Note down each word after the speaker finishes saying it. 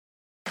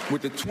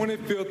With the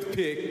 25th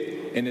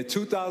pick in the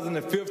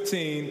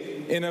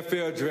 2015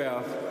 NFL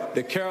Draft,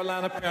 the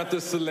Carolina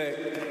Panthers select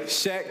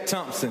Shaq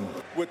Thompson.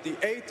 With the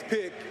 8th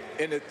pick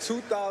in the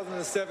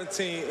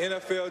 2017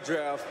 NFL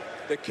Draft,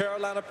 the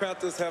Carolina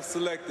Panthers have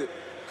selected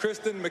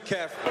Christian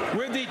McCaffrey.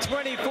 With the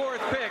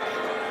 24th pick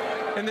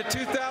in the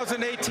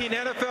 2018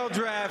 NFL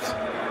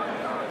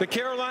Draft, the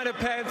Carolina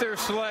Panthers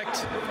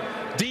select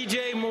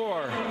DJ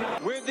Moore.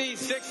 With the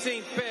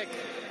 16th pick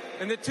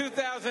in the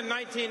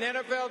 2019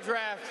 NFL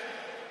Draft,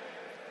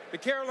 the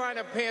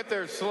Carolina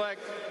Panthers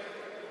select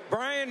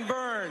Brian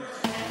Burns.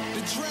 The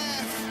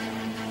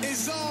draft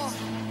is on.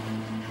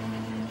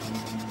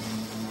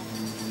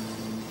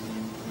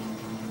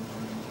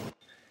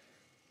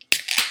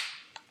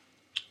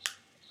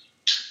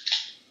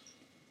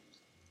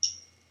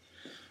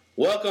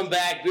 Welcome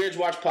back, Beards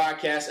Watch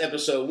Podcast,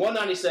 episode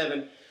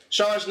 197.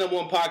 Charlotte's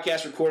 #1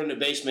 podcast recorded in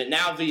the basement,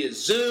 now via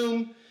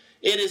Zoom.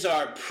 It is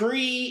our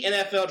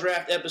pre-NFL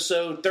draft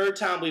episode, third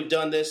time we've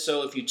done this.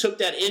 So if you took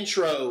that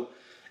intro,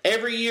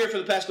 every year for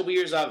the past couple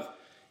years,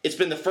 it's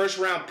been the first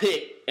round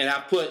pick, and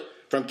I've put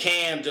from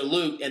Cam to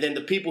Luke, and then the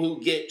people who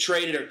get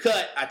traded or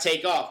cut, I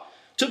take off.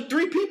 Took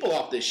 3 people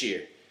off this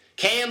year.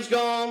 Cam's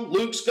gone,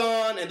 Luke's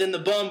gone, and then the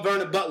bum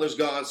Vernon Butler's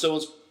gone. So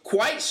it's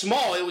quite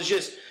small. It was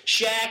just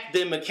Shaq,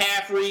 then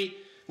McCaffrey,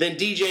 then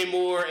DJ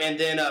Moore, and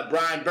then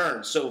Brian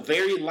Burns. So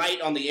very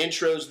light on the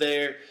intros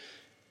there.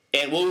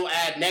 And we'll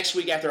add next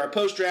week after our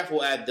post-draft,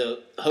 we'll add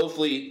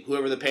hopefully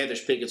whoever the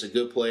Panthers pick is a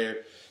good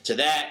player to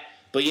that.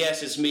 But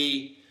yes, it's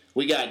me.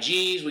 We got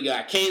G's, we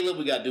got Caleb,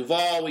 we got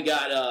Duval, we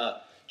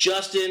got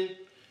Justin.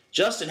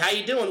 Justin, how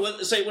you doing?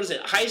 What is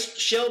it?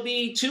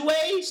 Shelby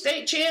 2A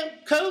state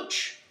champ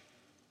coach?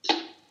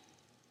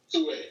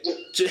 2A.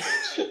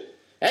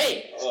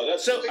 Hey,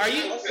 so are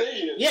you?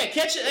 Yeah,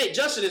 catch it. Hey,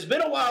 Justin, it's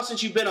been a while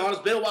since you've been on.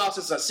 It's been a while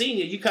since I've seen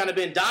you. You kind of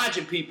been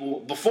dodging people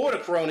before the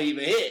corona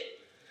even hit.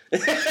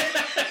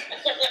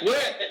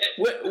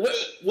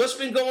 What's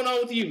been going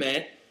on with you,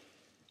 man?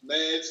 Man,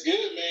 it's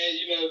good, man.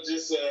 You know,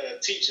 just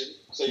teaching.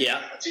 So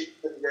yeah, I teach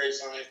second grade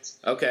science.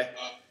 Okay.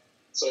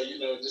 So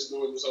just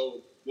doing this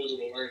whole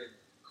digital learning.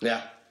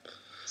 Yeah.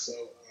 So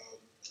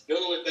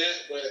dealing with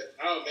that, but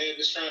man,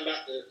 just trying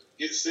not to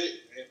get sick,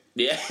 man.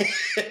 Yeah.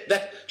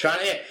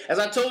 As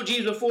I told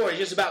you before, it's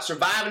just about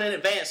surviving and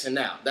advancing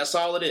now. That's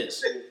all it is.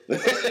 Surviving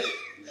and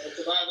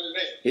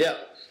advancing. Yeah.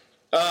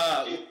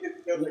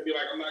 They'll be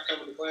like, I'm not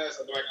coming to class.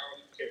 I'll be like, I don't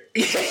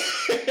even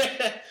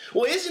care.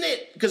 Well, isn't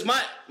it? Because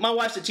my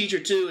wife's a teacher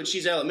too, and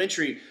she's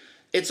elementary.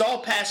 It's all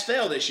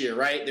pass-fail this year,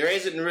 right? There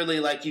isn't really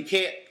you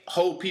can't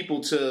hold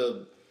people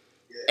to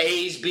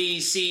A's,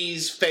 B's,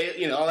 C's,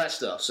 fail, all that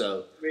stuff.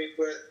 So.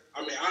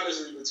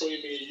 Honestly,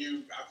 between me and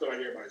you, I feel like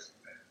everybody's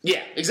bad.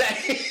 Yeah,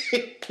 exactly.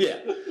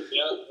 Yeah.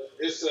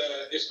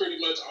 It's pretty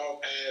much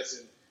all pass,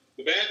 and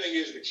the bad thing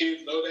is the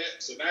kids know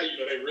that, so now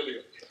they really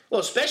don't care.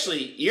 Well,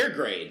 especially your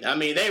grade. I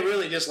mean, they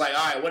really just all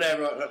right,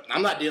 whatever.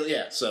 I'm not dealing.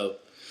 Yeah, so.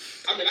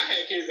 I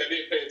had kids that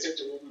didn't pay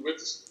attention when we went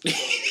to school.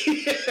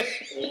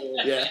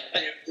 Yeah.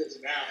 Paying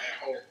attention now at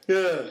home.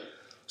 Yeah.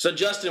 So,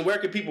 Justin, where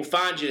can people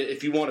find you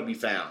if you want to be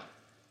found?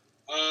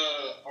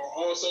 On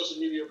all social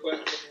media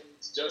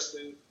platforms,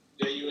 Justin,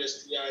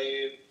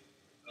 JUSTIN,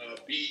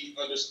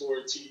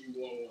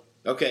 B_TU11.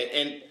 Okay,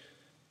 and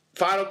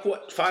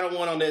final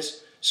one on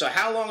this. So,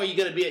 how long are you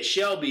going to be at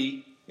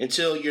Shelby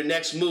until your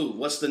next move?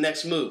 What's the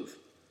next move?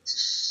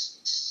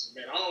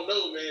 Man, I don't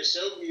know, man.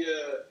 Shelby,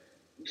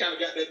 we kind of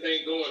got that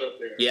thing going up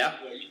there. Yeah.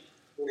 You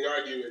really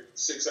argue at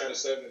 6 out of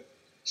 7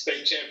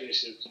 state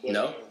championships. But,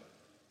 no.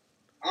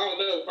 I don't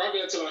know.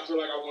 Probably until I feel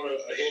like I want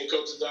a head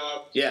coaching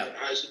job. Yeah. At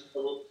high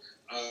school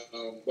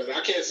level. But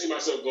I can't see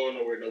myself going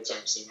nowhere no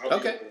time soon.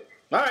 Okay.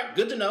 All right.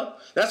 Good to know.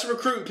 That's a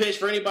recruiting pitch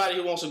for anybody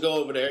who wants to go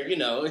over there,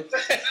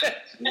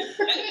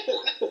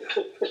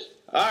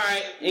 All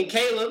right. And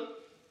Caleb,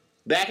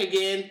 back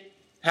again.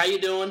 How you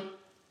doing?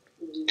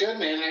 Good,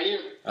 man. How are you?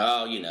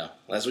 Oh,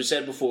 as we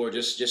said before,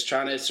 just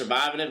trying to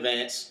survive and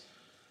advance.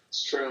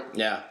 It's true.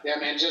 Yeah. Yeah,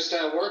 man. Just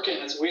working.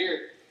 It's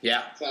weird.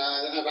 Yeah.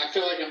 I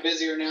feel like I'm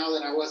busier now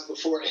than I was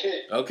before it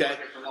hit. Okay.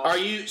 Are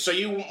you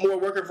more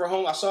working from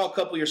home? I saw a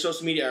couple of your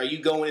social media. Are you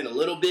going in a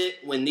little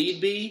bit when need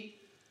be?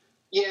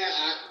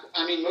 Yeah.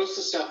 Most of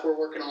the stuff we're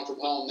working on from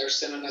home. They're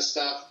sending us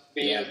stuff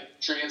via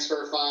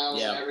transfer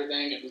files and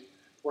everything, and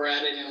we're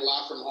adding in a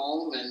lot from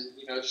home and,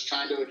 just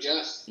trying to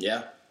adjust.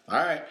 Yeah. All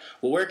right.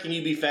 Well, where can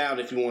you be found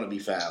if you want to be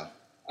found?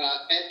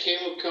 At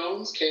Caleb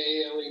Combs,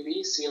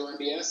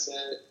 KALEBCOMBS,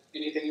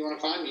 anything you want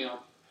to find me on.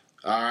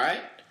 All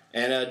right.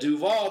 And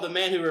Duval, the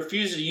man who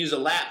refuses to use a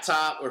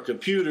laptop or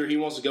computer, he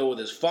wants to go with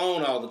his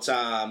phone all the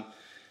time.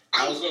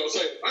 I was going to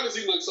say, why does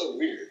he look so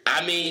weird?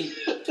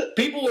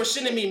 People were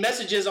sending me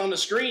messages on the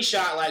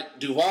screenshot like,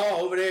 Duval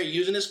over there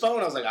using his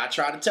phone. I was like, I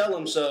tried to tell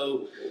him.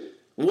 So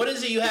what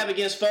is it you have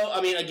against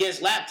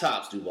against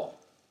laptops, Duval?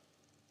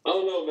 I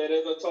don't know, man.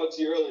 As I talked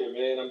to you earlier,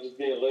 man, I'm just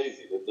being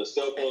lazy. The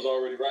cell phone's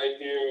already right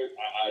here.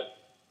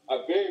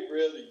 I very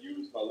rarely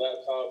use my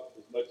laptop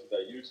as much as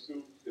I used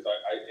to because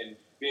and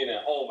being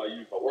at home, I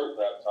use my work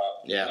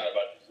laptop. Yeah. I'm not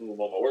about to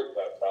move on my work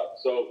laptop.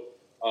 So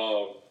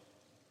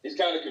it's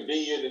kind of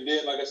convenient. And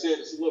then, like I said,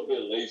 it's a little bit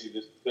of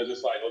laziness because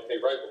it's like, okay,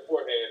 right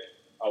beforehand,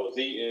 I was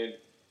eating,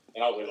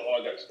 and I was like, oh,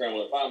 I got to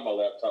scramble and find my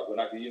laptop. When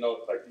I could, you know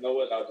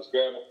what, I'll just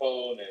grab my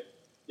phone and,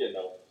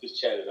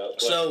 just chat it up.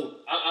 But so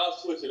I'll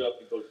switch it up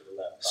and go to the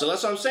laptop. So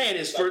that's what I'm saying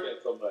is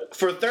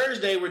for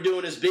Thursday, we're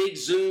doing this big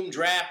Zoom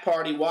draft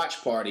party,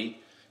 watch party.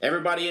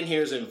 Everybody in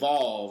here is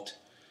involved.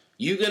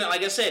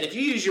 Like I said, if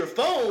you use your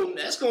phone,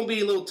 that's going to be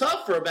a little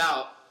tough for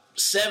about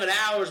 7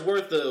 hours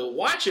worth of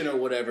watching or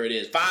whatever it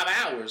is, 5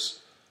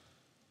 hours.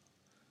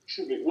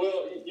 Should be.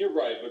 Well, you're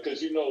right,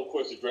 because of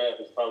course, the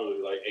draft is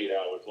probably like 8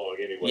 hours long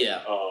anyway.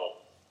 Yeah.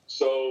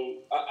 So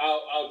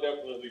I'll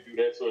definitely do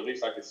that, so at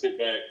least I can sit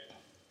back,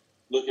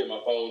 look at my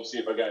phone, see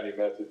if I got any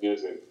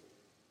messages, and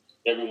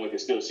everyone can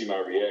still see my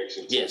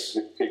reaction to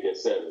the pick at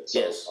 7. So,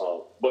 yes.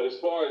 But as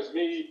far as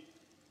me,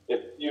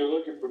 if you're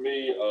looking for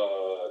me,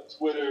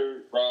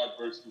 Twitter, Rod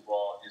vs.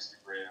 Duval,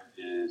 Instagram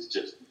is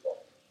just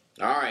Duval.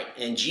 All right,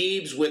 and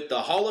Jeebs with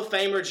the Hall of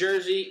Famer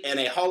jersey and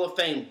a Hall of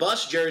Fame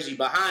bus jersey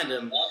behind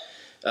him.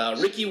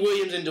 Ricky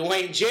Williams and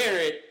Dwayne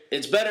Jarrett.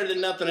 It's better than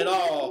nothing at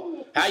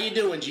all. How you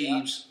doing,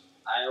 Jeebs?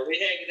 We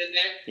hanging in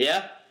there.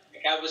 Yeah.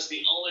 I was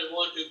the only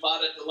one who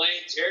bought a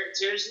Dwayne Jarrett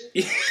jersey.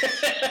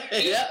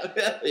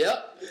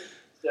 Yeah.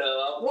 So,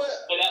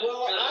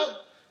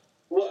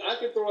 I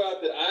can throw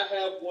out that I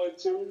have one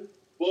too,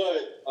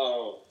 but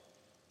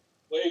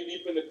way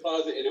deep in the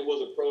closet, and it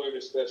was a pro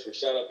image special.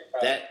 Shout out to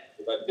Kyle.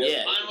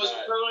 Mine was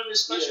a pro image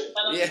special.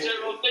 Shout out to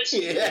General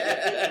Fiction.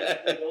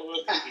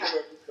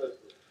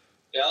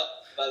 Yep.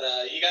 But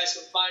you guys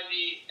can find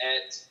me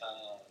at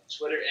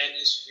Twitter and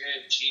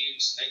Instagram,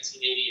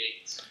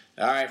 Jeeves1988.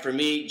 All right, for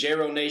me,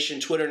 JRO Nation,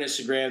 Twitter and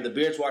Instagram, the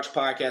Beards Watch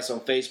Podcast on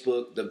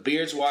Facebook, the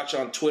Beards Watch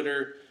on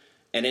Twitter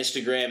and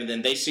Instagram, and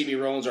then They See Me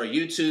Rollins our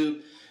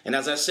YouTube. And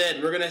as I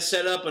said, we're going to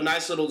set up a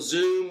nice little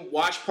Zoom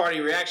watch party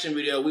reaction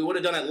video. We would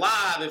have done it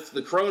live if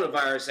the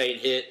coronavirus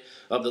ain't hit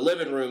of the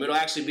living room. It'll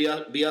actually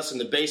be us in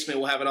the basement.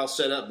 We'll have it all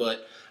set up.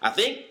 But I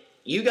think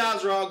you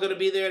guys are all going to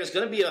be there. There's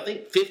going to be,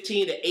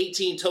 15 to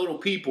 18 total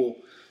people.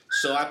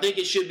 So I think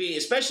it should be,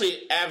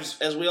 especially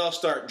as we all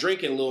start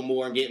drinking a little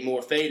more and getting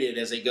more faded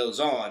as it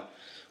goes on.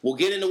 We'll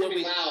get into what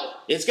we. Loud.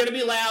 It's going to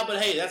be loud,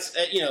 but hey, that's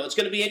it's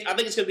going to be. I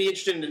think it's going to be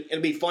interesting. It'll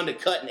be fun to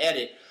cut and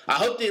edit. I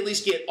hope they at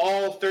least get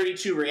all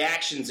 32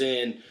 reactions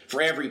in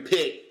for every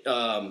pick.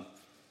 But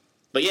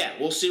yeah,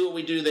 we'll see what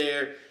we do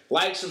there.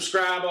 Like,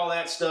 subscribe, all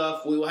that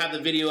stuff. We will have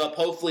the video up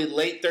hopefully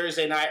late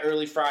Thursday night,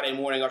 early Friday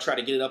morning. I'll try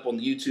to get it up on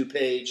the YouTube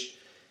page.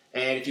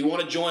 And if you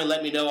want to join,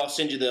 let me know. I'll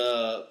send you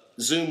the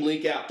Zoom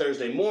link out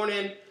Thursday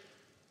morning.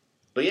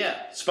 But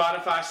yeah,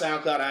 Spotify,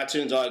 SoundCloud,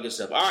 iTunes, all that good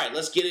stuff. All right,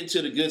 let's get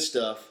into the good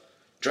stuff.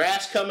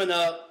 Draft's coming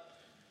up.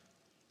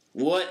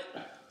 What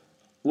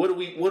are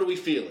we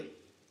feeling?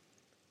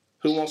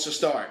 Who wants to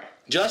start?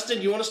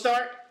 Justin, you want to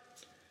start?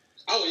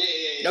 Oh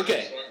yeah.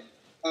 Okay.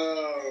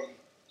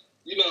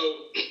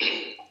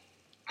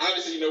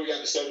 Obviously, we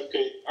got the 7th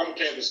pick. I'm a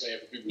Panthers fan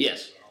for people.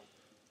 Yes.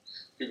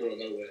 People don't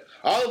know that.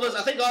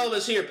 I think all of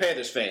us here are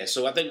Panthers fans,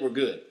 so I think we're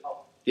good.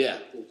 Yeah.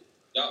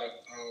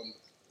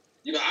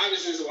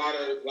 Obviously there's a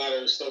lot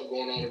of stuff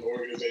going on in the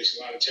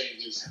organization, a lot of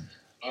changes.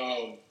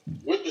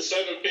 With the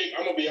 7th pick,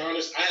 I'm gonna be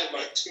honest, I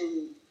have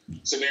 2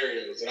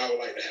 scenarios that I would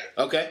like to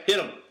have. Okay, hit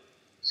them.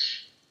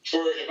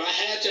 If I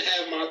had to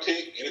have my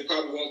pick, and it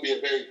probably won't be a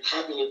very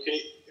popular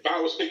pick, if I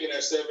was picking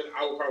at 7,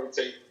 I would probably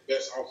take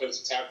best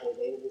offensive tackle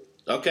available.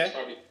 Okay.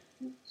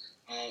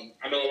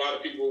 I know a lot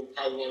of people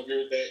probably want to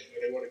agree with that.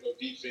 They want to go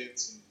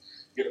defense and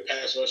get a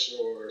pass rusher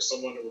or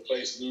someone to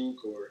replace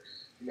Luke or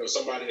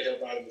somebody to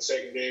help out in the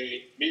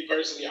secondary. Me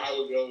personally, I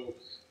would go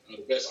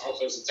the best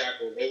offensive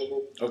tackle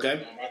available.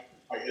 Okay.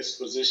 I guess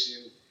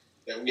position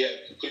that we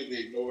have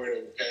completely ignored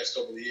over the past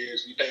couple of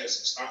years. We've had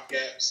some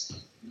stopgaps.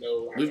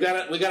 We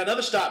got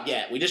another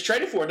stopgap. We just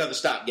traded for another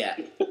stopgap.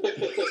 I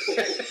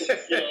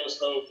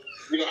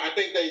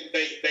think they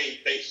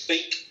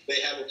think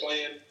they have a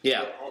plan.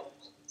 Yeah.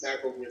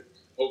 Tackle with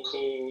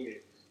Okun and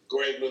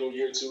Greg Little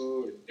year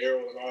 2 and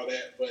Darryl and all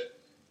that, but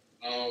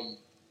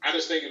I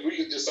just think if we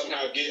could just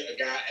somehow get a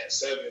guy at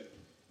 7,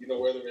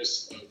 whether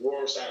it's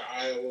Roars out of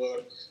Iowa,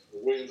 or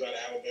Williams out of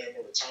Alabama,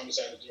 or Thomas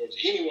out of Georgia,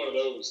 any one of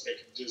those that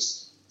could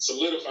just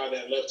solidify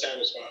that left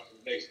tackle spot for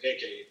the next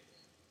decade,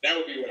 that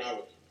would be what I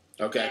would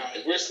do. Okay. Now,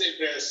 if we're sitting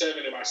there at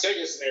 7, in my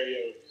second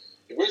scenario,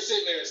 if we're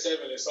sitting there at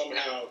 7 and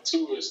somehow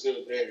Tua is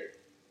still there,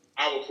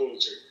 I would pull the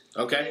trigger.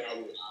 Okay. I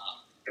would.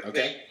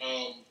 Okay.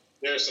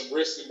 There's some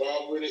risk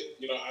involved with it.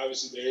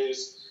 Obviously there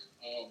is.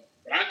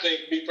 But I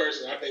think, me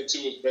personally, I think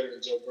Tua is better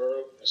than Joe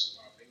Burrow. That's just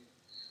my opinion.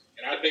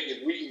 And I think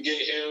if we can get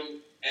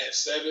him at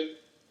 7,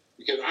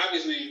 because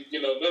obviously,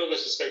 none of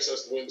us expects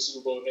us to win the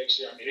Super Bowl next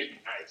year. I mean, it'd be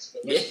nice.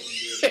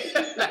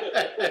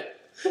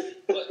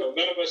 But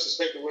none of us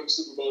expect to win the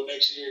Super Bowl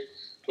next year.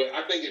 But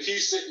I think if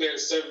he's sitting there at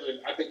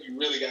 7, I think you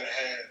really got to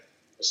have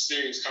a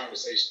serious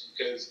conversation.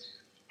 Because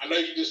I know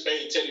you just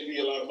paid Teddy B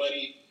a lot of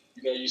money.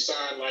 You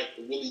signed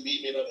the Willie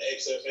Beeman of the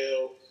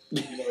XFL.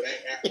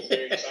 That was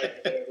very exciting,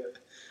 whatever.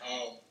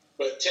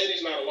 But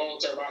Teddy's not a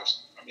long-term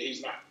option. I mean,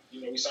 he's not.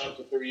 We signed him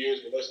for 3 years,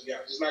 but let's be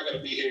honest, he's not going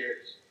to be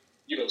here,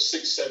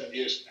 6-7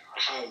 years from now. I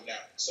highly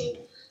doubt it. So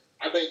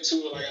I think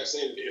Tua, like I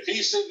said, if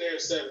he's sitting there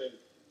at 7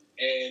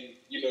 and,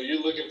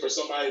 you're looking for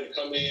somebody to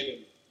come in and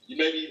you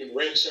maybe even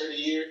redshirt a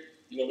year,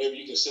 maybe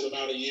you can sit him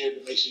out a year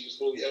to make sure he's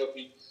fully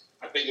healthy.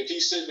 I think if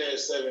he's sitting there at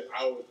 7,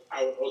 I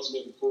would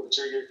ultimately pull the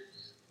trigger.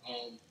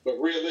 But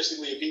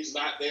realistically, if he's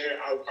not there,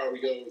 I would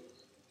probably go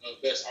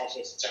best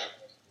offensive tackle.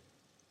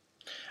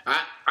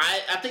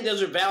 I think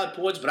those are valid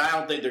points, but I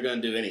don't think they're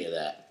going to do any of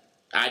that.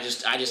 I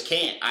just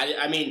can't.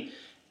 I mean,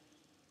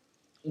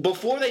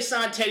 before they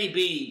signed Teddy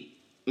B,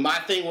 my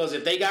thing was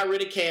if they got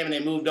rid of Cam and they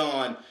moved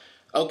on,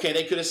 okay,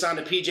 they could have signed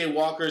the P.J.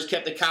 Walkers,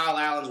 kept the Kyle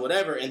Allens,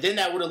 whatever, and then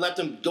that would have let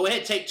them go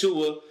ahead, take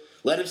Tua,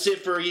 let him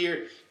sit for a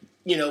year,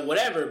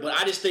 whatever. But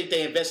I just think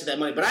they invested that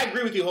money. But I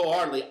agree with you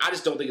wholeheartedly. I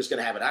just don't think it's going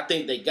to happen. I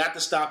think they got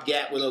the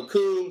stopgap with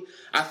Okung.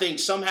 I think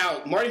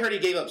somehow Marty Hurney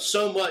gave up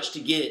so much to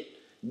get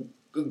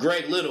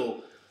Greg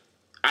Little.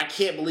 I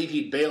can't believe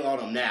he'd bail on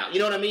him now. You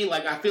know what I mean?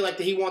 Like, I feel like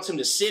that he wants him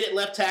to sit at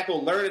left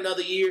tackle, learn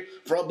another year.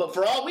 But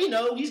for all we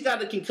know, he's got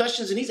the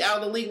concussions and he's out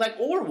of the league like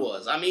Orr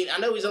was. I mean, I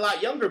know he's a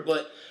lot younger,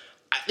 but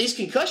these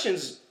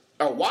concussions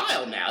are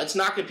wild now. It's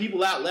knocking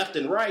people out left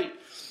and right.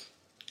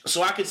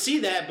 So I could see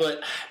that,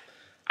 but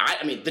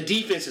I mean, the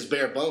defense is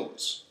bare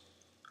bones.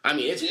 I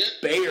mean, it's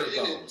bare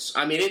bones.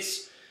 I mean,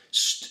 it's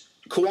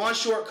Kawan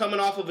Short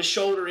coming off of a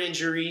shoulder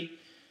injury,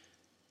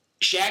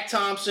 Shaq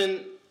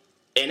Thompson.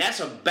 And that's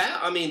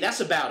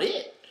about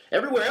it.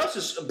 Everywhere else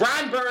is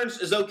Brian Burns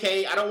is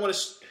okay. I don't want to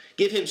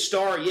give him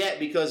star yet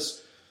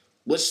because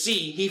let's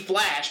see, he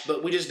flashed,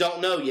 but we just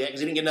don't know yet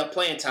because he didn't get enough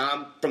playing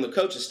time from the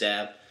coaching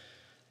staff.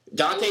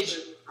 I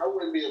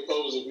wouldn't be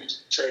opposed if we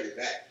traded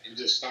back and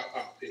just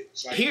stockpile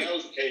picks. Like that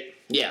was okay.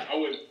 Yeah, I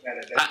wouldn't be mad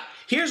at that.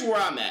 Here's where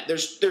I'm at.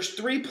 There's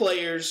 3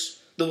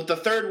 players. The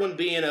third one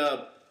being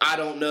I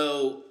don't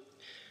know.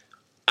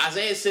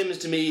 Isaiah Simmons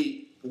to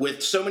me,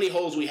 with so many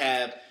holes we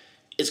have.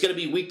 It's going to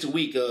be week to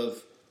week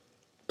of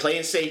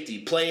playing safety,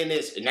 playing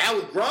this. And now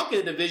with Gronk in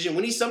the division,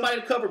 we need somebody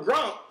to cover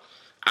Gronk.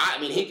 I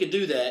mean, he could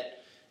do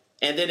that.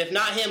 And then if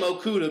not him,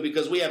 Okuda,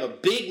 because we have a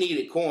big need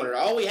at corner.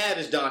 All we have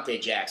is Dante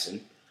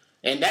Jackson.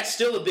 And that's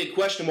still a big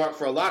question mark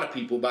for a lot of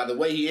people by the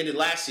way he ended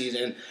last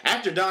season. And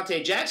after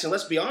Dante Jackson,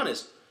 let's be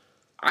honest,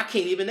 I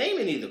can't even name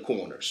any of the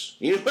corners.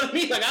 You know what I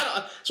mean? Like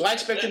I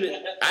expect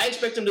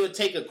him to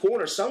take a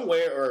corner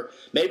somewhere, or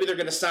maybe they're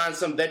going to sign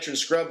some veteran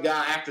scrub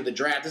guy after the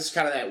draft. This is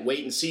kind of that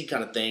wait and see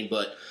kind of thing.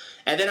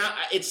 And then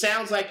it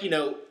sounds like do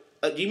you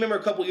remember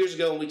a couple years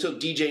ago when we took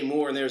DJ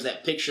Moore and there was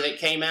that picture that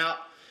came out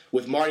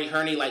with Marty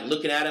Hurney like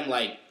looking at him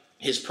like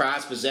his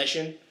prized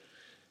possession?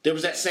 There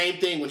was that same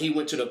thing when he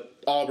went to the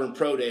Auburn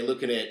Pro Day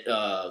looking at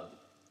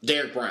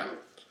Derek Brown.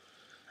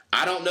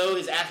 I don't know.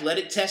 His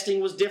athletic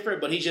testing was different,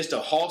 but he's just a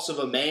hoss of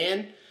a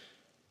man.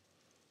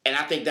 And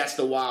I think that's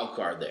the wild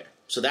card there.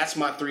 So that's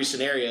my 3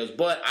 scenarios.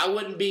 But I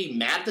wouldn't be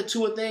mad at the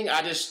Tua thing.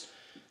 I just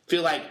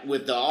feel like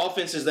with the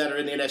offenses that are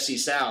in the NFC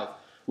South,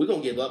 we're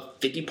going to give up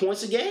 50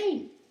 points a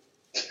game.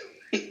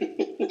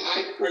 If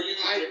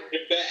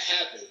that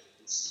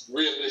happens,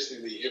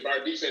 realistically, if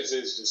our defense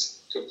is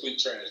just complete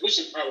trash, we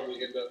should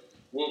probably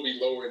we'll be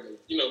lower in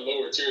the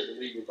lower tier of the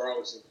league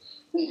regardless of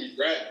who we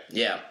grab.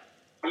 Yeah.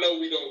 I know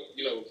we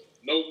don't,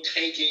 no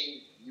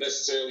tanking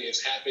necessarily has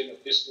happened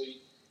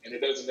officially, and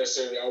it doesn't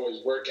necessarily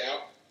always work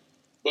out.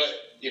 But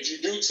if you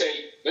do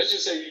take, let's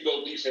just say you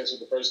go defense with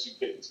the first 2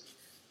 picks.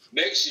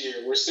 Next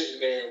year, we're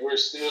sitting there, we're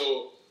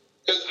still,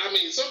 because,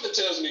 something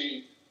tells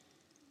me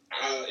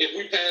if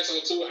we pass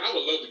on Tua, I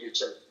would love to get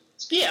Trevor.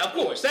 Yeah, of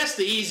course. That's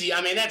the easy,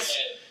 that's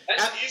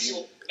the easy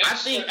one.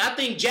 I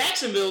think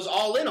Jacksonville's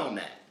all in on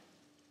that.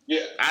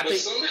 Yeah, but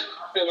somehow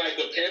I feel like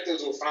the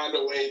Panthers will find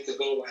a way to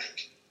go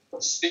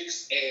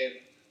 6 and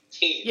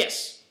 10.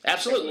 Yes,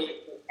 absolutely.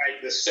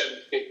 Like the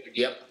 7th pick again.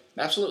 Yep,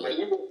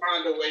 absolutely. We will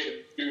find a way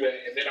to do that,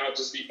 and then I'll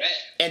just be mad.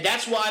 And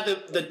that's why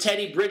the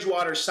Teddy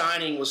Bridgewater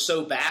signing was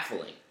so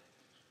baffling.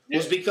 Yeah.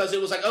 Was because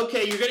it was like,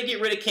 okay, you're going to get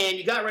rid of Cam,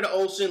 you got rid of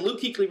Olsen,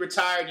 Luke Kuechly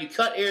retired, you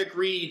cut Eric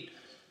Reed,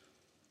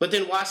 but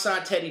then why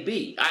sign Teddy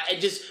B?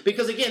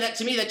 Because again, that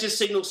to me that just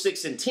signals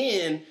 6 and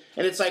 10,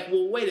 and it's like,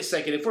 well, wait a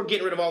second, if we're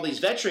getting rid of all these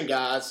veteran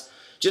guys.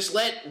 Just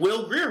let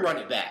Will Grier run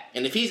it back,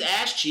 and if he's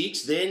ass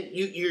cheeks, then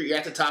you're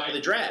at the top of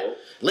the draft.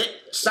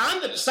 Sign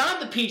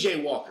the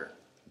P.J. Walker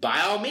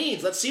by all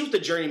means. Let's see what the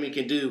journeyman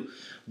can do.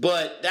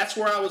 But that's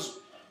where I was.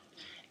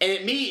 And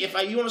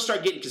if you want to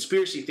start getting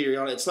conspiracy theory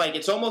on it,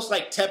 it's almost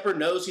like Tepper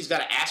knows he's got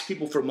to ask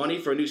people for money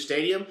for a new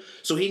stadium,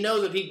 so he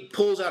knows if he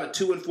pulls out a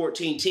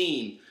 2-14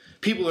 team,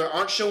 people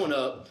aren't showing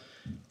up,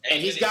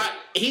 and he's got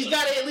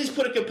to at least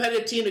put a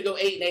competitive team to go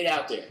 8-8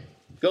 out there.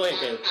 Go ahead,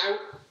 Caleb.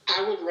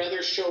 I would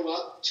rather show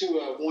up to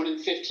a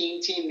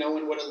 1-15 team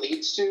knowing what it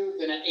leads to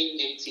than an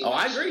 8-8 team. Oh,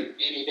 I agree.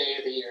 Any day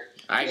of the year.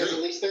 I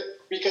agree.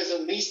 Because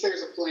at least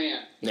there's a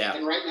plan. Yeah.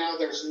 And right now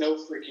there's no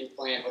freaking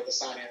plan with the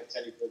signing of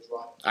Teddy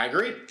Bridgewater. I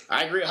agree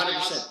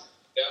 100%.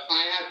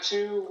 I have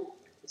 2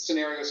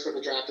 scenarios for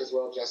the draft as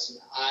well, Justin.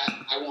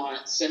 I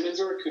want Simmons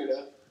or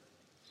Okuda.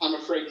 I'm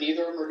afraid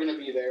neither of them are going to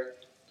be there.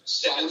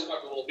 Simmons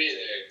probably won't be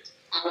there.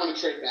 I want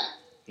to trade back.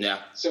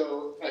 Yeah.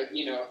 So,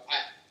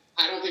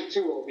 I don't think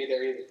Tua will be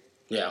there either.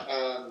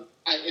 Yeah.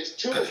 If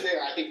Tua's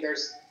there, I think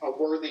there's a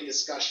worthy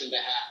discussion to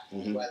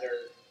have whether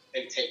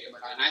they take him or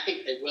not. And I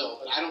think they will,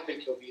 but I don't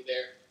think he'll be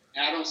there.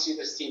 And I don't see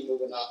this team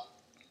moving up.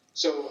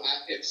 So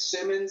if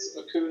Simmons,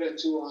 Okudah, and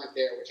Tua aren't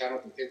there, which I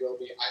don't think they will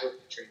be, I hope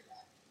they trade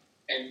back.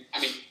 And,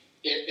 I mean,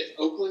 if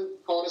Oakland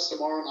called us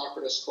tomorrow and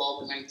offered us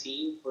 12 or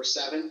 19 or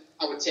 7,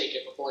 I would take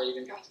it before I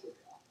even got to the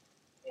draft.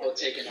 I would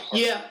take it in a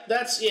heartbeat.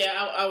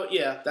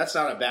 Yeah, that's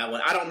not a bad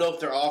one. I don't know if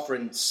they're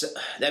offering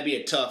 – that'd be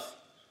a tough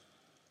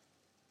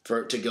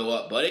for it to go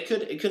up, but it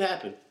could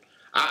happen.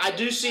 I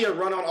do see a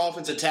run on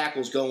offensive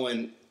tackles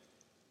going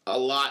a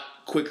lot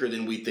quicker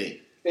than we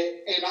think.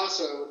 And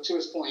also, to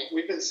his point,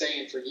 we've been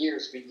saying for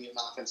years we need an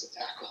offensive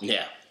tackle.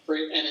 Yeah.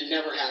 And it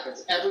never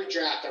happens. Every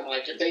draft, I'm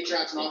like, if they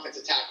draft an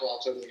offensive tackle, I'll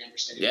totally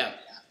understand. Yeah.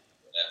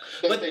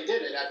 But if they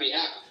did it, I'd be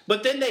happy.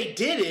 But then they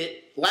did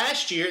it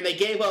last year, and they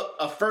gave up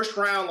a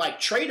first-round,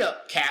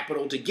 trade-up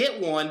capital to get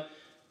one,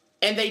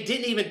 and they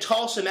didn't even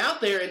toss him out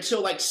there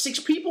until, 6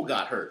 people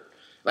got hurt.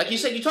 Like you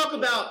said, you talk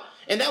about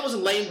 – and that was a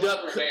lame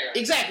duck –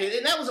 exactly.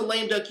 And that was a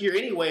lame duck year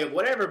anyway of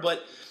whatever,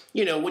 but –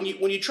 when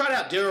you tried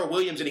out Darrell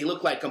Williams and he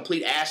looked like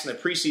complete ass in the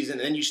preseason, and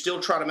then you still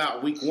trot him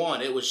out week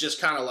 1, it was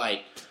just kind of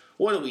like,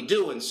 what are we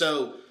doing?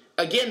 So,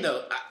 again,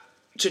 though,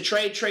 to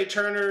trade Trey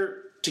Turner,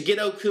 to get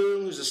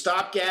Okung, who's a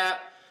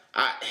stopgap,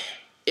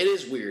 it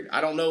is weird. I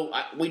don't know.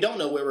 We don't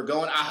know where we're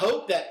going. I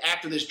hope that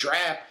after this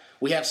draft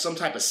we have some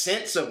type of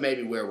sense of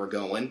maybe where we're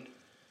going,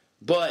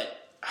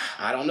 but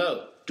I don't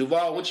know.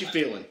 Duval, what you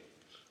feeling?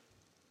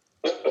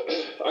 I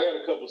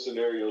got a couple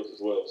scenarios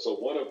as well. So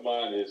one of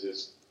mine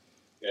is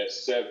at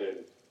 7,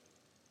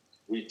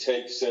 we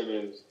take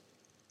Simmons.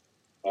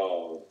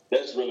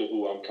 That's really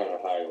who I'm kind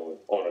of high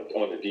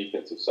on the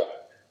defensive side.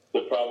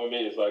 The problem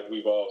is, like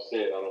we've all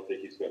said, I don't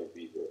think he's going to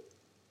be there.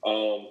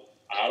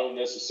 I don't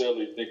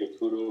necessarily think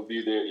Okudah will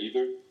be there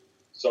either.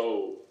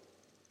 So,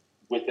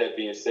 with that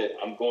being said,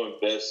 I'm going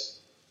best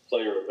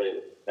player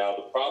available. Now,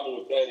 the problem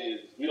with that is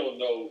we don't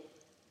know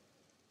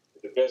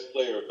if the best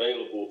player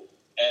available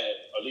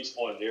at least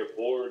on their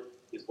board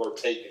is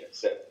worth taking at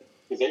 7.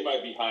 Because they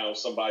might be high on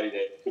somebody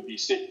that could be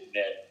sitting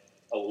at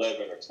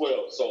 11 or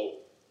 12. So,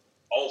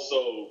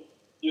 also,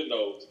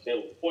 to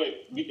Caleb's point,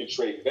 we can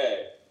trade back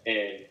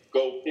and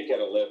go pick at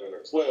 11 or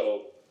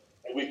 12,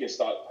 and we can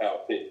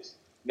stockpile picks.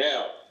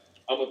 Now,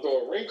 I'm going to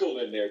throw a wrinkle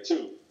in there,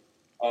 too.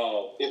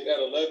 If at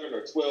 11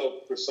 or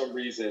 12, for some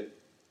reason,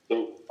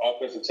 the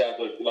offensive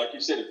tackle, like you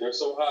said, if they're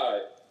so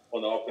high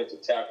on the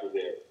offensive tackle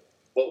there,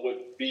 what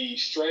would be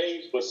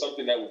strange, but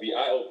something that would be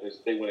eye-opening is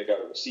if they went and got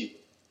a receiver.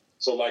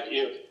 So,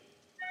 if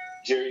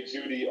Jerry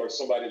Jeudy or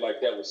somebody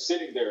like that was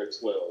sitting there at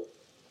 12,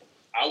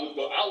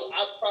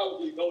 I'd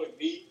probably, knowing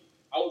me,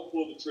 I would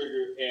pull the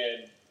trigger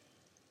and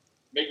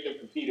make them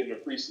compete in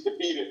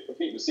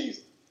the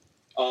season.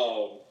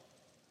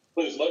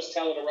 Put as much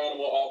talent around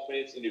them on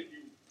offense, and if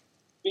you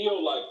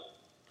feel like,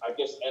 I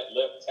guess, at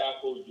left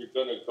tackle, you're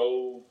going to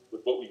go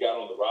with what we got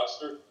on the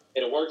roster,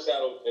 and it works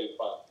out okay,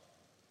 fine.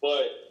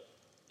 But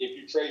if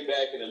you trade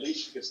back, and at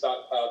least you can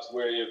stockpile to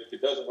where if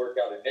it doesn't work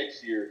out in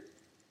next year,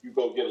 you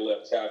go get a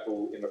left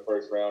tackle in the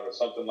first round or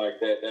something like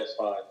that, that's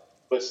fine.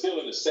 But still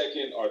in the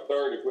second or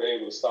third, if we're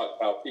able to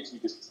stockpile picks, we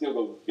can still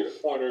go get a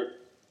corner.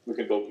 We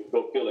can go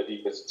fill a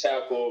defensive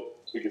tackle.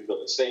 We can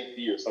fill a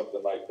safety or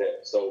something like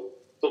that. So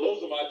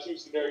those are my 2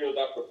 scenarios.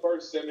 I prefer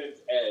Simmons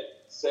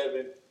at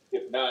 7.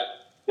 If not,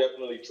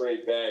 definitely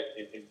trade back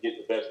and get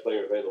the best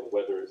player available,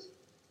 whether it's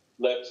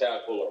left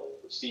tackle or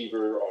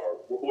receiver or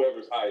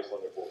whoever's highest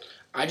on their board.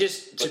 I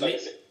just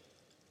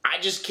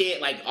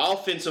can't,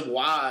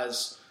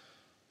 offensive-wise,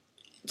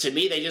 to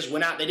me, they just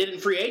went out. They did it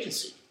in free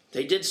agency.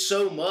 They did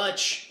so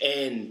much,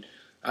 and,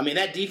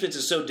 that defense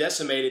is so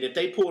decimated. If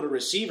they pulled a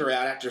receiver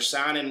out after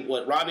signing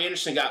what Robbie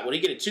Anderson got, would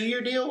he get a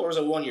 2-year deal or was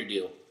it a 1-year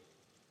deal?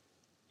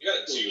 He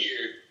got a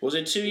 2-year. Was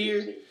it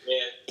 2-year?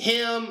 Yeah.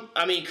 Him,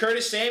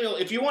 Curtis Samuel,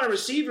 if you want a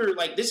receiver,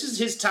 this is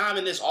his time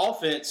in this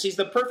offense. He's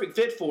the perfect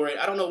fit for it.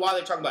 I don't know why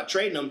they're talking about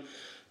trading him,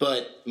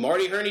 but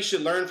Marty Hurney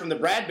should learn from the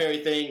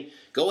Bradbury thing.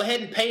 Go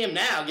ahead and pay him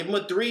now. Give him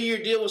a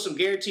 3-year deal with some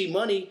guaranteed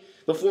money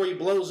before he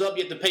blows up.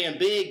 You have to pay him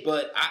big,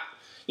 but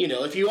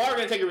if you are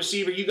going to take a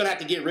receiver, you're going to have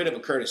to get rid of a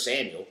Curtis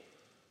Samuel.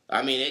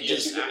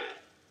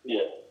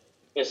 Yeah.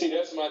 And see,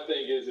 that's my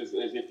thing is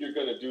if you're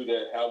going to do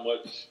that, how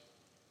much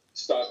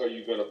stock are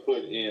you going to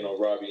put in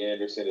on Robbie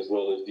Anderson as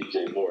well as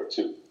DJ Moore,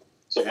 too?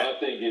 So my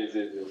thing is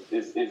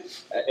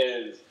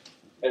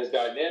as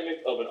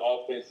dynamic of an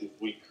offense as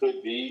we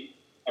could be,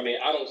 I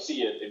don't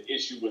see an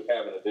issue with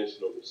having an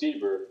additional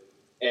receiver.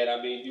 And,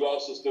 you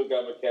also still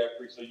got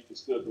McCaffrey, so you can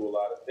still do a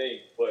lot of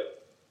things.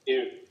 But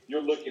if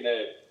they're looking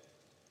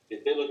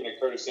at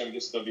Curtis Samuel,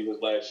 this is going to be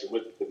his last year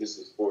with it because this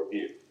is his 4th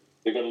year.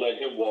 They're going to let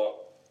him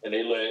walk, and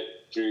they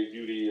let Jerry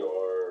Jeudy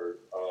or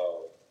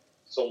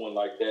someone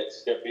like that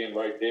step in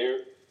right there.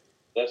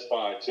 That's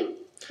fine too,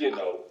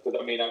 Because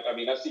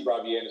I see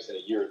Robbie Anderson a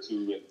year or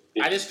 2.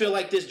 And I just feel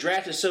like this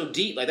draft is so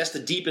deep. That's the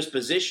deepest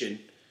position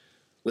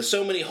with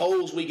so many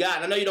holes we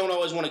got. I know you don't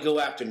always want to go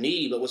after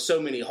need, but with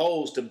so many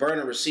holes, to burn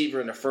a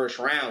receiver in the first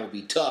round would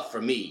be tough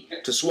for me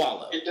to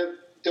swallow. It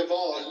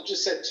Duvall, you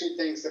just said two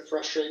things that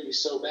frustrate me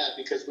so bad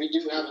because we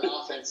do have an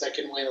offense that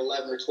can win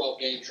 11 or 12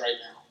 games right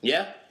now.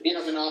 Yeah. We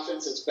have an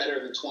offense that's better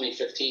than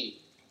 2015.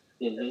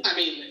 Mm-hmm. I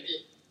mean,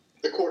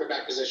 the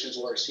quarterback position's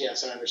worse.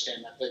 Yes, I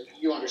understand that. But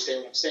you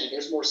understand what I'm saying.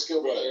 There's more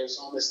skilled players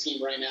on this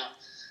team right now.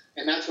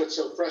 And that's what's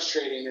so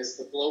frustrating is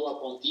the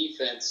blow-up on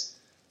defense.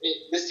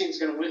 This team's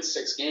going to win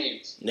 6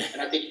 games.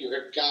 And I think you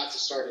have got to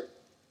start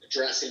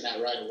addressing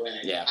that right away.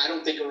 Yeah. I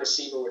don't think a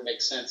receiver would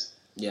make sense.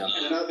 Yeah.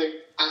 And another thing,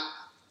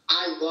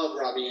 I love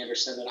Robbie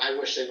Anderson, and I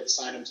wish they would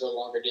sign him to a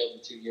longer deal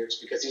than 2 years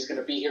because he's going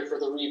to be here for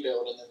the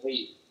rebuild and then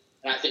leave.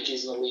 And I think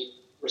he's an elite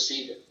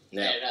receiver.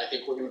 Yeah. And I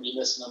think we're going to be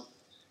missing him.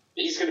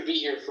 He's going to be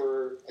here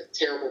for a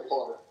terrible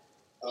part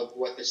of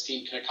what this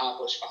team can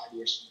accomplish 5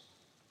 years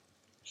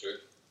from now. Sure.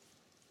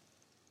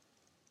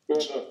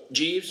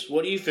 Jeeves,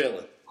 what are you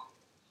feeling?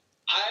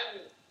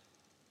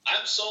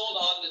 I'm sold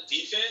on the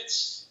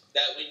defense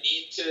that we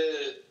need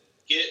to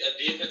get a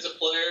defensive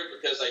player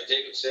because, like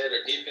Jacob said,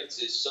 our defense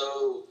is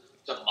so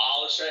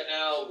demolished right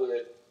now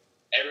with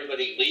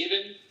everybody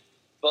leaving.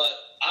 But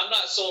I'm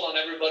not sold on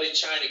everybody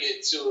trying to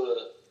get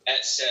Tua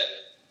at 7.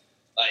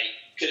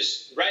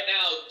 Because right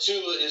now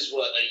Tua is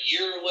a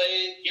year and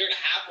a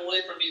half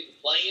away from even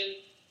playing.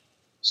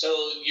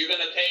 So you're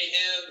going to pay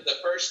him the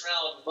first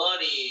round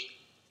money,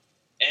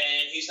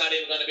 and he's not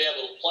even going to be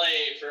able to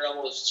play for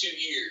almost 2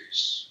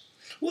 years.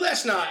 Well,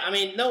 that's not. I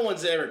mean, no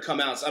one's ever come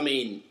out. I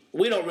mean,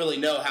 we don't really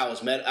know how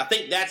his I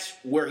think that's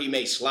where he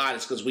may slide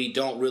is because we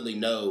don't really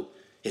know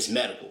his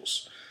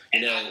medicals.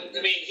 You know, I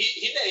mean,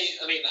 he may.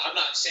 I mean, I'm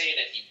not saying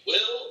that he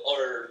will,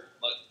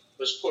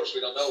 because of course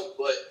we don't know,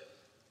 but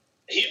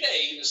he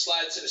may even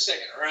slide to the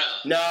second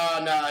round. No,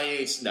 he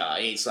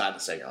ain't sliding the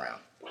second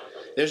round.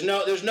 There's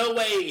no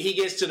way he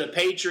gets to the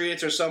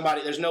Patriots or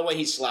somebody. There's no way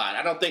he slides.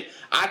 There's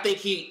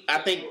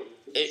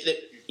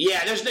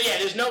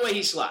no way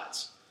he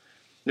slides.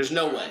 There's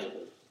no way.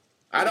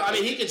 I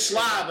mean, he can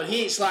slide, but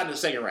he ain't sliding to the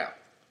second round.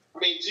 I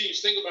mean,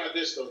 geez, think about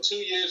this, though. 2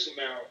 years from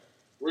now,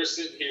 we're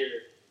sitting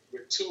here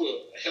with Tua,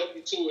 a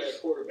healthy Tua at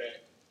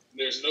quarterback, and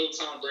there's no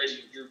Tom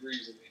Brady and Drew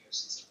Brees in the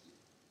NFC.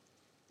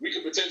 We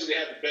could potentially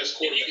have the best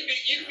quarterback.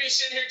 You could be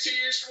sitting here 2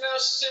 years from now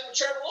sitting with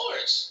Trevor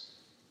Lawrence.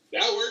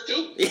 That would work,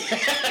 too.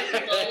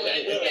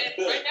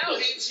 Right now,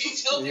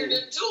 he's healthier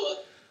than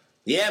Tua.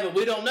 Yeah, but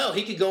we don't know.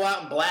 He could go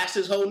out and blast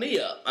his whole knee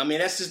up. I mean,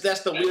 that's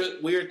the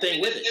weird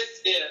thing with it.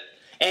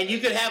 And you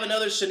could have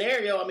another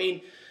scenario. I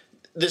mean,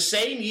 the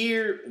same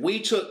year we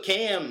took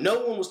Cam,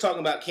 no one was talking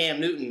about Cam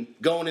Newton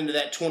going into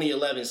that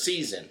 2011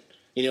 season.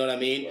 You know what I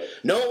mean? Right.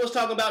 No one was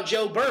talking about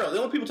Joe Burrow. The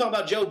only people talking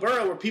about Joe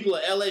Burrow were people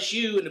at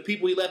LSU and the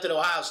people he left at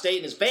Ohio State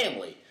and his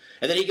family.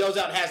 And then he goes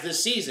out and has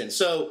this season.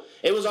 So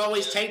it was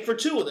always tank for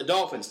Tua, the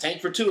Dolphins,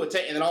 tank for Tua.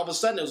 And then all of a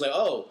sudden it was like,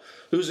 oh,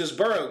 who's this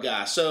Burrow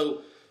guy?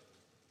 So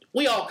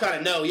we all kind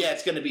of know,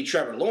 it's going to be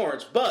Trevor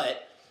Lawrence.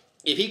 But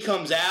if he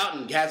comes out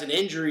and has an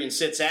injury and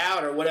sits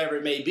out or whatever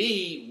it may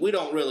be, we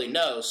don't really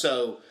know.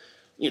 So,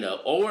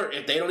 or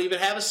if they don't even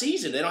have a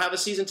season. They don't have a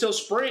season until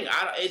spring.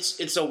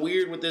 It's so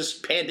weird with this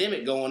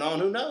pandemic going on.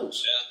 Who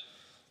knows? Yeah.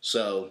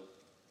 So,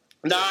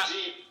 you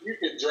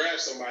could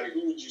draft somebody.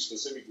 Who would you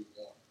specifically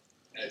want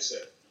at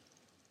 7?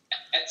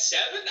 At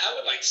 7, I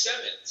would like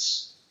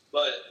Simmons.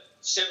 But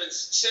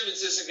Simmons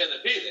isn't going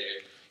to be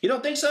there. You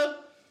don't think so?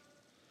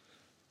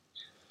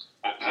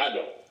 I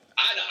don't.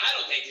 I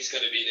don't think he's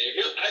going to be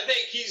there. I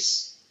think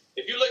he's.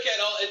 If you look at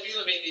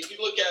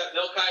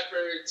Mel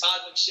Kiper,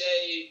 Todd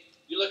McShay,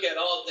 you look at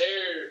all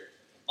their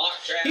mock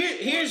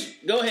drafts.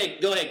 Go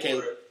ahead,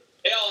 Caleb.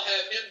 They all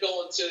have him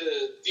going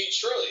to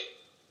Detroit.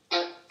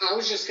 I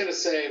was just going to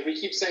say, we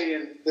keep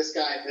saying this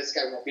guy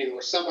won't be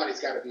there. Somebody's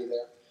got to be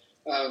there.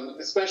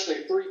 Especially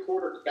if 3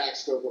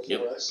 quarterbacks go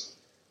before us.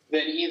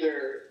 Then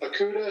either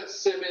Okudah,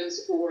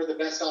 Simmons, or the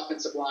best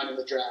offensive line in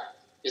the draft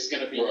is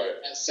going to be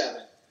at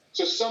 7.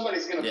 So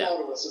somebody's going to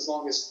fall to us as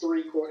long as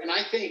 3 quarters. And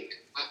I think,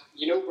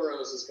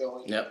 Burrows is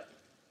going. Yep.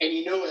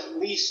 And at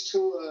least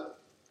Tua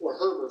or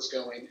Herbert's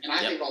going. And I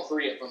think all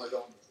 3 of them are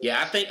going.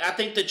 Yeah, I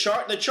think the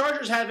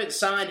Chargers haven't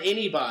signed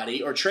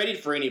anybody or traded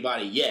for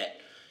anybody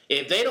yet.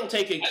 If they don't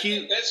take a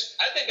cue,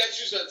 I think that's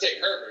who's going to take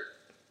Herbert.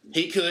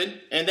 He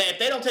could, and if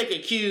they don't take a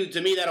cue,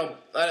 to me that'll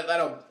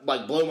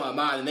like blow my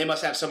mind. And they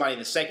must have somebody in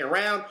the second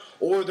round,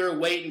 or they're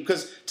waiting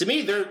because to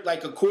me they're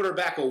like a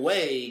quarterback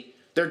away.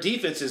 Their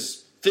defense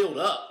is filled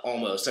up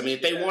almost. I mean,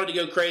 if they wanted to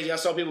go crazy, I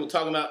saw people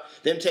talking about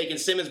them taking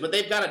Simmons, but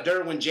they've got a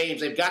Derwin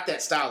James. They've got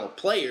that style of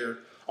player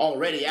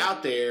already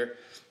out there.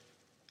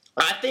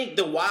 I think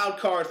the wild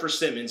card for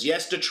Simmons,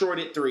 yes, Detroit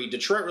at 3.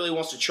 Detroit really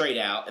wants to trade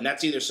out, and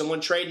that's either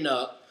someone trading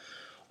up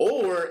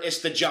or it's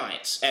the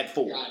Giants at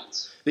 4.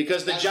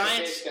 Because the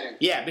Giants,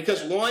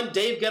 because one,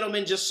 Dave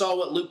Gettleman just saw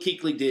what Luke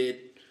Kuechly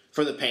did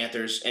for the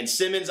Panthers, and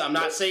Simmons, I'm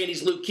not saying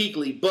he's Luke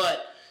Kuechly,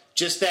 but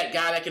just that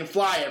guy that can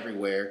fly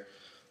everywhere.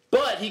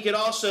 But he could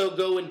also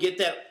go and get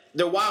that.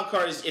 Their wild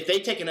card is if they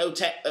take an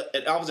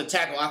offensive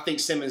tackle, I think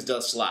Simmons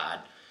does slide.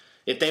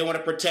 If they want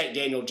to protect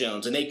Daniel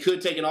Jones, and they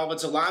could take an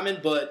offensive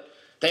lineman, but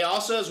they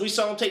also, as we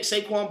saw him take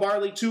Saquon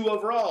Barkley 2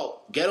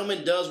 overall,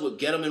 Gettleman does what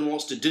Gettleman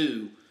wants to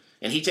do,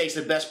 and he takes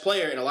the best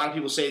player, and a lot of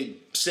people say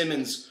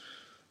Simmons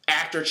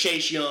after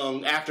Chase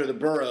Young, after the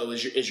Burrow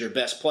is your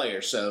best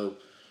player. So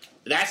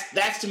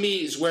that's to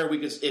me is where we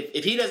could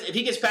if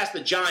he gets past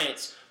the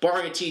Giants,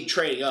 barring a team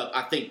trading up,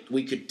 I think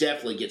we could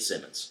definitely get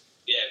Simmons.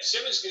 Yeah, if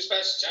Simmons gets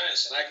past the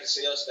Giants, then I can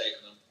see us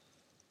taking him.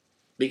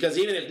 Because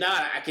even if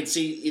not, I could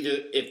see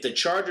either if the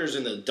Chargers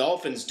and the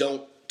Dolphins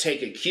don't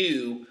take a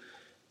cue,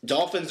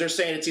 Dolphins, they're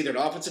saying it's either an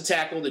offensive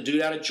tackle, the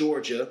dude out of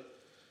Georgia,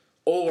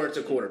 or it's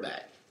a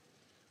quarterback.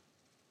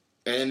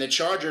 And the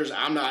Chargers,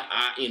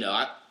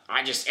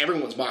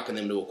 everyone's mocking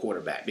them to a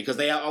quarterback because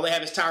all they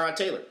have is Tyrod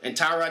Taylor, and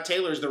Tyrod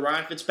Taylor is the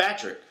Ryan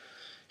Fitzpatrick.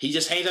 He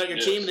just hangs out your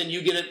team, and then you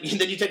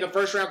you take a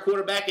first-round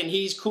quarterback, and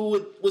he's cool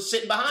with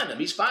sitting behind him.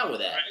 He's fine with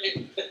that.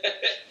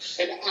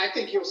 And I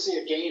think you'll see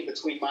a game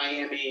between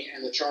Miami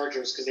and the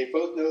Chargers because they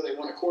both know they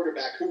want a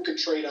quarterback who can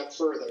trade up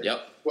further.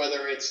 Yep.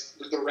 Whether it's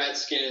the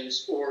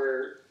Redskins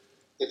or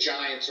the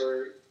Giants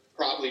or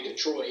probably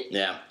Detroit.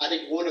 Yeah. I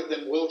think one of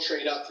them will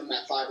trade up from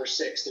that 5 or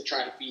 6 to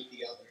try to beat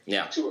the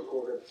other to a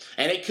quarterback.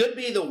 And it could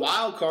be the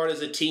wild card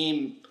as a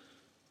team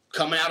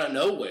coming out of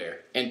nowhere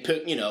and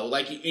put,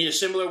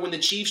 similar when the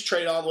Chiefs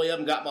trade all the way up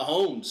and got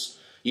Mahomes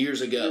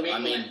years ago.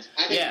 I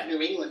think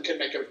New England could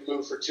make a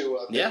move for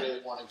Tua if they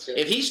really wanted to.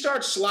 If he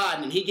starts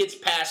sliding and he gets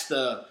past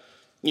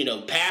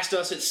past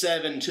us at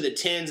 7 to the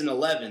 10s and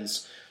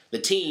 11s, the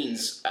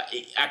teens,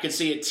 I could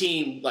see a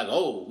team like,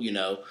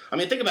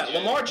 think about it.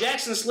 Lamar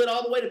Jackson slid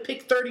all the way to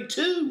pick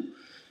 32.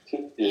 They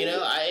had to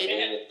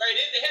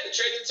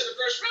trade into the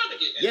first round to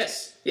get him.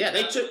 Yes. Yeah,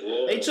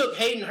 they took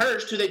Hayden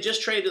Hurst, who they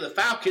just traded to the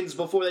Falcons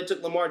before they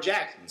took Lamar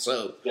Jackson.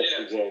 So,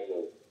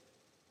 exactly.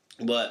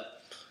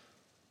 But,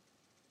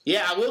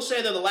 yeah, I will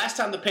say that the last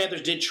time the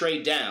Panthers did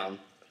trade down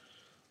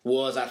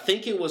was, I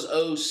think it was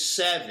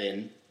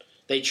 2007.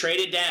 They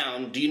traded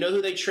down. Do you know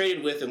who they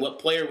traded with and what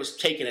player was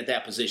taken at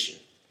that position?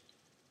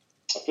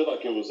 I feel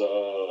like it was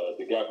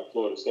the guy from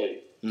Florida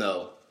State.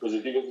 No. Was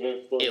it defensive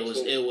end from Florida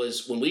State? It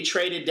was when we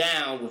traded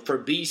down for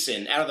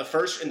Beeson in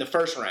the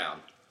first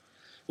round.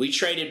 We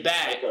traded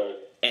back,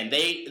 and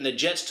the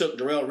Jets took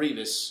Darrelle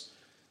Revis.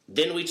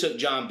 Then we took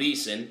John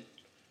Beeson.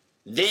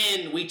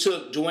 Then we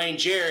took Dwayne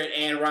Jarrett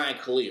and Ryan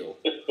Khalil.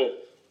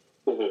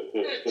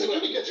 It's a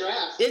pretty good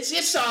draft.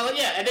 It's solid,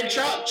 yeah. And then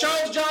Charles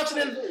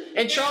Johnson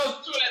and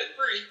Charles.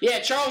 Yeah,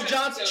 Charles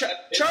Johnson.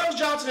 Charles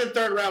Johnson in the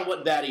third round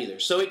wasn't bad either.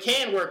 So it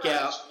can work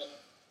out.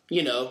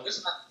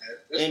 It's not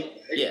bad.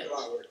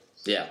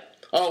 Yeah.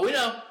 Oh, we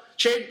know.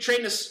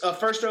 Trading a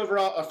first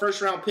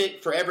round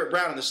pick for Everett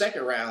Brown in the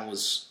second round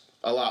was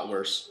a lot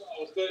worse.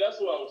 That's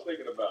what I was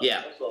thinking about.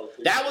 Yeah.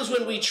 That was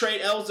when we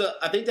traded.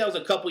 I think that was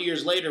a couple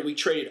years later. We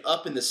traded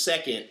up in the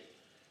second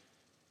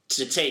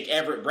to take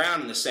Everett Brown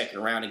in the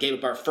second round and gave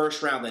up our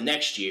first round the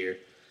next year.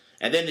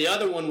 And then the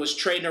other one was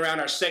trading around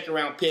our second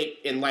round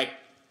pick in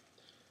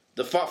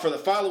for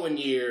the following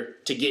year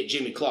to get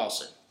Jimmy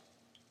Clausen.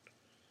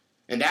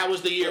 And that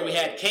was the year we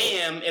had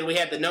Cam and we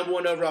had the number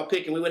 1 overall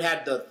pick, and we would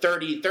have the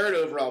 33rd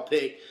overall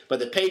pick, but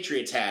the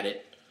Patriots had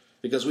it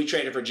because we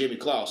traded for Jimmy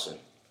Clausen.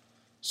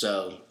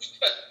 So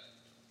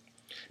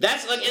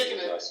that's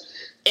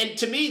and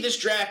to me, this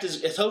draft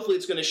is hopefully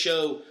it's going to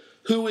show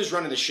who is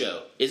running the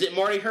show. Is it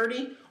Marty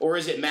Hurney or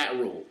is it Matt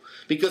Rule?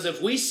 Because if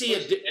we see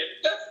it,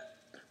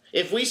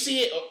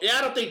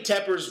 I don't think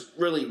Tepper's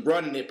really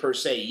running it per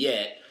se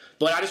yet.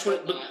 But I just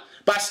want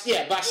by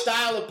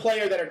style of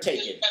player that are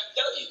taken.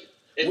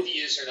 If he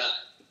is or not.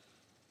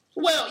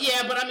 Well,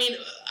 yeah, but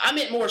I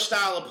meant more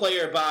style of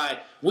player by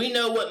we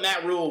know what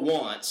Matt Rule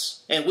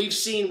wants, and we've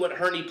seen what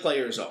Hurney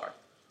players are.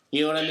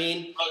 You know what I mean?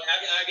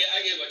 I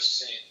get what you're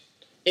saying.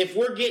 If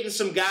we're getting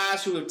some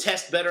guys who have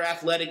tested better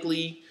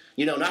athletically,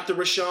 not the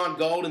Rashawn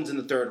Goldens in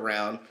the third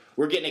round,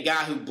 we're getting a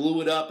guy who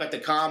blew it up at the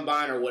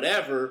combine or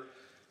whatever,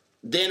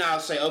 then I'll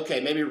say,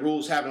 okay, maybe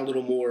Rule's having a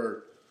little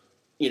more,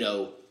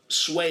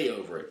 sway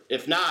over it.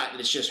 If not,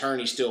 it's just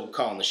Hurney still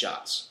calling the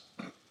shots.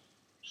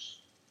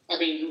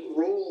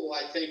 Rule,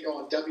 I think,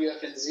 on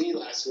WFNZ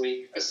last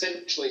week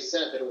essentially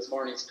said that it was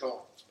Marnie's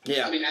call.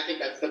 Yeah. I think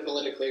that's the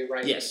politically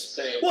right thing to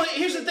say. Well,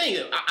 here's the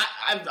thing.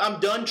 I'm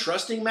done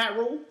trusting Matt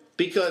Rule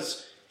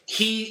because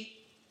he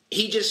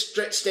just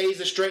stays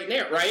the straight and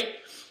narrow, right?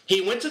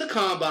 He went to the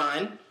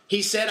combine.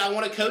 He said, I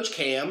want to coach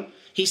Cam.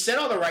 He said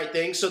all the right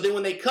things. So then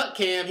when they cut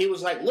Cam, he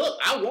was like, look,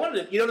 I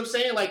wanted it. You know what I'm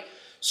saying?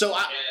 So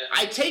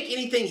I take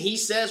anything he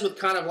says with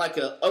kind of like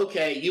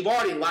okay, you've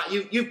already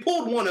lied. You've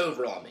pulled one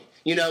over on me.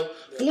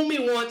 Fool me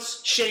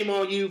once, shame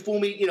on you. Fool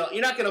me,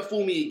 you're not going to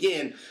fool me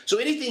again. So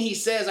anything he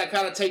says, I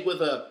kind of take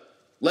with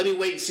let me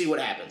wait and see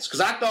what happens.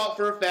 Because I thought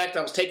for a fact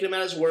I was taking him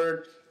at his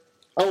word.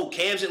 Oh,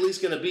 Cam's at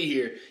least going to be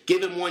here.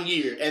 Give him 1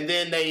 year. And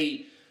then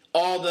and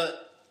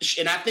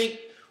I think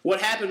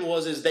what happened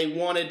was they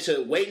wanted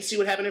to wait and see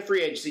what happened in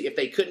free agency. If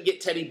they couldn't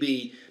get Teddy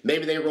B,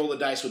 maybe they roll the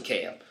dice with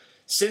Cam.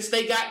 Since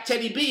they got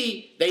Teddy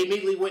B, they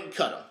immediately went and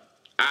cut him.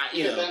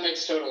 That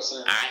makes total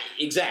sense.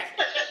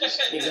 Exactly.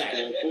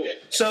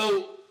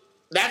 So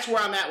that's where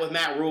I'm at with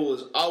Matt Rule.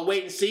 Is I'll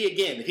wait and see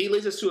again. If he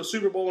leads us to a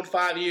Super Bowl in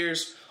 5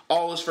 years,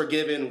 all is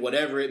forgiven,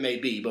 whatever it may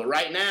be. But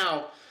right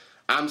now,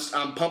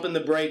 I'm pumping the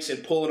brakes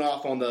and pulling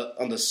off on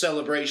the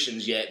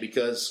celebrations yet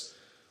because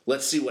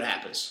let's see what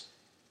happens.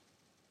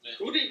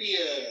 Who did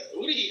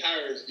he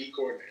hire as D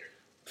coordinator?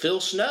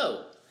 Phil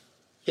Snow,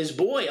 his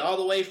boy, all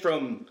the way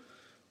from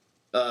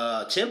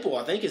Temple.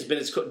 I think has been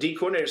his D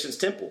coordinator since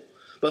Temple.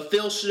 But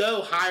Phil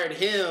Snow hired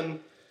him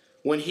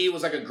when he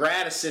was like a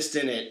grad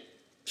assistant at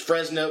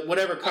Fresno,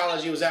 whatever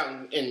college he was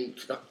out in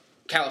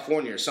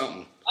California or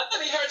something. I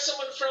thought he hired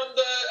someone from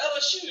the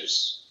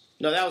LSU's.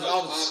 No, that was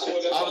all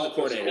the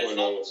coordinator.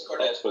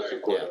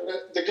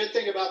 The good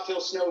thing about Phil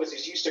Snow is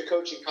he's used to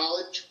coaching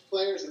college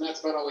players, and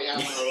that's about all we have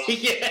on our roster.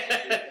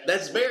 Yeah,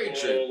 that's very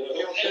true.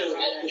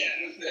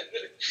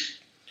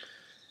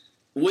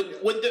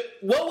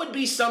 What would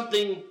be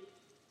something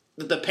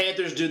that the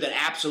Panthers do that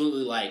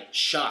absolutely like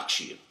shocks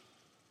you?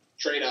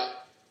 Trade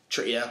up.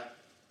 Yeah.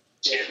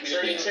 Trade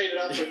it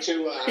up for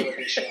Tua, I would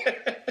be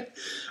shocked.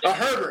 A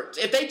Herbert.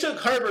 If they took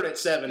Herbert at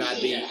 7,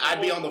 I'd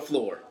be on the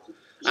floor.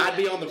 Yeah. I'd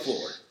be on the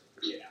floor.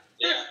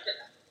 Yeah.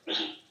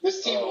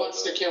 This team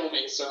wants to kill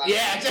me, so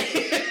Yeah.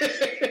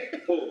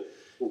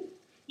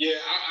 Yeah,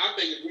 I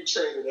think if we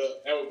traded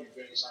up, that would be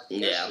very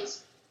shocking.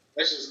 That's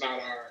just not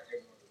our.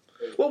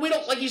 Well, we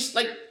don't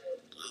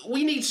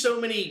we need so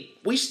many.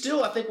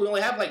 I think we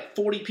only have like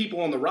 40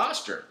 people on the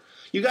roster.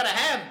 You got to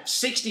have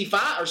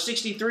 65 or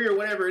 63 or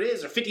whatever it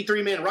is, a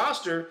 53-man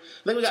roster.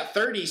 I think we got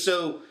 30,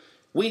 so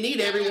we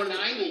need everyone.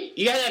 90.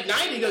 You got to have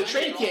 90 to go to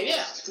training camp,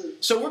 yeah.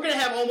 So we're going to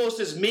have almost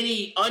as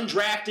many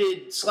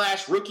undrafted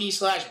 / rookie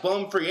 /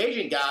 bum free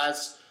agent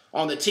guys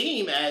on the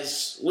team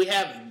as we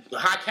have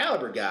high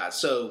caliber guys.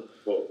 So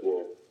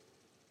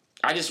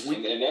I just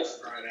and that's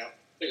trying out.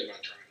 Think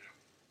about trying out.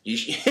 You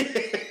should.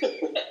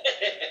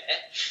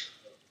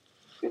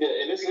 Yeah,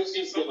 and it's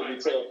just going to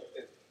be tough.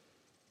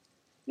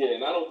 Yeah,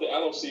 and I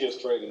don't see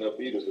us trading up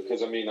either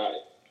because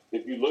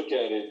if you look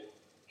at it,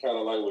 kind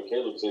of like what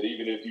Caleb said,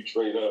 even if you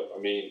trade up,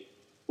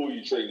 who are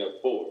you trading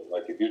up for?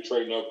 Like if you're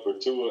trading up for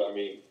Tua,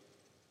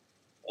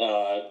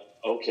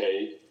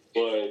 okay,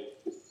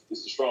 but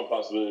it's a strong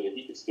possibility that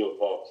he could still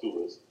fall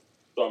to us.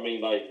 So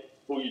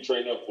who are you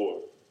trading up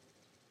for?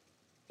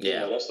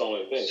 Yeah, that's the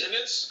only thing.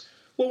 Simmons?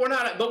 Well, we're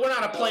not a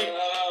player.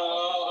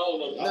 I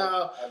don't know.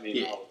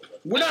 No,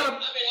 we're not. I'm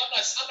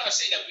not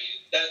saying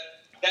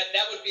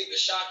that would be the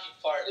shocking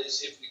part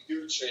is if we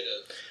do trade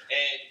up,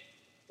 and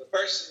the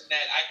person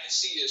that I can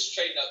see us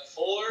trading up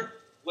for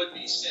would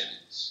be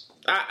Simmons.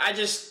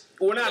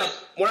 We're not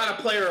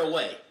a player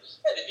away.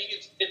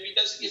 If he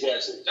doesn't get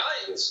past the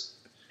Giants,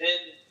 then.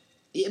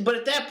 Yeah, but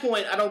at that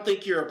point, I don't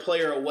think you're a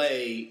player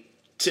away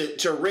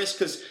to risk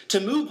because to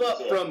move up,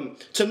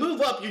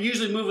 you're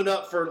usually moving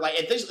up for like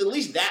at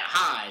least that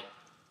high.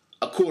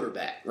 A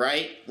quarterback,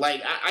 right?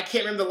 Like, I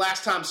can't remember the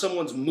last time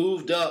someone's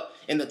moved up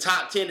in the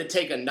top 10 to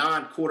take a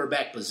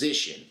non-quarterback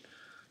position.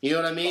 You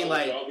know what I mean?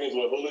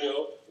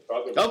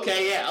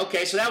 Okay, yeah.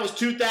 Okay, so that was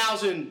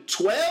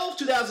 2012,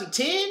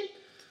 2010?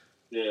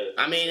 Yeah.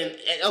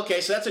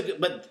 Okay, so that's a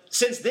good... But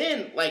since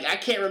then, I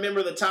can't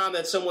remember the time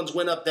that someone's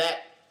went up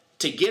that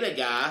to get a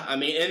guy.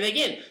 And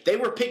again, they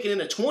were picking in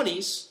the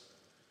 20s,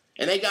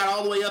 and they got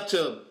all the way up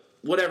to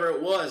whatever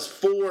it was,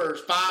 4 or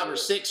 5 or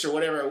 6 or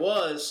whatever it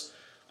was,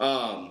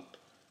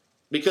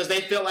 because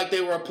they felt like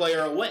they were a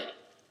player away.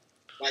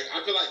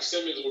 I feel like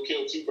Simmons will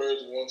kill 2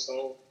 birds with 1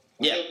 stone.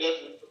 Yeah. He'll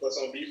definitely put us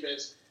on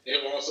defense. And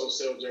he'll also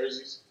sell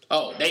jerseys.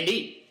 Oh, they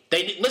need.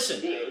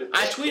 Listen,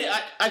 I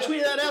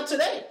tweeted that out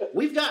today.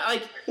 We've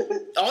got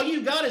all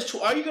you got is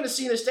all you're going to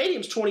see in the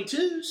stadium is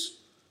 22s.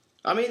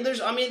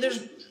 There's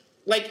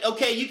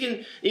okay, you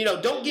can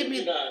don't give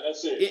me.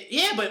 That's it.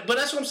 Yeah, but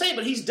that's what I'm saying.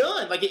 But he's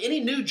done. Any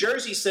new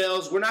jersey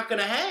sales, we're not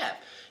going to have.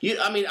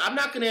 I'm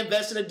not going to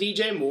invest in a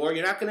DJ Moore.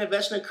 You're not going to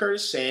invest in a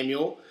Curtis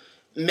Samuel.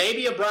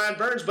 Maybe a Brian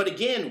Burns, but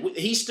again,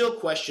 he's still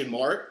question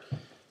mark.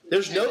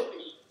 There's no.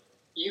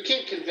 You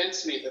can't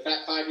convince me that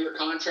 5-year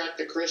contract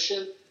to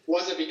Christian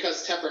wasn't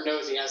because Tepper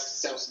knows he has to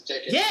sell some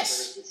tickets.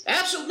 Yes,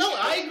 absolutely. No,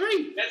 I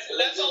agree.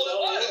 That's all it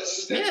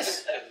was.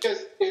 Yes.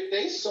 Because if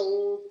they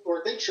sold or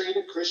if they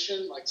traded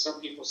Christian, like some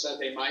people said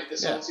they might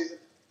this offseason,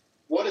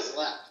 what is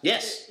left?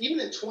 Yes. Even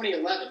in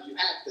 2011, you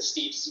had the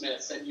Steve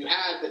Smiths and you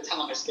had the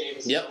Thomas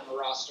Davis on the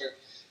roster.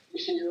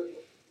 If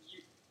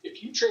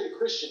you trade a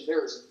Christian,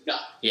 there is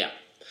nothing. Yeah.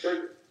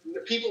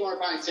 People aren't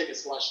buying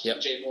tickets to watch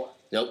DJ Moore.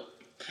 Nope.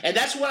 And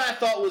that's what I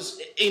thought was,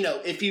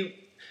 if you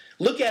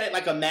look at it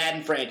like a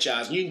Madden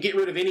franchise, you can get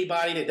rid of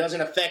anybody that doesn't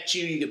affect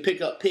you. You can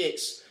pick up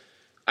picks.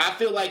 I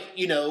feel like,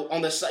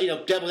 on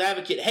the devil's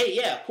advocate, hey,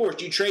 yeah, of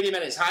course, you trade him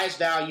at his highest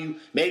value.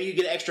 Maybe you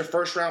get an extra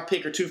first-round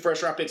pick or 2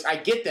 first-round picks. I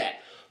get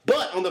that.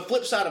 But on the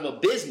flip side of a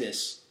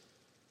business,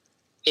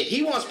 if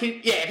he wants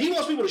people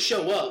to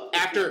show up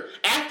after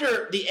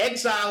the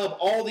exile of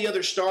all the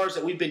other stars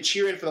that we've been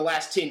cheering for the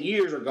last 10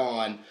 years are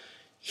gone,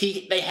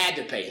 they had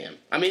to pay him.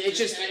 It's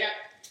just.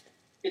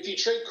 If you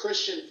trade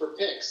Christian for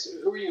picks,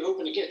 who are you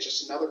hoping to get?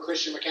 Just another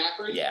Christian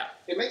McCaffrey? Yeah.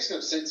 It makes no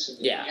sense to me.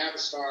 Yeah. You have a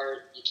star,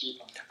 you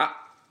keep him.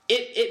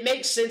 It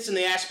makes sense in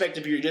the aspect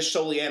of you're just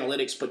solely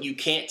analytics, but you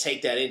can't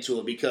take that into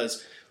it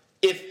because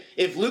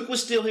if Luke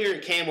was still here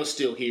and Cam was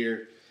still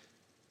here,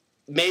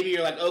 maybe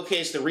you're like, okay,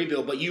 it's the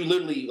rebuild, but you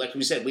literally, like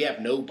we said, we have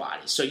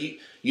nobody. So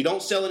you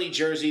don't sell any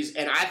jerseys,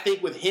 and I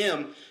think with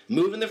him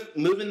moving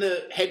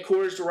the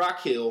headquarters to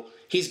Rock Hill,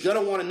 he's going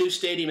to want a new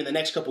stadium in the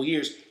next couple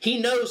years. He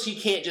knows he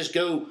can't just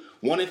go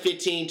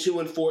 1-15,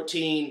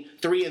 2-14,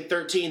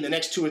 3-13 the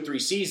next 2 or 3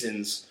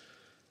 seasons,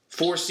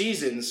 4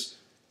 seasons,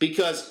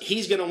 because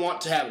he's going to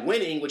want to have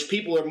winning, which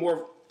people are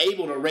more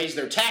able to raise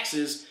their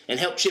taxes and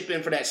help chip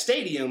in for that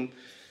stadium.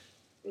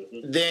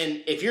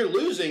 Then if you're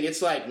losing,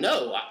 it's like,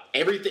 no,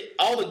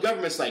 all the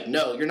government's like,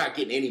 no, you're not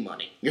getting any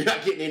money. You're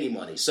not getting any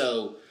money.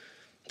 So,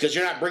 because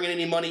you're not bringing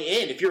any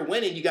money in. If you're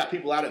winning, you got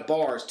people out at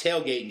bars,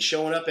 tailgating,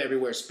 showing up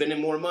everywhere,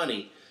 spending more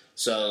money.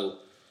 So,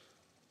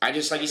 I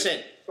just, like you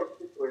said.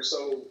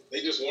 So,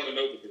 they just want to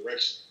know the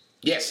direction.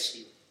 Yes.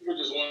 People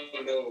just want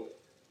to know,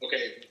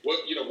 okay,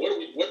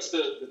 what's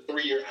the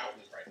 3-year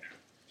outlook right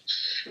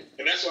now?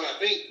 And that's why I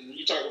think when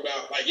you talk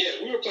about, like,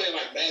 yeah, we were playing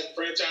like Madden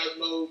franchise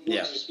mode. We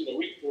just, we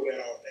can pull that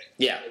all day.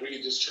 Yeah. We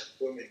can just trip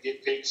them and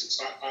get picks and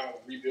stockpile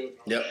and rebuild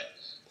and all that.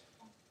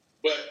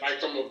 But, like,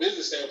 from a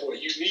business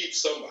standpoint, you need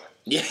somebody.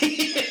 Yeah.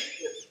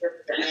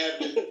 to have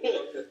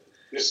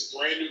this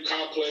brand new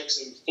complex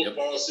in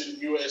Football City,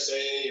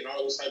 USA, and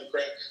all this type of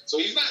crap. So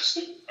he's not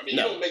stupid. I mean,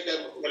 he don't make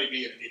that money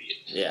being an idiot.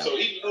 Yeah. So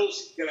he knows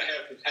he's going to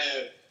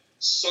have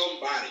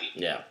somebody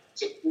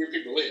to bring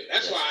people in.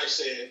 That's why I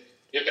said,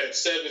 if at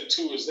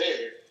 7-2 is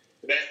there,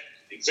 for that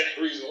exact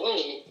reason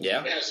alone,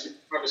 there has to be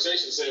a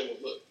conversation saying,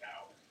 well, look,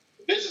 now,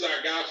 this is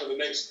our guy for the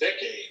next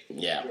decade.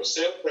 Yeah.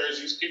 Sell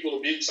jerseys, people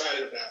will be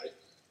excited about it.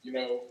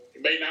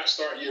 It may not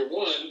start year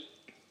 1,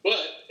 but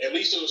at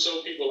least it'll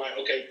show people like,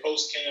 okay,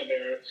 post-Cam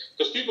era,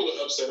 because people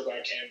are upset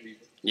about Cam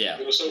leaving. Yeah.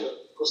 It'll show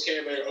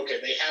post-Cam era,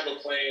 okay, they have a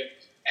plan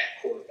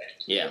at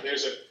quarterback. Yeah.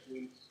 There's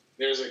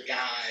a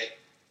guy,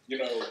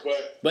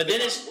 but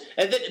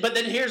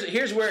then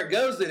here's where it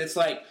goes. Then it's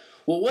like,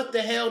 well, what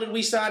the hell did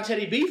we sign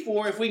Teddy B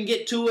for if we can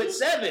get 2 at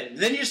 7?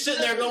 Then you're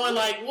sitting there going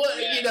like, what,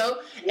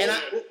 And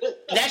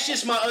that's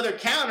just my other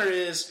counter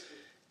is,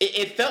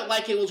 it felt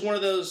like it was one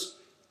of those.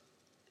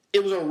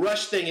 It was a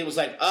rush thing. It was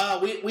like,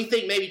 we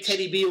think maybe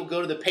Teddy B will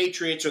go to the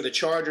Patriots or the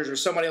Chargers or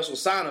somebody else will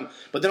sign him.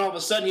 But then all of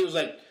a sudden he was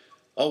like,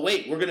 oh,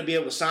 wait, we're going to be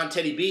able to sign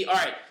Teddy B. All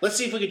right, let's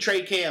see if we can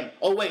trade Cam.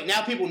 Oh, wait,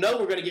 now people know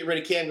we're going to get rid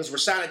of Cam because we're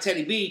signing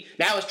Teddy B.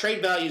 Now his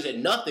trade value is at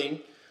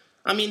nothing.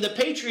 I mean, the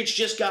Patriots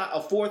just got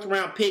a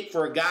 4th-round pick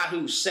for a guy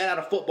who sat out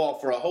of football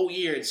for a whole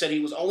year and said he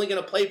was only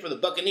going to play for the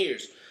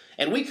Buccaneers.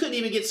 And we couldn't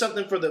even get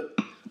something for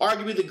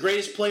arguably the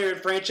greatest player in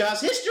franchise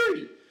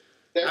history.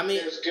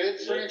 There's good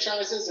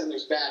franchises and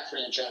there's bad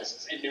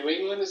franchises. And New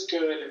England is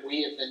good and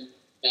we have been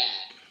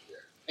bad.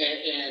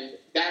 And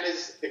that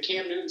is, the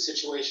Cam Newton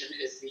situation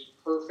is the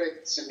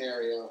perfect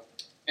scenario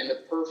and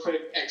the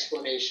perfect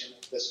explanation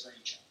of this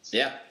franchise.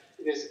 Yeah.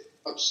 It is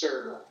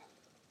absurd.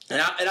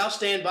 And I'll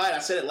stand by it. I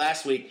said it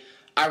last week.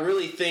 I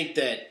really think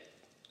that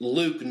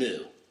Luke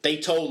knew. They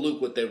told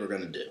Luke what they were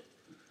going to do.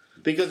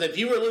 Because if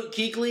you were Luke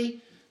Kuechly,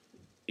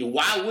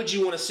 why would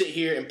you want to sit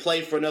here and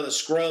play for another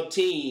scrub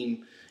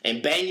team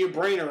and bang your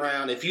brain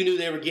around if you knew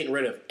they were getting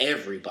rid of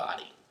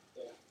everybody?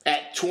 Yeah.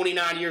 At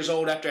 29 years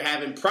old after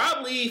having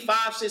probably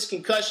 5-6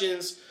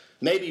 concussions,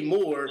 maybe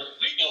more.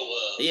 We know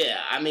of. Yeah,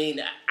 I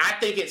mean, I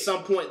think at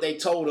some point they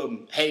told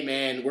him, hey,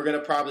 man, we're going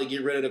to probably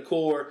get rid of the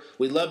core.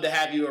 We'd love to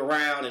have you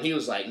around. And he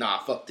was like, nah,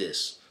 fuck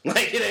this.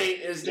 Like,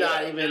 it's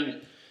not even.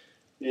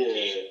 Yeah. Do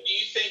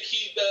you think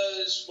he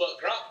does what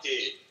Gronk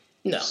did?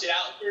 No. Sit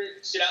out.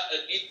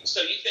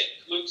 So you think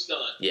Luke's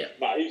done? Yeah.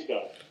 Nah, he's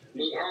done. I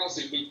don't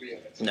see Luke being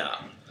that. No.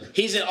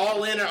 He's an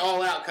all-in or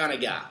all-out kind of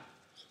guy.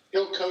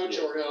 He'll coach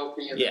or he'll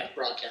be in the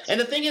broadcast. And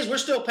the thing is, we're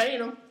still paying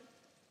him.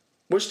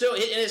 We're still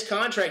in his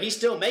contract. He's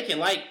still making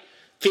like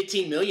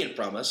 $15 million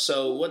from us.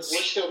 So we're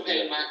still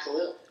paying Matt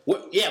Khalil.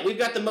 We've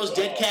got the most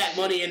dead cat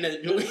money in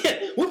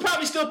the. We're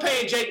probably still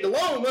paying Jake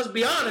DeLone. Let's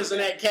be honest, in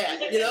that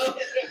cat.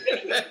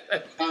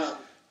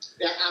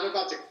 I'm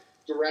about to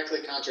directly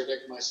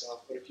contradict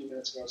myself. But a few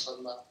minutes ago, I was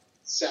talking about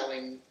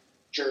selling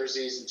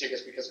jerseys and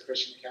tickets because of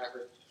Christian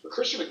McCaffrey. But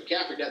Christian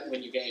McCaffrey doesn't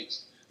win you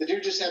games. The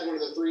dude just had one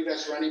of the 3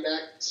 best running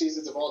back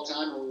seasons of all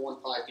time, and we won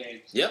 5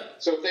 games. Yep.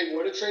 So if they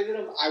would have traded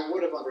him, I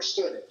would have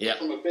understood it. Yep.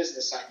 But from a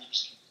business side, you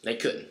just can't. They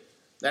couldn't.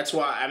 That's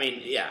why, I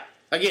mean, yeah.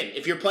 Again,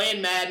 if you're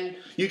playing Madden,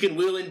 you can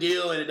wheel and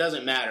deal, and it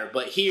doesn't matter.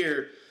 But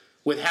here,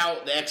 with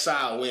how the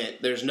exile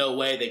went, there's no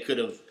way they could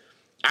have.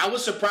 I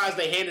was surprised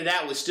they handed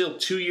out with still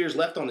 2 years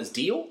left on his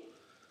deal.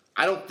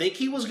 I don't think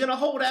he was going to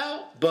hold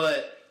out,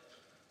 but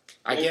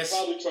I guess.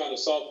 They're probably trying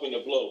to soften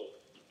the blow.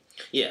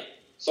 Yeah.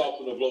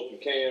 Soften the blow from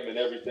Cam and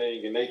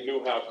everything, and they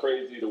knew how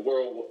crazy the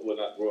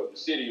the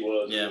city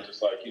was. Yeah. It was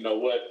just like, you know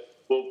what,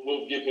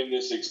 we'll give him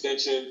this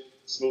extension,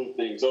 smooth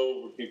things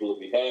over, people will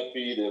be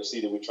happy, they'll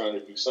see that we're trying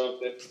to do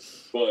something.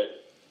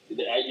 But, 2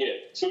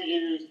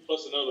 years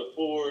plus another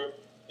 4,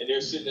 and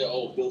they're sitting there,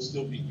 they'll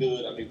still be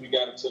good. I mean, we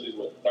got him till he's,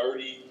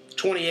 30?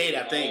 28,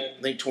 I think.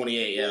 I think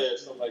 28, yeah. Yeah,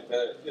 something like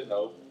that,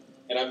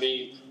 And I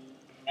mean,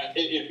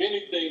 if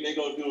anything they're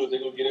going to do is they're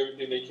going to get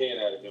everything they can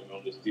out of him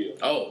on this deal.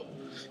 Oh,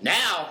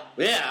 now,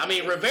 yeah. I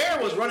mean,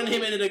 Rivera was running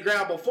him into the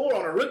ground before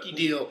on a rookie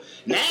deal.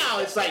 Now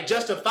it's like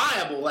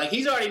justifiable. Like,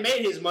 he's already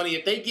made his money.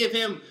 If they give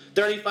him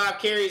 35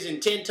 carries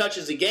and 10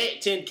 catches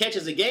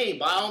a game,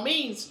 by all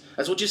means,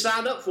 that's what you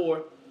signed up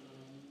for.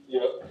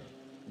 Yep.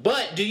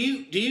 But do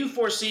you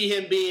foresee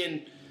him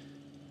being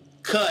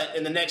cut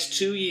in the next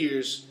 2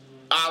 years,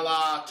 a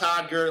la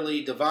Todd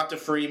Gurley, Devonta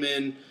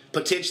Freeman,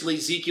 potentially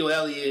Ezekiel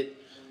Elliott?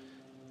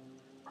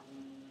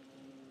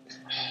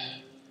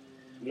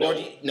 No. Or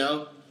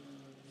no?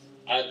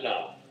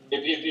 No.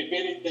 If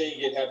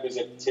anything, it happens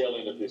at the tail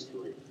end of his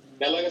career.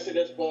 Now, like I said,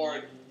 that's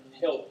barring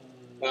health.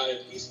 Now,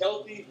 if he's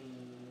healthy,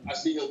 I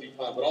see he'll be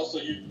fine. But also,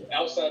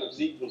 outside of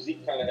Zeke,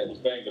 Zeke kind of was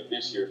banged up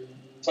this year.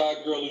 Todd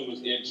Gurley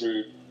was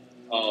injured.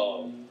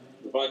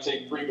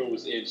 Devontae Freeman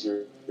was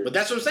injured. But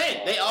that's what I'm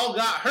saying. They all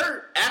got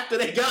hurt after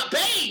they got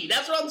paid.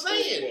 That's what I'm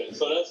saying. Yeah,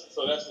 so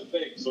that's the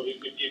thing. So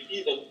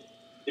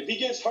if he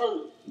gets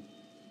hurt,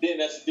 then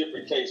that's a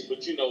different case. But,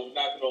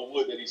 knocking on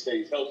wood that he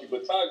stays healthy.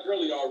 But Todd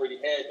Gurley already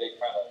had that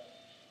kind of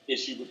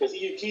issue because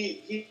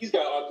he's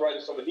got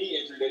arthritis from a knee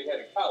injury that he had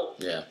in college.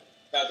 Yeah.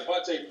 Now,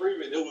 Devontae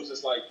Freeman, it was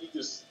just like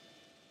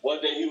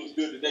one day he was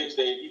good, the next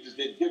day he just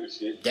didn't give a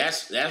shit.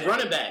 That's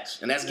running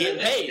backs, and that's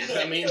getting paid.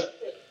 I mean,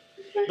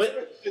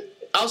 but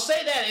I'll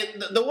say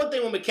that the one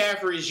thing with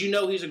McCaffrey is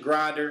he's a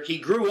grinder. He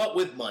grew up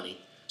with money,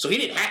 so he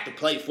didn't have to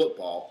play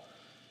football.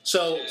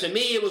 So to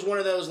me, it was one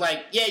of those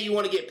you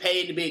want to get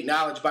paid to be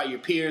acknowledged by your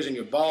peers and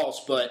your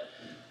boss, but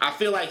I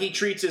feel like he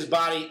treats his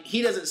body.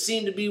 He doesn't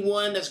seem to be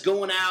one that's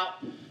going out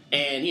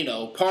and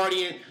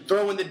partying,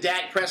 throwing the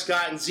Dak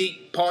Prescott and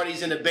Zeke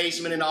parties in the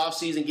basement in the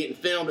offseason, getting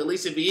filmed. At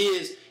least if he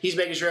is, he's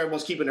making sure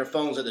everyone's keeping their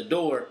phones at the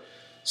door.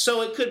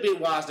 So it could be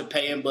wise to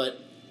pay him, but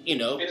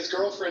And his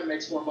girlfriend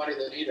makes more money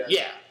than he does.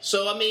 Yeah.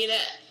 So I mean,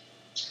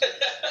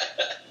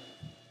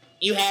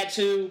 you had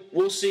to.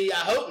 We'll see. I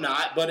hope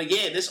not. But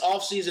again, this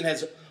offseason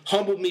has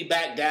humbled me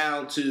back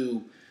down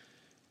to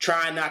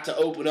trying not to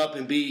open up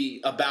and be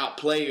about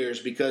players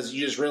because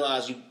you just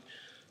realize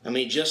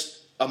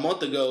just a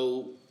month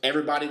ago,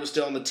 everybody was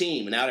still on the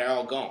team, and now they're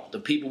all gone. The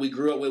people we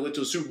grew up with, went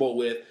to a Super Bowl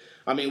with.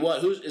 I mean,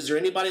 is there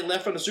anybody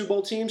left from the Super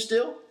Bowl team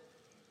still?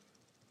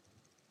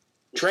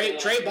 Trey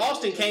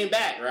Boston came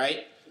back,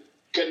 right?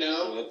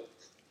 Gano.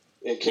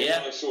 And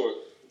K'Wan Short.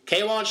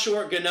 K'Wan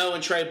Short, Gano,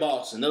 and Trey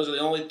Boston. Those are the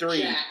only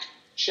three.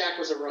 Shaq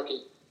was a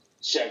rookie.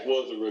 Shaq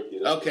was a rookie.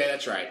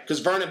 That's right. Because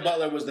Vernon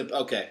Butler was the...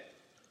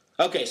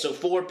 Okay, so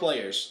 4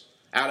 players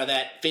out of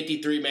that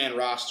 53-man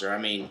roster. I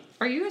mean...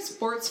 Are you a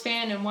sports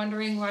fan and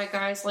wondering why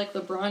guys like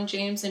LeBron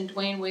James and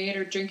Dwayne Wade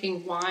are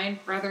drinking wine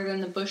rather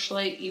than the Busch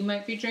Light you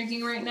might be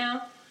drinking right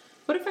now?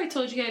 What if I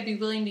told you I'd be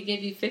willing to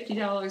give you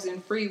 $50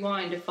 in free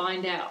wine to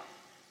find out?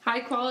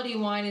 High-quality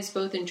wine is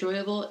both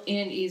enjoyable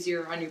and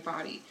easier on your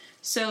body.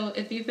 So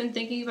if you've been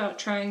thinking about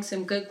trying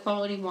some good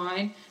quality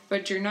wine,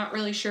 but you're not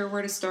really sure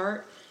where to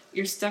start,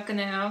 you're stuck in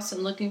the house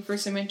and looking for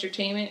some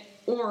entertainment,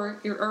 or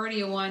you're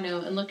already a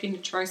wino and looking to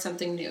try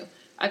something new,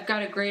 I've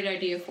got a great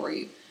idea for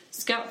you.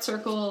 Scout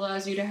Circle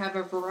allows you to have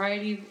a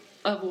variety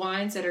of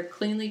wines that are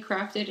cleanly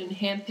crafted and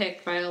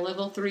handpicked by a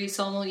level 3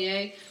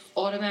 sommelier,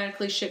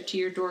 automatically shipped to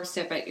your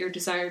doorstep at your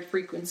desired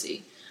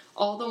frequency.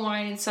 All the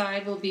wine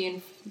inside will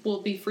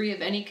be free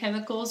of any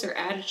chemicals or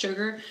added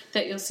sugar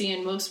that you'll see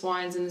in most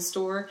wines in the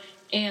store,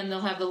 and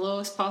they'll have the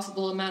lowest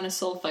possible amount of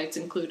sulfites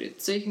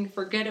included, so you can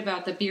forget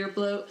about the beer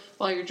bloat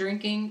while you're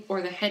drinking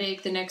or the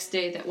headache the next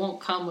day that won't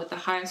come with the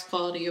highest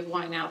quality of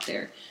wine out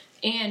there.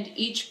 And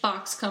each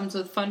box comes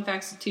with fun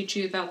facts to teach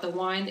you about the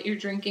wine that you're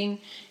drinking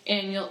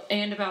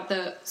and about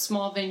the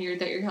small vineyard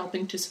that you're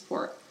helping to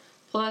support.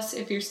 Plus,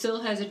 if you're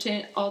still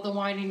hesitant, all the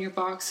wine in your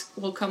box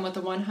will come with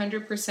a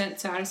 100%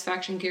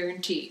 satisfaction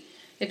guarantee.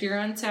 If you're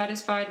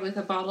unsatisfied with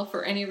a bottle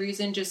for any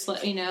reason, just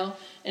let me know,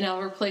 and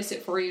I'll replace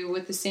it for you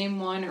with the same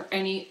one or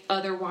any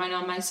other wine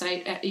on my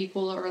site at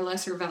equal or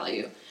lesser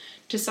value.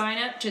 To sign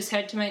up, just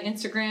head to my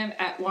Instagram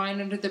at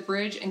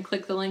WineUnderTheBridge and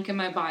click the link in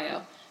my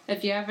bio.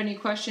 If you have any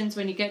questions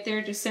when you get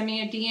there, just send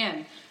me a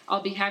DM.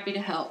 I'll be happy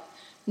to help.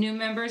 New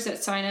members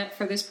that sign up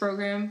for this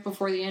program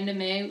before the end of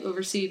May will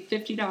receive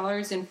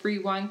 $50 in free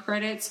wine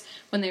credits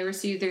when they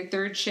receive their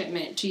 3rd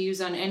shipment to use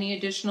on any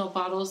additional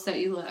bottles that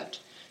you left.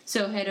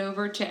 So head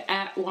over to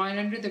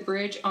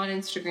 @WineUnderTheBridge on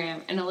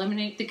Instagram and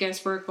eliminate the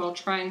guesswork while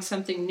trying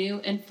something new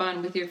and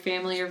fun with your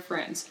family or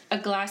friends. A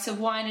glass of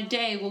wine a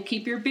day will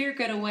keep your beer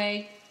gut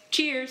away.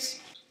 Cheers!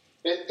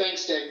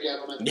 Thanks, Dave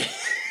Gettleman.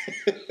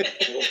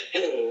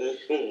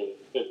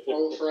 I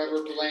will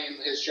forever blame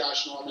his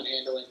Josh Norman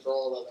handling for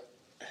all of it.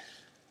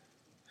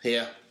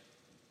 Yeah.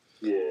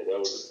 Yeah, that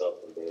was a tough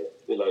one,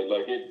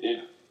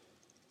 man.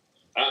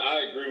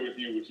 I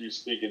agree with you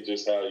speaking,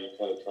 just how you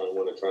kind of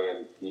want to try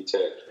and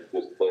detect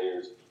his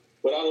players.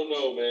 But I don't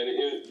know,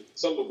 man.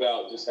 Something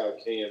about just how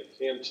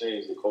Cam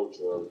changed the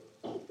culture of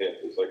the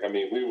Panthers.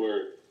 We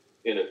were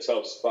in a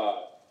tough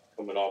spot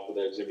coming off of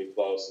that Jimmy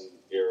Clausen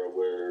era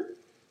where,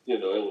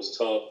 it was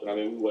tough. And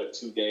we won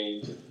 2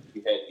 games. And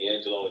we had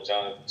D'Angelo and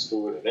Jonathan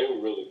Stewart, and they were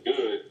really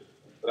good.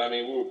 But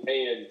we were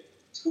paying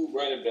 2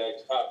 running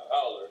backs top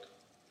dollar,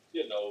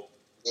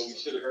 when we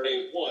should have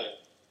paid one.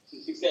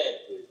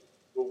 Exactly.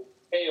 We're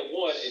paying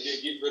one and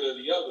then get rid of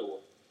the other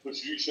one,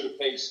 which you should have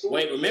paid Stewart.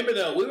 Wait, remember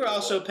though, we were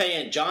also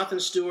paying Jonathan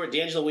Stewart,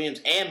 D'Angelo Williams,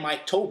 and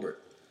Mike Tolbert.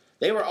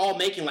 They were all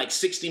making like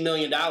 $60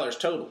 million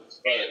total.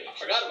 Man, I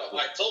forgot about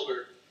Mike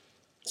Tolbert.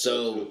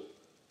 So,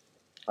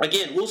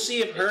 again, we'll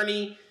see if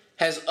Hurney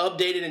has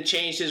updated and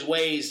changed his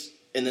ways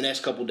in the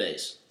next couple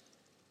days.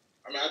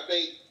 I mean, I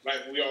think,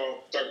 like we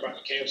all talk about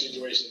the Cam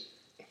situation,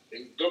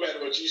 and go back to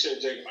what you said,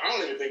 Jacob, I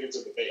don't even think it's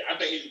a debate. I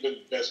think he's been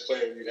the best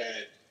player we've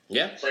had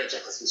in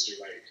franchise history.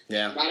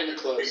 Not even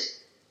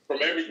close. From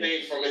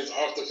everything from his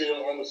off the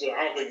field, on the field,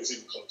 I don't think it's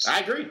even close. I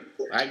agree.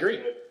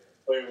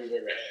 Player we've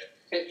ever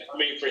had. I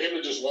mean, for him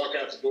to just walk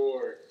out the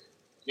door,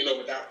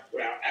 without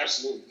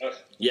absolutely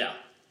nothing. Yeah.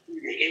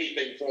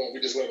 Anything for him,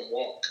 we just let him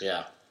walk.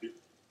 Yeah.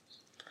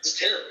 It's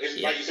terrible.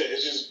 Like you said,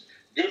 it's just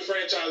good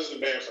franchises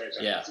and bad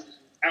franchises. Yeah.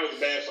 That was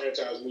a bad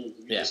franchise move.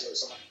 You just let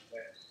somebody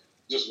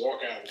just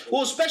walk out.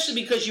 Well, especially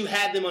because you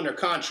had them under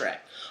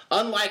contract.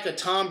 Unlike a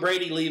Tom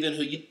Brady leaving,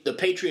 the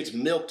Patriots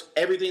milked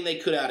everything they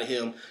could out of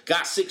him,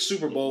 got 6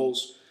 Super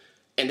Bowls,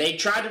 and they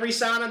tried to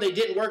re-sign him. They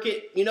didn't work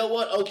it. You know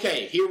what?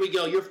 Okay, here we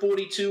go. You're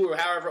 42 or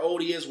however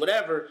old he is,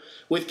 whatever.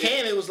 With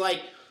Cam, it was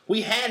like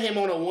we had him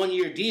on a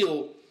 1-year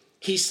deal.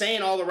 He's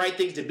saying all the right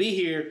things to be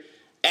here.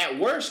 At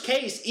worst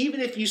case, even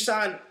if you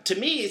sign, to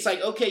me, it's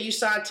like, okay, you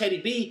signed Teddy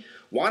B.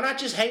 Why not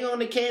just hang on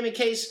to Cam in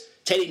case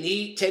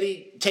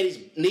Teddy's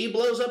knee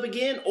blows up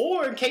again,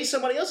 or in case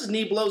somebody else's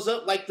knee blows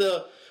up, like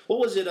the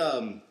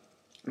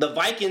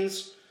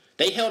Vikings.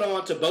 They held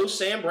on to both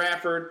Sam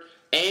Bradford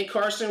and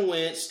Carson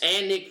Wentz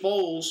and Nick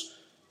Foles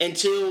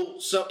until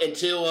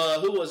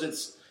who was it?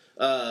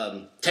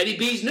 Teddy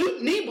B's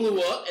knee blew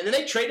up, and then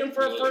they traded him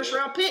for a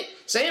first-round pick.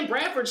 Sam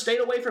Bradford stayed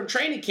away from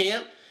training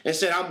camp and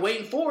said, "I'm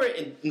waiting for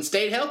it," and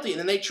stayed healthy, and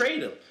then they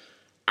traded him.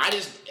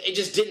 It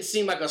just didn't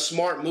seem like a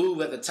smart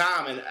move at the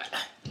time, and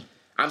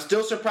I'm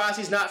still surprised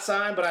he's not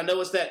signed, but I know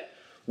it's that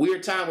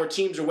weird time where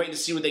teams are waiting to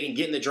see what they can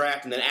get in the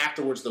draft, and then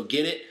afterwards they'll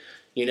get it.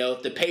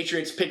 If the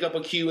Patriots pick up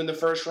a Q in the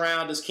first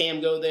round, does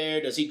Cam go there?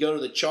 Does he go to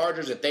the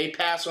Chargers if they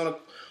pass on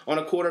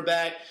a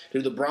quarterback?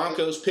 Do the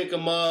Broncos pick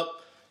him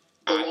up?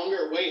 The longer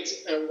it waits,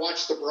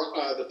 watch the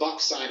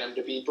Bucs sign him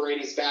to be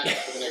Brady's backup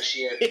for the next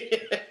year,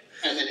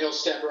 and then he'll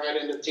step right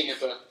into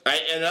Tampa.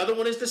 Right, and another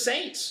one is the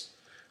Saints.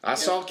 I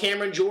saw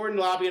Cameron Jordan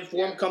lobbying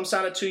for him, come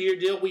sign a 2-year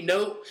deal. We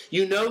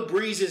know,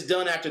 Breeze is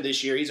done after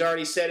this year. He's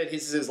already said it.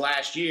 This is his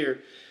last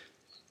year.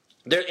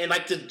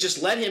 To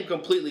just let him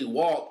completely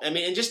walk. I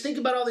mean, and just think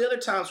about all the other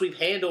times we've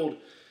handled.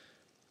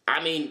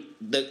 I mean,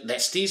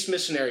 that Steve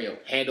Smith scenario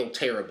handled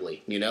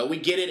terribly. We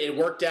get it. It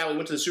worked out. We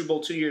went to the Super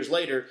Bowl 2 years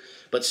later,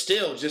 but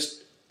still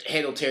just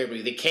handled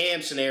terribly. The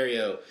Cam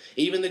scenario,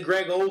 even the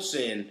Greg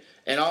Olsen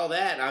and all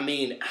that. I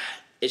mean,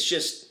 it's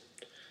just.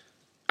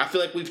 I feel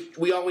like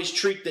we always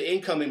treat the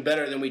incoming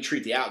better than we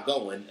treat the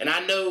outgoing. And I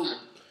know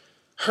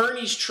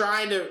Hurney's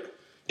trying to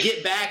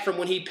get back from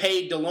when he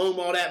paid Delhomme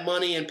all that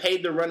money and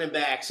paid the running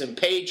backs and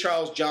paid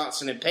Charles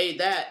Johnson and paid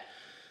that.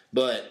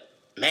 But,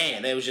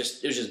 man, it was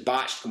just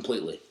botched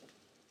completely.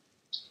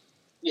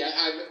 Yeah,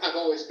 I've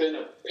always been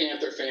a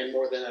Panther fan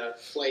more than a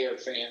player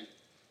fan.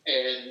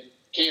 And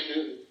Cam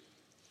Newton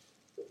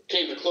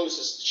came the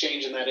closest to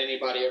changing that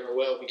anybody ever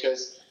will,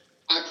 because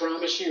I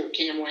promise you, if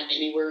Cam went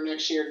anywhere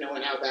next year,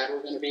 knowing how bad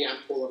we're going to be, I'm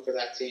pulling for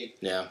that team.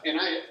 Yeah. And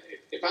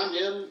if I'm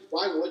him,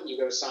 why wouldn't you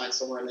go sign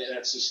somewhere in the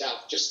NFC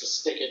South just to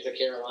stick it to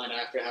Carolina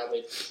after how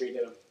they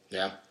treated him?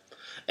 Yeah.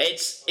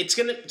 It's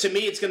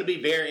gonna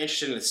be very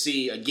interesting to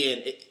see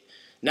again.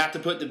 Not to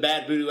put the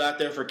bad voodoo out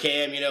there for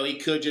Cam, he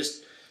could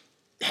just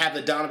have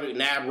the Donovan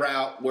McNabb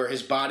route where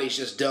his body's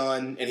just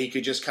done and he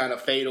could just kind of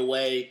fade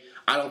away.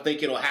 I don't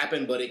think it'll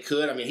happen, but it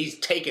could. I mean, he's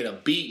taken a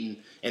beating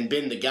and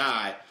been the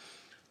guy.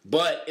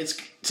 But it's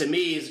going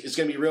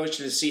to be real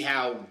interesting to see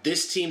how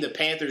this team, the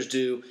Panthers,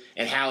 do,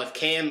 and how if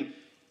Cam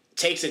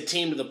takes a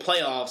team to the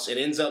playoffs and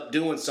ends up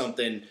doing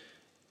something,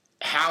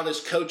 how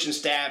this coaching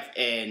staff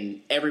and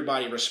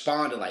everybody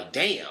responded. Like,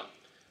 damn,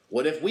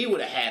 what if we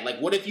would have had? Like,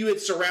 what if you had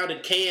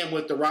surrounded Cam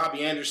with the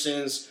Robbie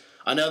Andersons,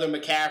 another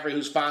McCaffrey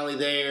who's finally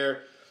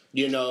there?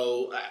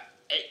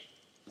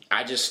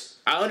 I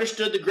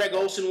understood the Greg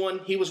Olsen one.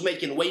 He was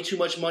making way too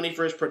much money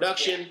for his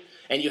production,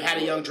 and you had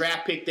a young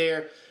draft pick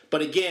there.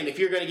 But again, if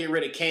you're going to get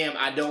rid of Cam,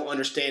 I don't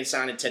understand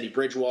signing Teddy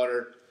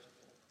Bridgewater.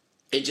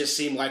 It just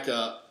seemed like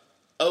a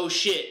oh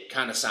shit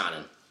kind of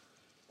signing.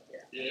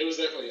 Yeah, it was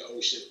definitely a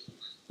oh shit.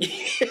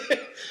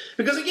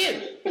 Because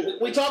again,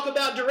 we talk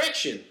about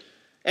direction.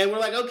 And we're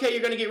like, okay,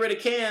 you're going to get rid of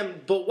Cam,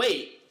 but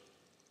wait.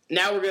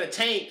 Now we're going to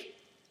tank,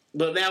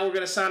 but now we're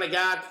going to sign a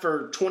guy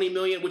for $20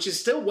 million, which is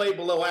still way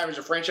below average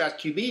of franchise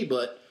QB,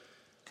 but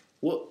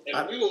we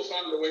will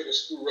find a way to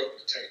screw up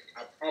the tank.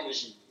 I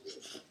promise you.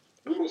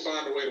 We will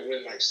find a way to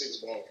win like 6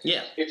 balls.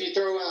 Yeah. If you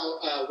throw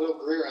out Will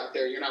Greer out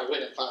there, you're not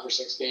winning 5 or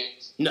 6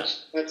 games. No.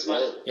 That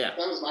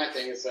was my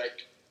thing. It's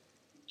like,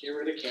 get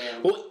rid of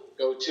Cam,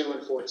 go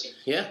 2-14.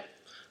 Yeah.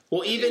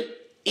 Well,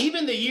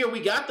 even the year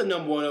we got the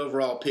number 1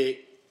 overall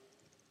pick,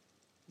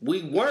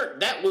 we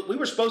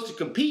were supposed to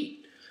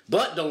compete.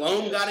 But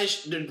Delhomme got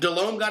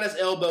his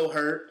elbow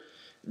hurt.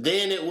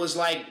 Then it was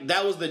like,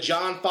 that was the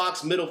John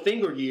Fox middle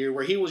finger year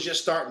where he was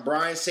just starting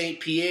Brian St.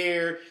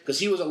 Pierre because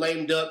he was a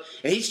lame duck.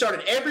 And he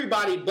started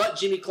everybody but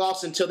Jimmy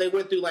Clausen until they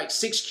went through like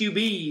 6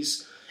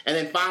 QBs and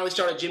then finally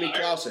started Jimmy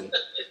Clausen.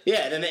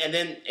 Yeah, and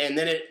then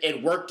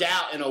it worked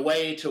out in a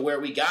way to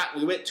where we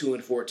went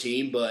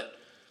 2-14, but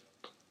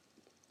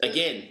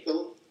again,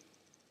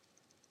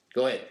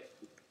 go ahead.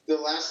 The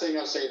last thing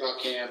I'll say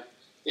about Cam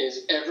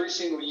is every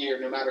single year,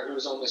 no matter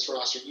who's on this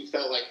roster, you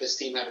felt like this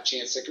team had a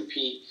chance to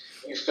compete.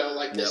 You felt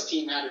like this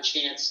team had a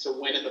chance to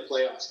win in the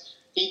playoffs.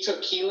 He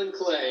took Keelan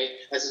Clay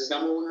as his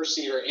number one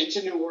receiver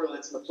into New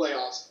Orleans in the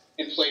playoffs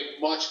and played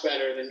much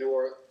better than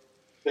Drew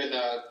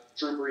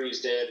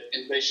Brees did,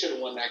 and they should have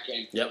won that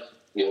game. Yep.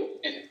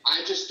 And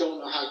I just don't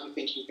know how you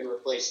think you can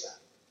replace that.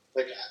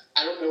 Like,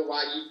 I don't know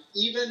why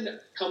even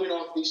coming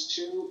off these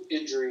 2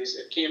 injuries,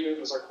 if Cam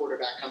Newton was our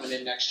quarterback coming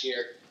in next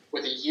year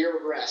with a year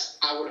of rest,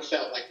 I would have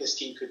felt like this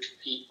team could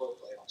compete for a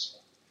playoff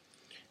spot.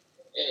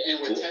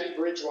 And with Teddy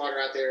Bridgewater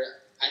out there,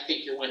 I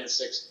think you're winning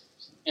 6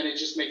 games. And it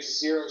just makes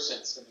zero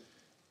sense to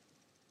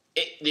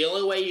me. The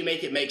only way you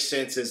make it make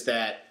sense is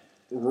that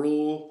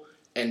Rule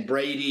and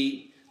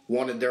Brady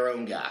wanted their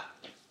own guy.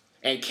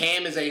 And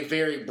Cam is a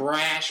very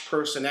brash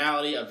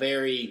personality, a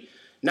very,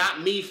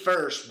 not me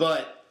first,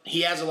 but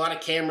he has a lot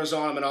of cameras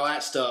on him and all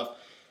that stuff.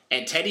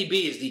 And Teddy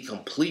B is the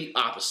complete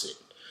opposite.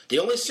 The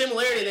only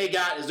similarity they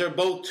got is they're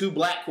both 2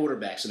 black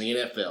quarterbacks in the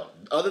NFL.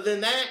 Other than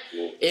that,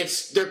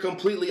 they're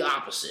completely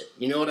opposite.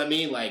 You know what I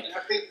mean? Like, I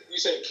think you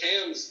said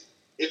Cam's.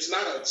 It's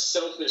not a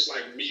selfish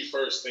like me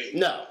first thing.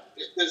 No,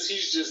 because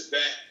he's just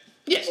that.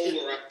 Yes,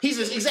 polarized.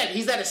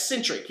 He's that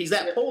eccentric. He's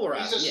that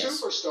polarized. He's a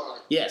superstar.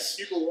 Yes.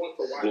 People want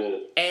to watch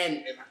him.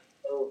 And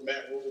I know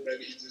Matt Rule,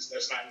 maybe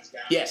that's not his guy.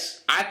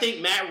 Yes, I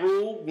think Matt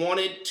Rule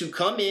wanted to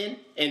come in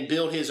and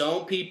build his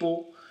own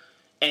people.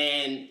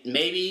 And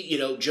maybe,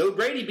 Joe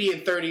Brady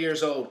being 30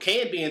 years old,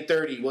 Cam being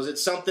 30, was it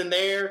something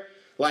there?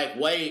 Like,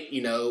 wait,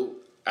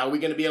 are we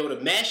going to be able to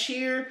mesh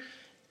here?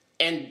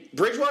 And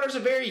Bridgewater's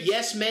a very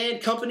yes-man,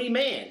 company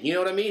man. You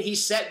know what I mean? He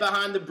sat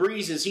behind the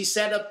breezes. He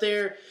sat up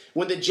there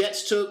when the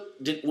Jets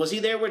was he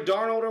there with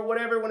Darnold or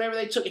whatever, whenever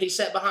they took it? He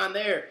sat behind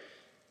there.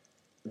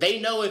 They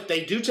know if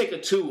they do take a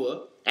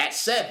Tua at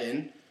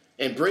 7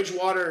 and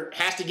Bridgewater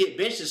has to get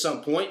benched at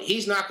some point,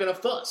 he's not going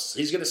to fuss.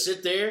 He's going to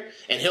sit there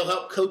and he'll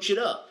help coach it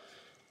up.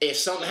 If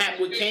something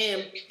happened with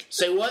Cam,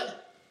 say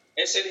what?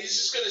 And said he's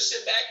just going to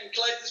sit back and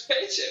collect his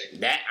paycheck.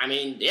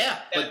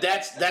 But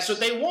that's what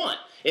they want.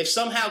 If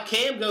somehow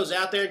Cam goes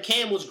out there,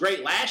 Cam was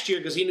great last year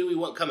because he knew he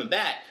wasn't coming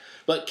back.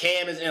 But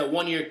Cam is in a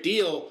 1-year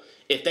deal.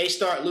 If they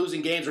start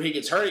losing games where he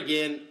gets hurt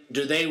again,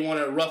 do they want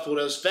to ruffle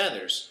those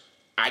feathers?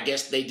 I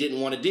guess they didn't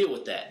want to deal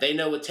with that. They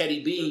know with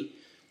Teddy B,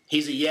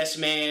 he's a yes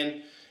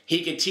man.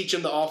 He can teach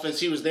them the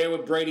offense. He was there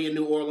with Brady in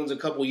New Orleans a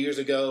couple years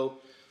ago.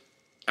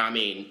 I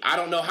mean, I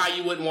don't know how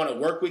you wouldn't want to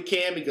work with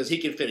Cam because he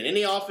can fit in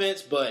any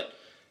offense, but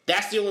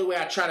that's the only way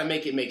I try to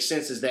make it make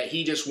sense is that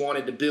he just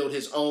wanted to build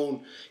his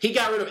own. He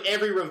got rid of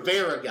every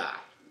Rivera guy,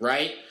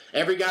 right?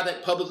 Every guy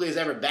that publicly has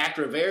ever backed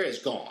Rivera is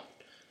gone.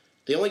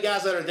 The only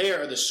guys that are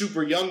there are the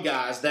super young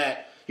guys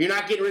that you're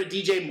not getting rid of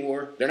DJ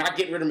Moore. They're not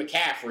getting rid of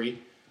McCaffrey.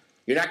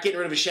 You're not getting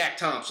rid of a Shaq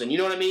Thompson. You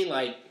know what I mean?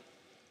 Like,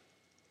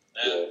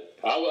 yeah.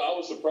 I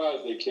was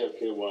surprised they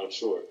kept K'Wan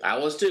short. I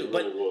was too.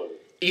 But,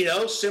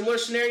 similar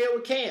scenario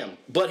with Cam.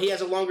 But he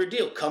has a longer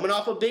deal. Coming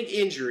off a big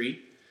injury.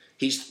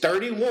 He's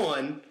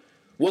 31.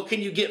 What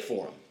can you get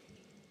for him?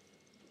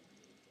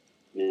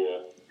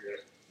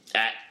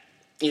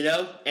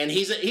 Yeah. And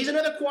he's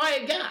another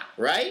quiet guy,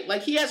 right?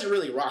 Like, he hasn't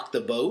really rocked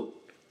the boat.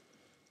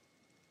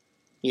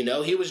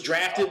 He was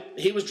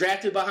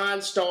drafted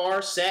behind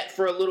Starr, sat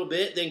for a little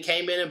bit, then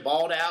came in and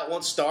balled out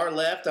once Starr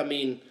left. I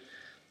mean,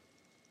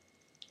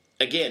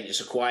 again,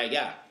 just a quiet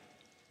guy.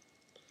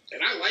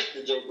 And I like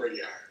the Joe Brady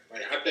hire.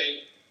 Like, I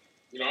think,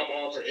 I'm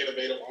all for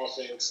innovative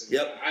offense. And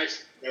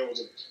that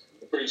was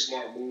a pretty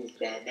smart move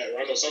by Matt.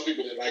 I know some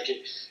people didn't like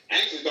it. I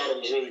actually thought it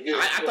was really good.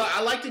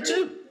 I liked it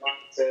too.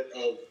 Mindset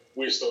of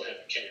we're still having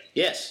Cam.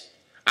 Yes.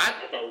 I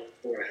thought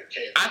we were going to have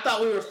Cam. I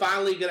thought we were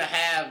finally going to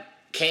have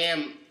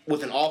Cam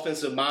with an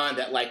offensive mind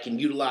that can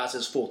utilize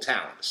his full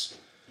talents.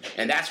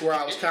 And that's where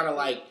I was kind of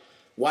like,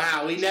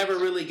 wow, we never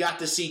really got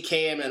to see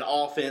Cam in an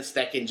offense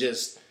that can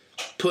just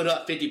put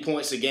up 50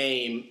 points a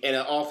game and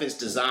an offense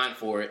designed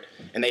for it.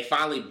 And they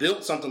finally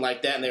built something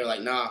like that, and they were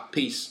like, nah,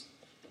 peace.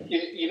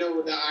 You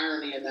know, the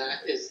irony in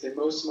that is the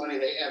most money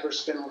they ever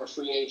spent on a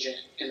free agent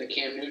in the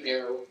Cam Newton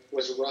era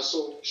was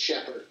Russell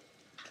Shepard.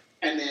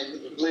 And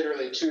then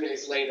literally 2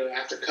 days later,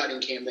 after cutting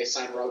Cam, they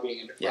signed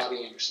Robbie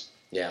Anderson.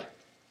 Yeah.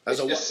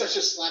 It's such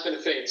a slap in the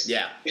face.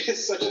 Yeah.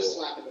 It's such a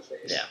slap in the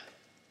face. Yeah.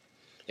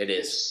 It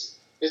is.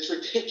 It's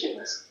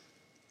ridiculous.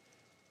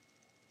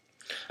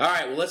 All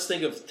right, well, let's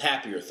think of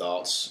happier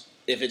thoughts.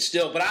 If it's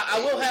still, but I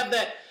will have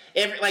that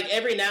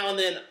every now and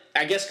then.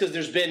 I guess because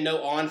there's been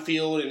no on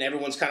field and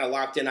everyone's kind of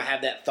locked in. I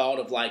have that thought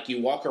of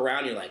you walk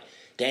around, you're like,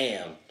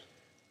 damn,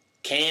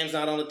 Cam's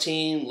not on the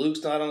team,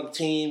 Luke's not on the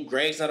team,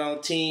 Greg's not on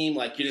the team.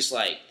 You're just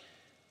like,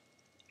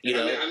 I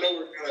know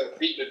we're kind of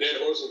beating the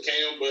dead horse with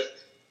Cam, but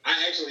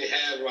I actually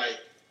have like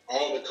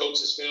all the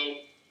coaches' film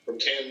from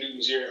Cam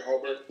Newton's year at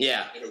Auburn.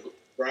 Yeah. In a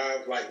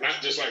drive, like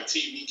not just like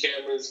TV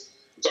cameras.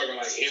 I'm talking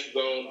like end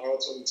zone, all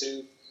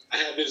 22. I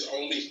have his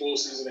only full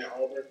season at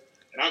Auburn,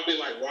 and I've been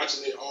like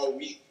watching it all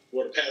week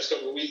for the past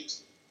couple of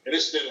weeks, and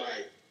it's been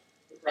like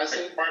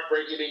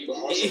heartbreaking, but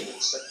also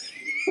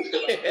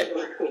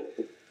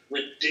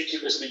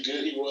ridiculously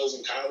good he was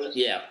in college.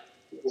 Yeah.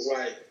 It was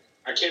like,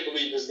 I can't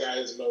believe this guy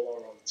is no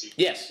longer on the team.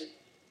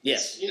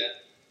 Yes.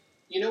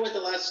 You know what the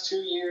last 2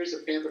 years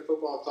of Panther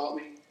football taught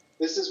me?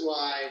 This is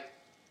why,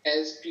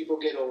 as people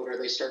get older,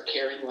 they start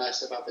caring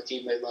less about the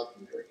team they loved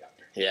when they were younger.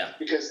 Yeah.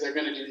 Because they're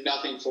going to do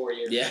nothing for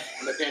you. Yeah.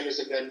 And the Panthers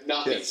have done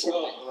nothing for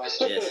you the last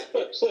 2 years.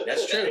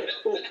 That's true.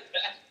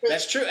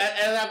 That's true.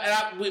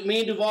 Me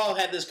and Duval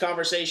had this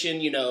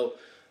conversation, you know,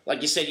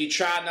 like you said, you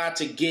try not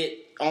to get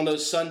on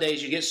those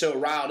Sundays, you get so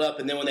riled up,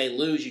 and then when they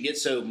lose, you get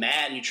so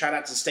mad, and you try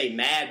not to stay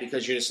mad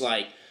because you're just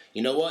like,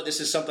 you know what,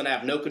 this is something I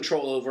have no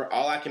control over.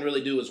 All I can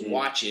really do is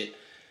watch it.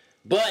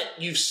 But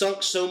you've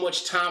sunk so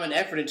much time and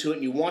effort into it,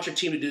 and you want your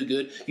team to do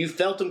good. You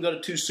felt them go to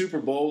 2 Super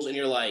Bowls, and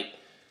you're like,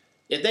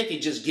 if they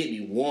could just get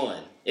me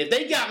one. If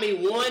they got me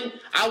one,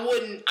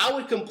 I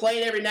would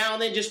complain every now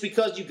and then just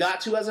because you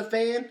got to as a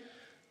fan.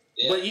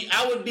 Yeah. But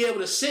I would be able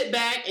to sit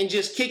back and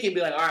just kick and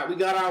be like, all right, we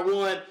got our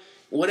one.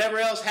 Whatever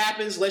else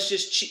happens, let's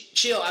just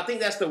chill. I think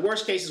that's the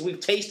worst case is we've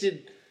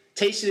tasted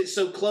it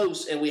so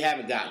close and we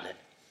haven't gotten it.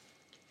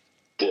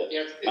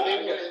 Yeah,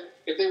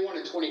 if they won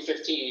in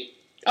 2015,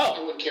 I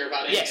wouldn't care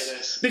about any of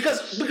this.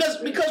 Because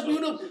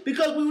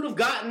we would have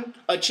gotten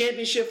a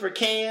championship for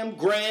Cam,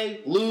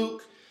 Greg,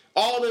 Luke,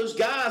 all those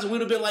guys, and we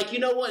would have been like, you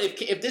know what?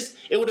 If this,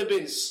 it would have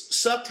been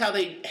sucked how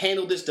they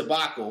handled this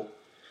debacle,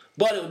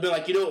 but it would have been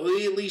like, you know what?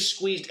 We at least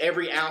squeezed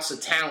every ounce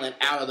of talent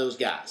out of those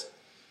guys.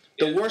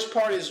 The worst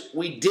part is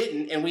we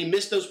didn't, and we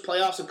missed those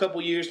playoffs a couple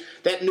years.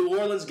 That New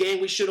Orleans game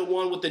we should have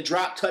won with the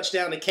drop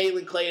touchdown to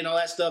Kalen Clay and all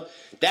that stuff.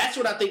 That's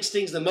what I think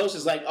stings the most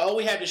is like all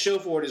we have to show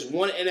for it is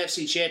one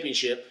NFC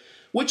championship,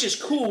 which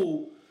is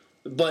cool,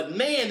 but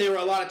man, there were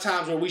a lot of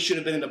times where we should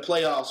have been in the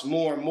playoffs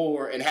more and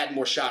more and had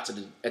more shots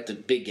at the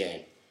big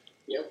game.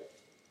 Yep.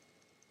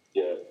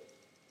 Yeah.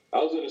 I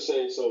was going to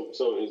say, so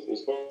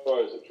as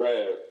far as the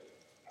draft,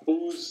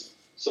 who's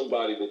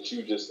somebody that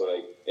you just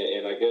like,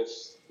 and I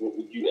guess what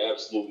you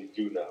absolutely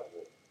do now?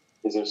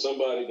 Is there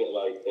somebody that,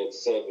 like, at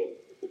 7,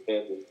 the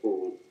Panthers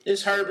pulled?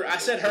 It's Herbert. I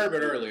said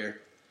Herbert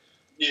earlier.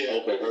 Yeah.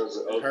 Okay, Herbert.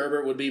 Okay.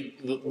 Herbert would be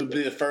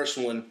the first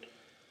one.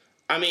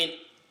 I mean,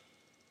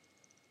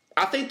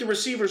 I think the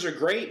receivers are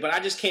great, but I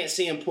just can't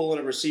see him pulling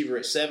a receiver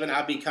at 7.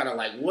 I'd be kind of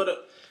like,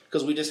 what?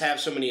 Because we just have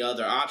so many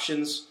other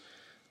options.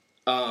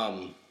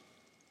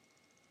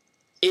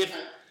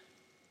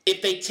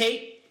 If they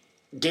take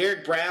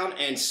Derek Brown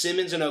and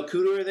Simmons and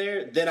Okudah are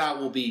there, then I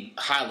will be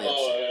highly upset.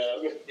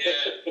 Oh,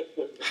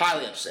 yeah.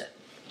 Highly upset.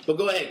 But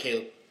go ahead,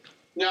 Caleb.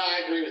 No,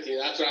 I agree with you.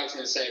 That's what I was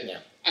going to say. Yeah.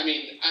 I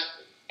mean,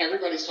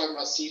 everybody's talking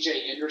about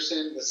C.J.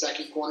 Henderson, the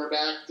second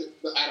cornerback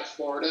out of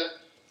Florida,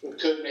 who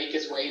could make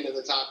his way into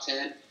the top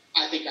 10.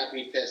 I think I'd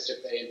be pissed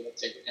if they ended up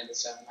taking him to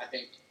 7. I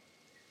think,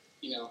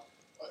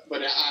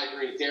 but I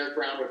agree. Derek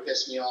Brown would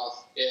piss me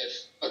off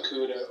if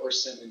Okudah or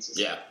Simmons is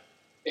there.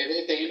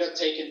 If they end up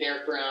taking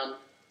Derek Brown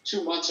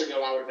 2 months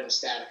ago, I would have been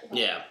ecstatic about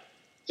it.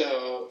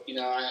 So,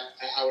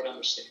 I would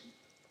understand.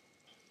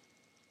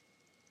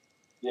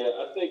 Yeah,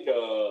 I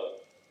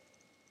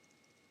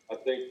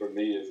think for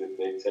me is if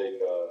they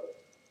take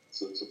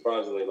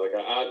surprisingly, like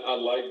I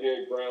like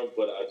Derek Brown,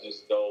 but I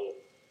just don't.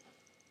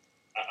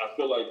 I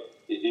feel like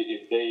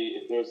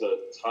if there's a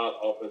top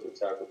offensive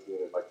tackle to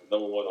it, like the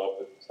number 1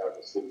 offensive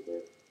tackle sitting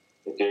there,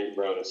 and Derek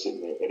Brown is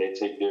sitting there, and they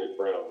take Derek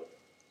Brown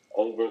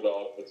over the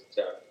offensive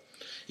tackle.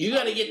 You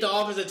got to get the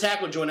offensive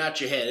tackle joint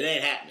out your head. It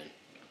ain't happening.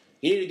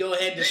 You need to go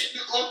ahead and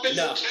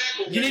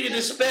you need to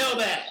dispel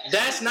that.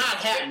 That's not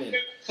happening.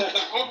 The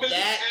offensive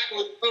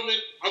tackle is coming.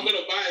 I'm going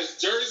to buy his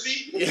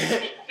jersey.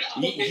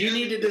 You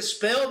need to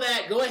dispel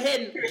that. Go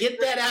ahead and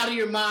get that out of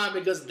your mind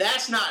because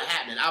that's not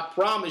happening. I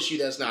promise you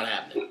that's not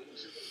happening.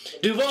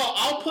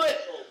 Duval,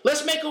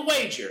 let's make a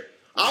wager.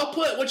 I'll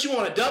put what you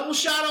want, a double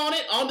shot on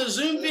it on the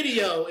Zoom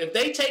video. If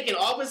they take an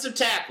offensive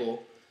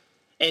tackle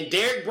and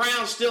Derek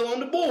Brown's still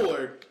on the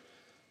board,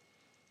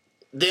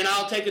 then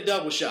I'll take a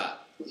double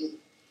shot.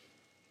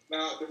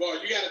 Now,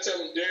 Duval, you got to tell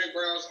them Derek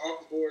Brown's off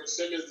the board,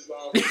 Simmons is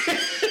off.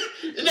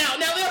 Now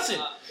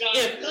listen.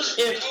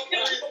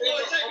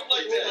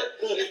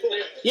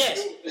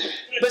 Yes,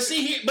 but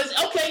see here,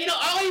 okay,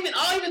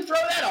 I'll even throw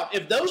that off.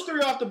 If those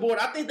 3 are off the board,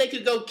 I think they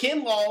could go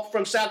Kinlaw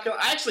from South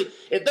Carolina. Actually,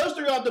 if those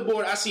 3 are off the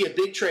board, I see a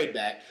big trade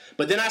back.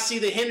 But then I see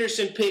the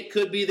Henderson pick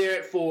could be there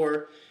at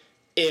 4.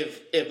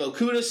 If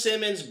Okudah,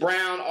 Simmons,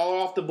 Brown all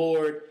off the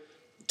board.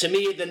 To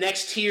me, the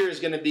next tier is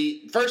going to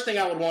be, first thing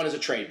I would want is a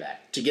trade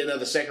back to get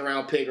another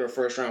second-round pick or a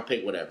first-round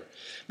pick, whatever.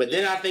 But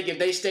then I think if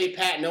they stay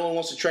pat, no one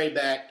wants to trade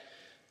back.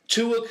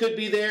 Tua could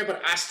be there, but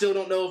I still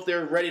don't know if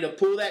they're ready to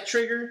pull that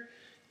trigger.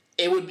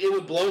 It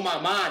would blow my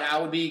mind.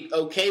 I would be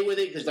okay with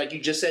it because, like you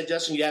just said,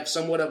 Justin, you have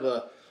somewhat of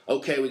a,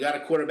 okay, we got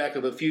a quarterback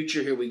of a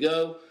future, here we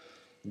go.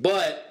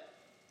 But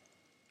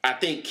I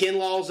think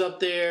Kinlaw's up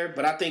there,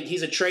 but I think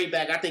he's a trade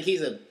back. I think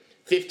he's a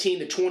 15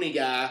 to 20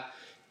 guy.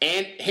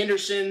 And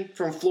Henderson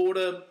from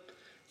Florida,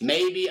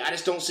 maybe. I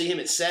just don't see him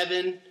at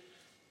 7.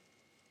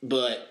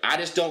 But I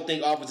just don't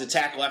think offensive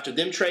tackle, after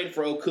them trading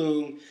for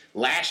Okung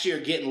last year,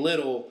 getting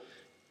Little,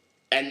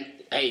 and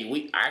hey,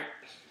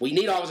 we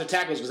need offensive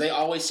tackles because they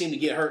always seem to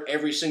get hurt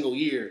every single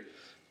year.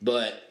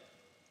 But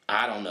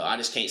I don't know. I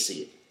just can't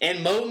see it.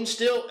 And Moten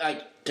still,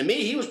 to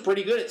me, he was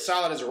pretty good at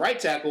solid as a right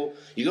tackle.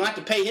 You're going to have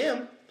to pay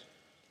him.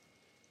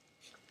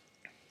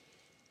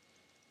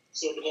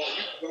 So, you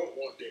don't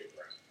want Derek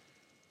Brown?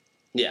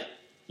 Yeah.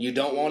 You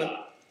don't want him?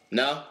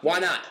 No? Why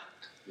not?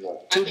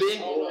 No. Too big?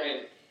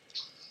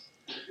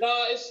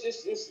 No,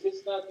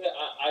 it's not that.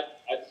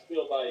 I just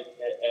feel like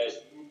as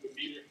you move the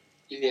meter,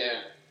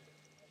 Yeah.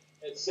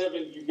 at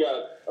 7 you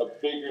got a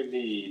bigger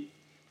need.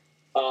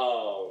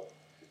 I'll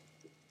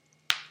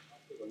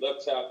take a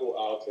left tackle.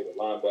 I'll take a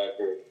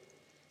linebacker.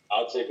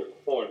 I'll take a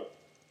corner.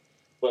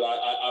 But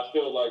I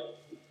feel like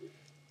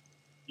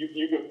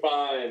you can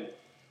find.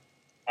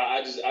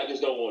 I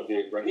just don't want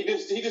Derek Brown. He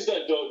just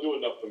doesn't do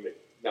enough for me.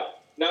 No.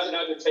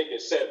 Not to take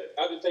it 7.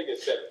 Not to take it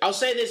 7. I'll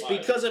say this,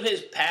 because of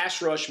his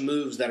pass rush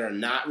moves that are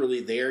not really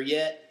there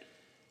yet,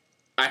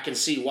 I can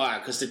see why.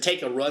 Because to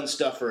take a run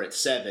stuffer at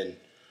 7,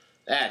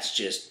 that's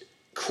just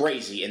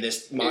crazy in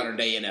this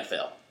modern-day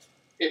NFL.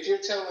 If you're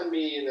telling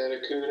me that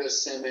Okudah,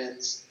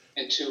 Simmons,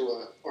 and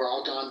Tua are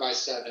all gone by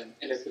 7,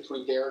 and it's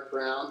between Derek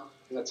Brown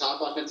and the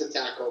top offensive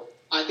tackle,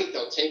 I think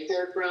they'll take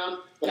Derek Brown,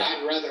 but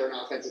I'd rather an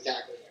offensive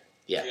tackle there.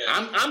 Yeah.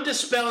 I'm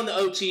dispelling the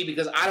OT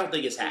because I don't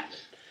think it's happening.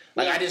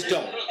 I just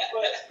don't.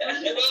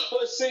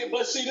 But see,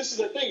 this is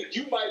the thing.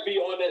 You might be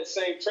on that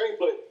same train,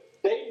 but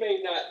they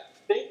may not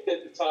think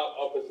that the top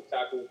offensive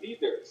tackle will be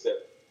there at 7.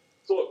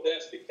 So if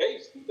that's the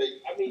case,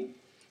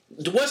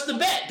 what's the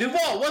bet?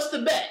 Duval, what's the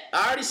bet?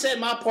 I already said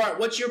my part.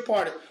 What's your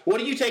part? What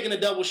are you taking a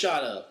double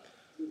shot of?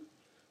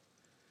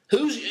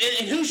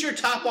 Who's your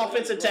top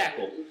offensive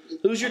tackle?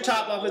 Who's your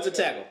top offensive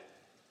tackle?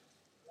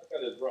 I got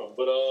this wrong,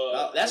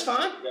 but that's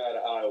fine.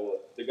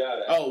 The guy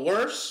at Iowa.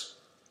 Wirfs?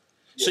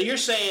 So you're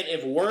saying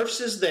if Wirfs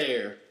is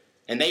there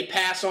and they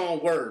pass on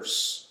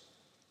Wirfs,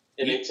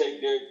 and they take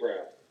Derek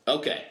Brown.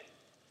 Okay.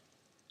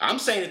 I'm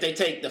saying that they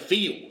take the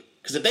field.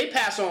 Because if they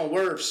pass on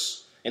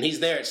Wirfs and he's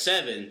there at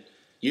 7,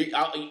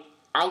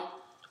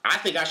 I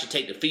think I should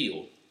take the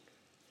field.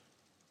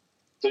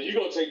 So you're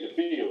going to take the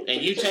field.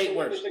 And you take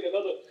Wirfs.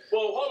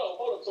 Well,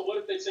 hold on. So what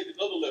if they take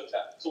another left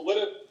tackle? So what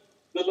if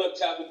the left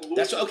tackle...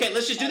 Okay,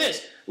 let's just do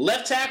this.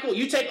 Left tackle,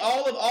 you take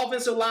all of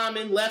offensive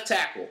linemen, left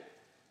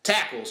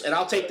tackles, and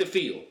I'll take the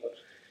field.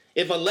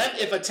 If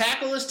a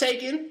tackle is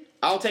taken,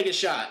 I'll take a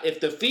shot. If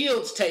the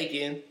field's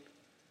taken,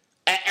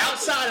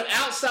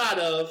 outside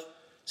of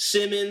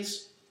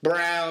Simmons,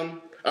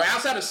 Brown, or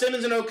outside of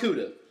Simmons and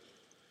Okudah,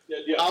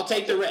 I'll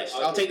take the rest.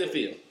 I'll take the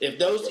field. If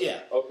those,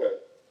 Okay.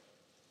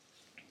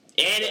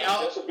 And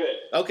that's a bet.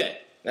 Okay,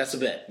 that's a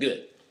bet.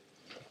 Good.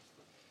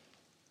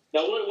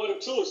 Now what if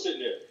two is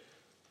sitting there?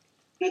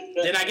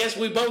 Then I guess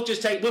we'll both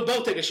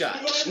take a shot.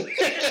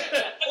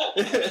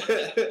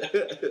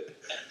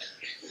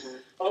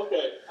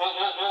 Okay,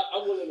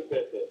 I'm willing to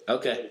bet that.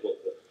 Okay.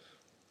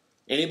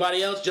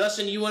 Anybody else?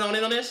 Justin, you went on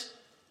in on this?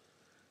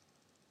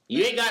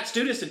 You ain't got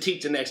students to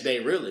teach the next day,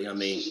 really. I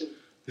mean.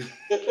 I ain't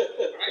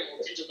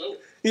gonna teach them no.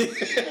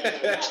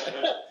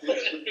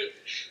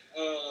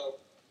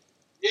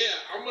 Yeah,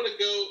 I'm gonna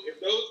go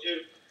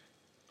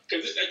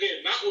because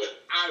again, not what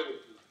I would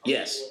do.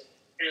 Yes.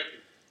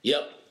 Panthers.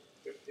 Yep.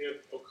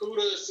 If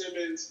Okudah,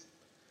 Simmons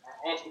are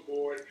off the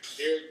board, and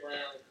Derek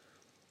Brown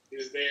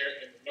is there,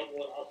 and the number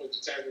 1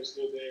 offensive tackle is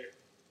still there,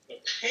 the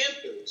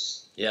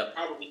Panthers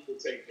probably would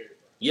take Derek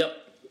Brown. Yep.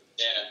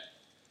 Yeah.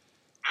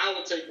 I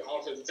would take the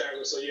offensive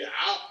tackle. So yeah,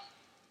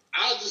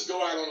 I'll just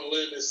go out on a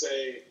limb and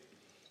say,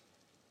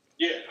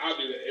 yeah, I'll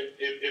do that.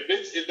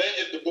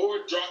 If the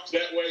board drops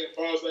that way and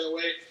falls that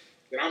way,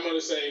 then I'm going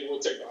to say we'll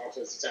take the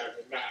offensive tackle.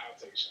 If not, I'll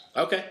take a shot.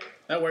 Okay,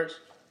 that works.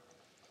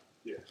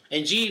 Yeah.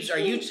 And Jeeves, are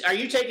you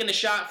taking a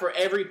shot for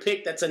every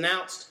pick that's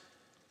announced?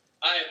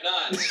 I am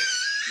not.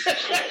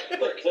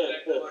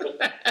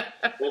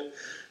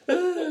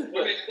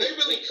 They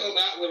really come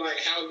out with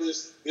how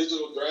this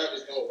digital draft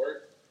is going to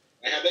work.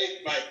 Have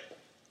they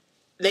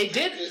They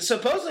did.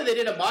 Supposedly they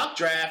did a mock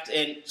draft,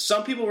 and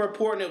some people were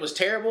reporting it was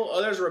terrible.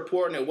 Others were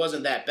reporting it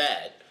wasn't that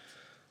bad.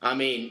 I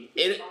mean,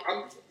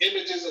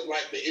 images of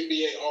the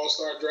NBA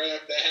All-Star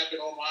draft that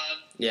happened online.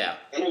 Yeah.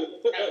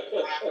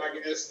 I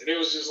guess, and it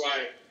was just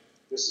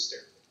this is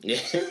terrible. Yeah.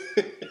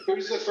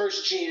 Who's the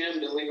first GM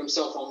to leave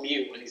himself on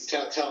mute when he's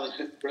telling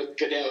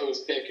Goodell who his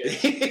pick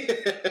is?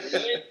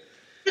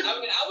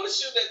 I would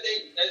assume that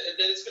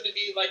it's going to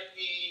be like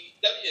the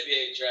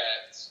WNBA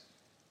drafts.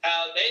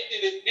 How they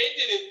did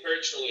it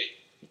virtually.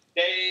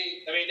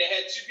 They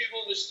had 2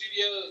 people in the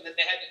studio, and then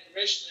they had the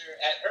commissioner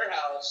at her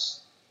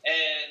house,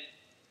 and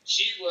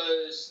she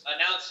was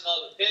announcing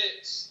all the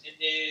picks, and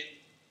then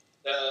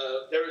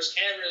there was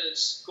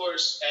cameras, of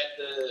course, at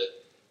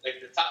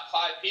the top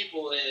 5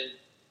 people, and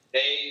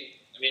they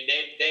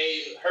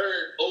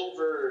heard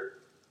over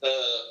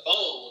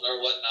phone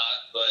or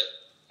whatnot, but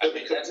I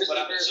mean, that's what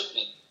I'm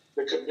assuming.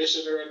 The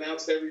commissioner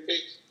announced every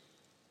pick?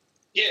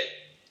 Yeah.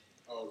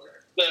 Oh, okay.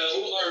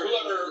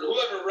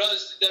 Whoever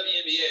runs the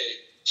WNBA,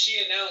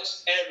 she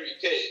announced every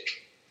pick.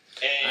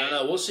 And I don't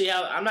know. We'll see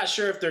how. I'm not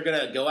sure if they're going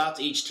to go out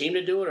to each team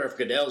to do it or if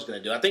Goodell's going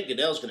to do it. I think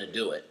Goodell's going to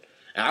do it.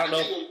 And I don't know.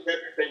 I think it would be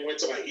better if they went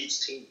to like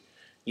each team.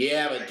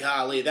 Yeah, but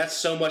golly, that's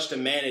so much to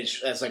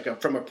manage as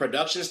like from a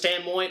production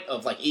standpoint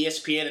of like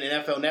ESPN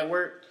and NFL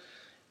Network.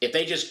 If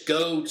they just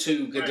go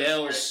to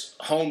Goodell's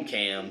home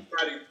cam.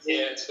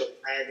 Yeah, to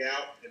bag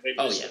out and they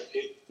just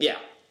pick. Yeah.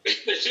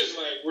 They're just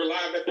like, we're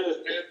live at the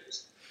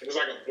Panthers. And it's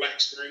like a black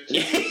screen.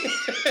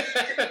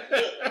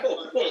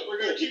 We're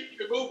going to keep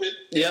it moving.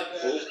 Yep.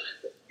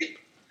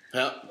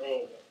 Yep.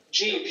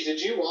 Jeeves,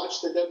 did you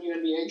watch the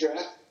WNBA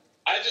draft?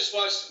 I just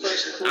watched the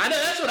first. I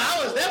know, that's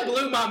what that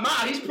blew my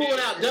mind. He's pulling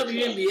out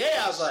WNBA.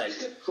 I was like,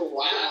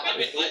 wow. I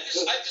mean, I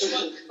just watched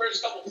the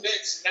first couple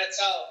picks, and that's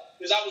how,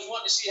 because I was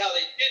wanting to see how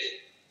they did it.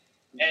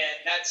 And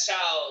that's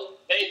how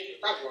they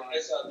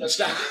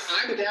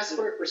I'm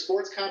desperate for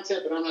sports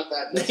content, but I'm not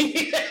that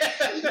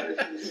desperate.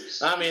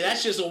 I mean,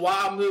 that's just a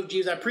wild move,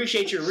 Jeeves. I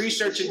appreciate your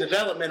research and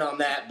development on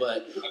that,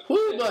 but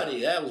whoo,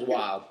 buddy, that was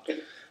wild.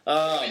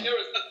 I mean, there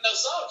was nothing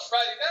else on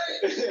Friday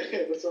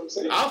night. That's what I'm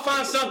saying. I'll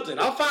find something.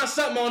 I'll find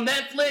something on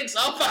Netflix.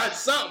 I'll find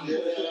something.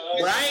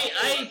 But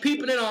I ain't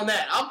peeping in on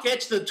that. I'll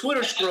catch the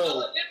Twitter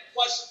scroll. I didn't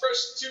watch the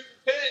first 2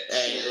 picks.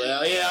 Hey,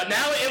 well, yeah.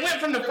 Now it went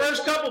from the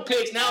first couple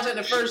picks. Now it's at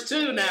the first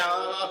 2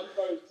 now.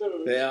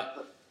 Yeah.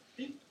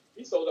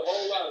 He sold the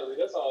whole lottery.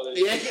 That's all that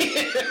is.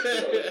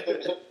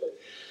 Yeah.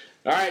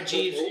 All right,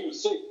 Jeeves. He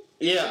was sick.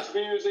 Yeah. 6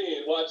 beers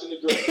in, watching the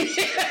draft.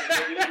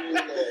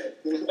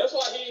 That's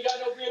why he ain't got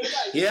no beer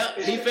tonight. Yeah,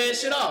 he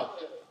finished it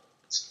off.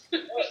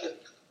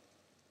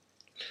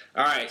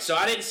 All right, so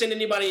I didn't send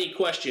anybody any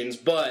questions,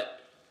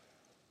 but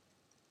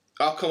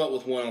I'll come up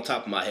with one on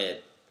top of my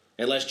head.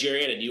 Unless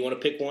Jerrianna, do you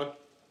want to pick one?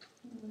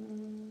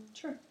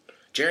 Sure.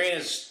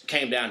 Jerrianna's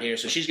came down here,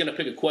 so she's going to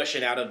pick a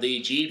question out of the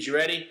Jeeves. You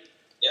ready?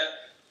 Yeah.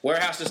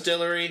 Warehouse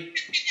Distillery.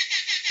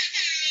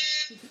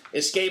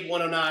 Escape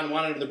 109,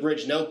 Wine Under the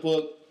Bridge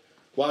Notebook.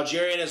 While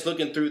Jerrianna's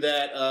looking through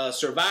that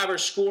Survivor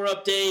score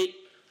update,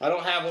 I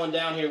don't have one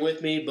down here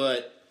with me,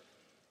 but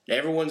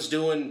everyone's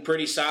doing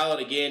pretty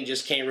solid. Again,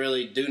 just can't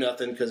really do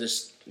nothing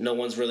because no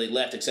one's really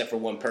left except for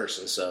one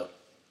person. So.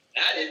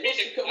 I didn't mean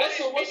to. What's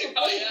the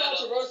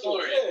controversial?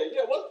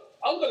 Yeah.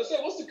 I was going to say,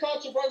 what's the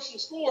controversial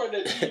score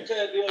that you had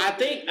the other I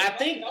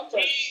think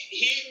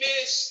he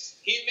missed.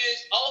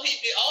 All he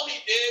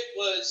did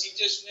was he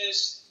just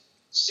missed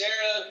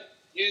Sarah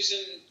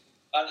using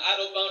an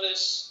idle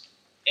bonus,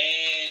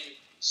 and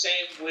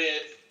same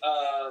with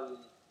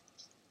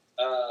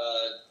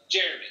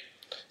Jeremy.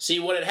 See,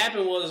 what had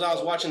happened was I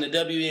was watching the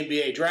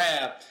WNBA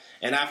draft,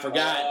 and I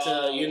forgot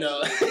to,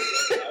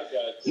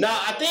 No,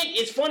 I think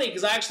it's funny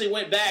because I actually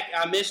went back.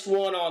 I missed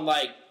one on,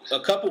 like, a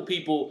couple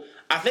people.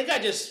 I think I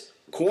just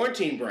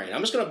quarantine brain.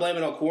 I'm just going to blame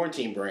it on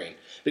quarantine brain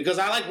because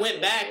I, like,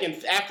 went back,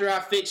 and after I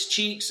fixed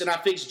Cheeks and I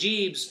fixed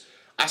Jeeves,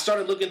 I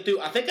started looking through.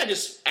 I think I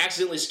just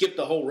accidentally skipped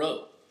the whole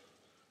row.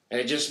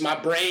 And my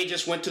brain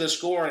just went to the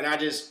score, and I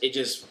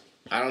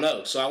don't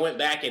know. So I went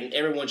back, and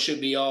everyone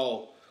should be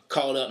all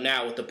caught up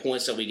now with the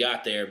points that we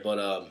got there.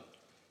 But,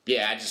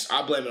 yeah,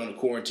 I'll blame it on the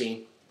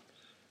quarantine.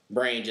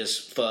 Brain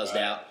just fuzzed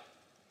out.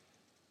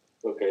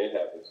 Okay, it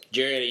happens.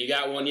 Jerry, you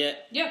got one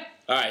yet? Yeah.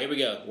 All right, here we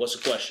go. What's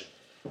the question?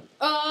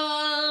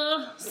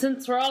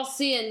 Since we're all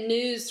seeing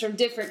news from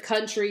different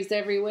countries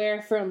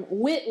everywhere, from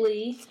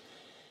Whitley,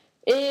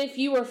 if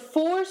you were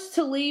forced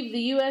to leave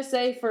the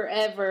USA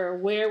forever,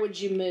 where would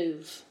you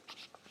move?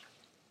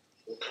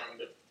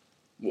 Wakanda.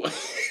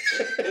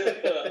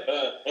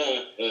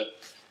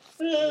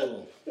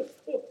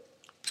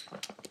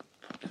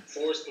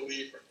 Forced to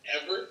leave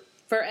forever?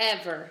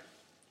 Forever.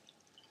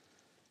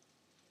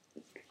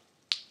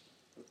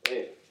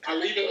 I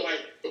leave it like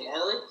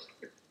tomorrow.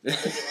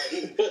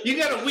 You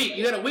got a week.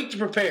 You got a week to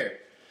prepare.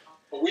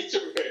 A week to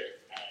prepare.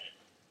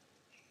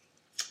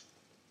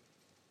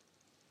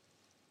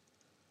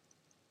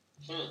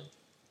 All right.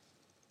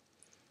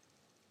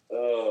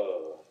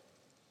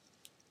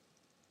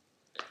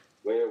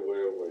 Where?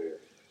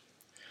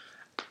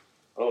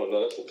 Oh,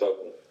 no, that's a tough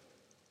one.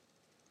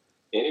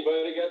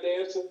 Anybody got the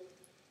answer?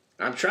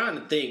 I'm trying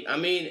to think. I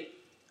mean,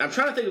 I'm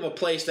trying to think of a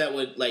place that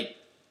would, like...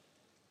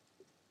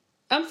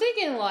 I'm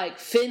thinking, like,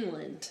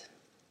 Finland.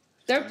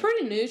 They're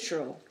pretty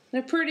neutral.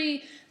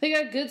 They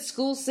got good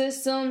school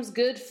systems,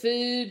 good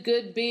food,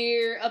 good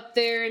beer up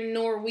there in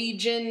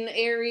Norwegian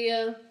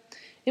area.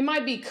 It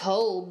might be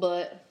cold,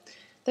 but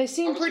they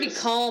seem pretty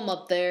calm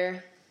up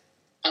there.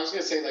 I was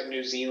going to say, like,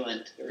 New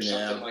Zealand or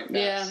something like that.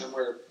 Yeah.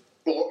 Somewhere,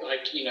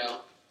 like,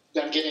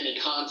 don't get any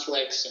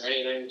conflicts or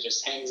anything,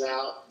 just hangs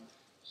out.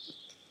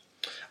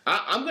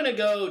 I'm going to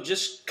go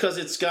just because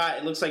it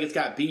looks like it's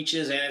got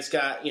beaches and it's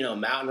got,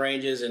 mountain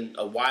ranges and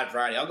a wide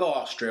variety. I'll go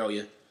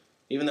Australia,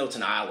 even though it's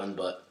an island,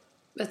 but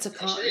It's a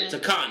continent. It's a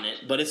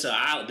continent, but it's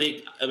a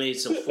big. I mean,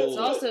 it's a full. It's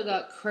also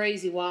got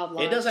crazy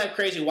wildlife. It does have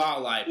crazy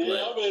wildlife. Yeah,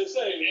 but... I'm gonna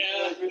say.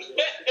 Yeah.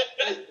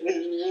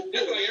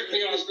 It's like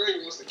everything in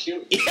Australia wants to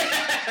kill you.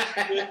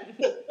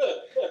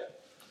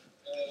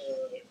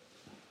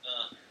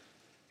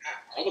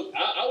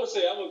 I would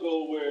say I'm gonna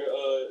go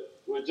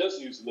where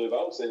Justin used to live.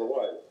 I would say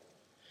Hawaii.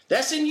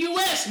 That's in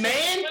U.S.,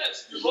 man.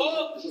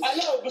 Well, I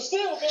know, but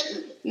still,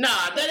 man.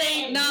 Nah, that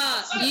ain't.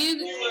 Nah,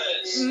 you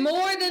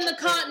more than the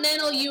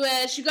continental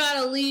U.S. You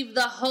gotta leave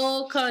the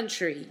whole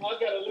country. I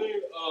gotta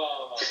leave.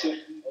 Okay.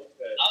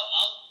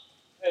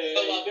 Hey,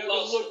 there's a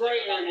little gray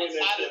area in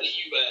there. Outside of the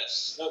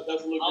U.S.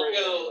 That's a little gray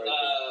area.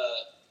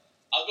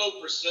 I'll go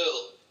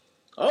Brazil.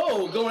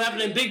 Oh, going after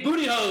them big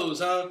booty hoes,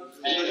 huh?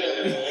 I ain't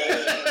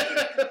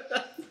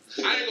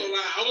gonna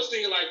lie. I was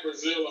thinking like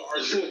Brazil or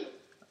Argentina.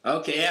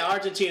 Okay, yeah,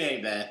 Argentina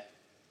ain't bad.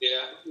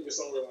 Yeah, I think it's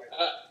somewhere like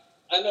that.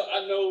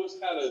 I know it's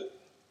kind of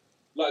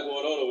like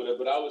going on over there,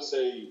 but I would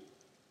say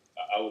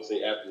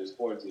after this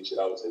quarantine shit,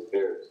 I would say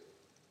Paris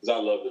because I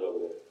loved it over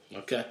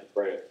there. Okay.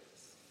 France.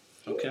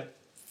 Okay.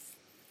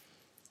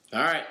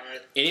 All right.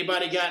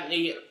 Anybody got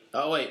any?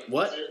 Oh wait,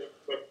 what?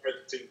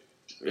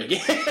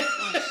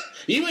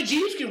 You and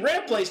Jeeves can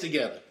rent a place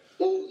together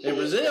in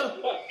Brazil.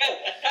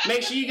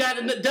 Make sure you got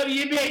the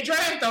WNBA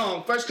draft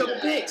on first couple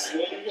picks.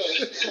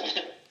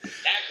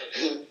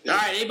 All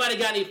right. Anybody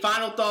got any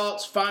final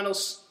thoughts?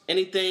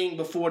 Anything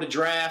before the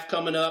draft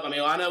coming up? I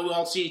mean, I know we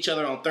all see each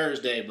other on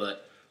Thursday,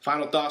 but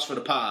final thoughts for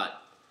the pod.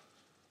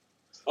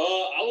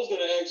 I was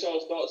going to ask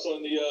y'all's thoughts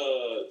on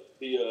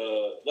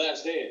the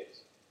Last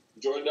Dance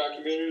Jordan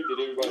documentary. Did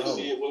everybody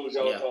see it? What was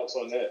y'all's thoughts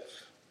on that?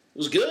 It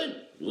was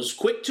good. It was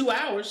quick, 2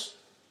 hours.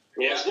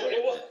 Yeah,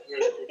 it was.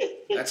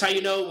 That's how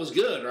you know it was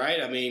good,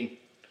 right? I mean,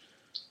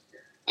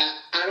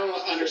 I don't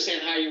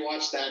understand how you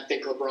watch that and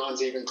think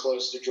LeBron's even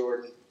close to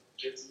Jordan.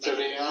 To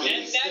be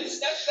honest, And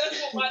that's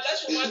what my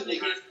thing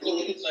is.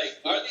 It's like,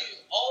 are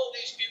all of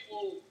these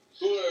people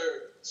who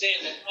are saying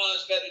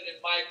LeBron's better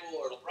than Michael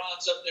or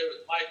LeBron's up there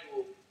with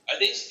Michael? Are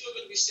they still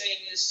going to be saying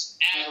this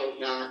I hope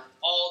not.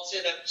 all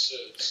 10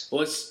 episodes?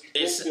 well,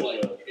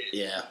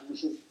 yeah.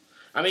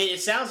 I mean,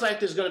 it sounds like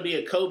there's going to be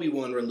a Kobe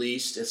one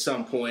released at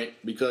some point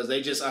because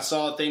I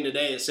saw a thing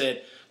today that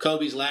said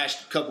Kobe's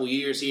last couple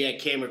years he had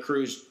camera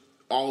crews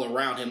all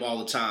around him all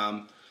the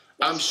time.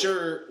 I'm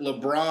sure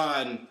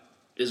LeBron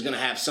is going to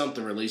have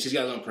something released. He's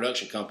got his own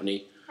production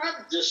company. I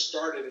just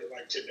started it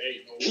like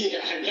today. Yeah,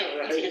 I know,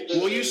 right?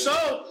 Well,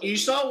 you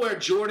saw where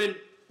Jordan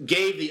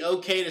gave the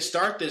okay to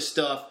start this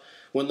stuff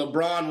when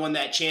LeBron won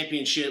that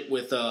championship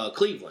with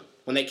Cleveland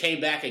when they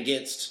came back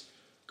against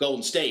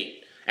Golden State.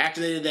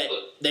 After they did that,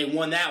 they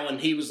won that one.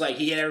 He was like,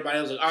 he had everybody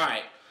else like, all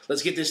right,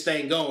 let's get this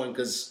thing going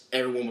because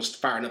everyone was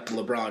firing up the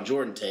LeBron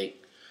Jordan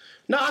take.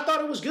 No, I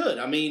thought it was good.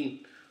 I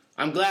mean,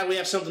 I'm glad we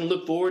have something to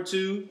look forward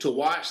to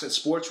watch that's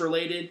sports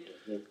related.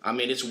 I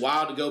mean, it's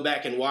wild to go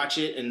back and watch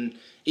it. And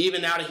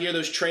even now to hear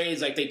those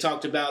trades like they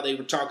talked about, they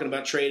were talking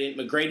about trading.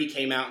 McGrady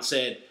came out and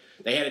said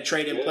they had a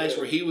trade in place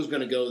where he was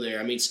going to go there.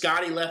 I mean,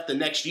 Scotty left the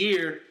next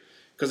year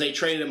because they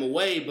traded him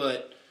away,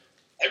 but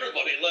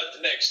Everybody left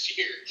the next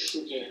year.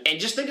 and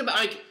just think about,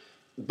 like,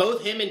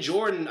 both him and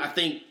Jordan, I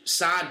think,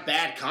 signed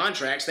bad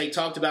contracts. They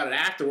talked about it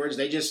afterwards.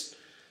 They just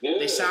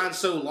they signed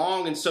so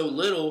long and so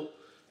little.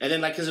 And then,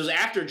 like, because it was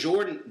after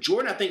Jordan,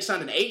 I think,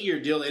 signed an 8-year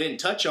deal they didn't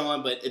touch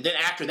on. But then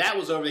after that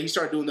was over, he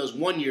started doing those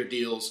 1-year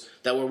deals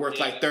that were worth,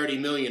 like, $30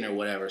 million or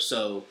whatever.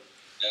 So,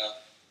 Yeah.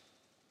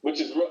 Which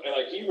is,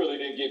 like, he really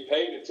didn't get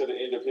paid until the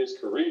end of his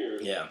career.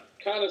 yeah.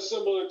 Kind of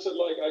similar to,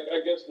 like,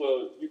 I guess,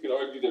 well, you could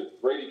argue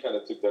that Brady kind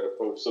of took that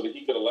approach so that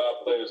he could allow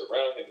players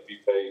around him to be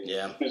paid.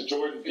 Yeah. Because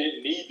Jordan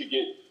didn't need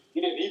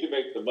to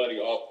make the money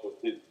off of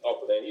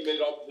that. He made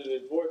it off of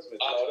the endorsements and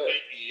all that.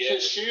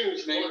 His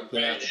shoes, man.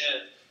 Yeah.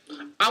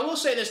 I will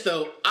say this,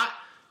 though.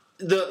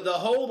 The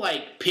whole,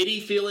 like, pity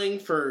feeling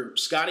for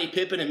Scottie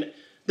Pippen, and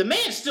the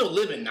man's still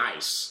living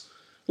nice.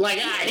 Like,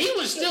 he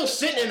was still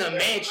sitting in a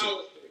mansion.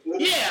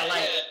 Yeah,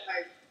 like...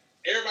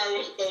 Everybody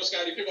wants to throw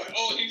Scottie Pippen like,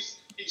 oh, he's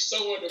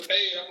so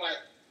underpaid. I'm like,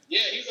 yeah,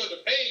 he's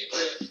underpaid,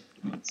 but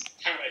it's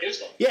kind of his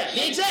fault. Yeah,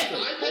 exactly.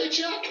 My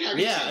paycheck?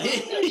 Yeah. I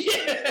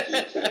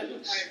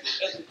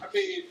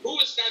mean, who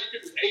is Scottie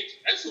Pippen's agent?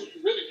 That's who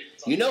you really need to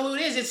talk You know who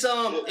it is?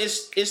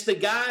 It's the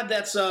guy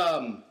that's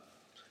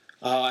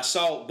I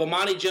saw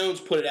Bomani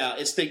Jones put it out.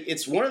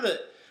 It's one of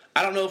the,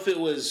 I don't know if it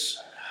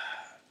was,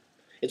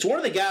 it's one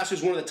of the guys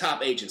who's one of the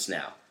top agents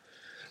now.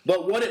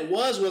 But what it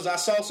was I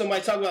saw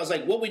somebody talking about, I was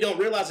like, what we don't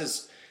realize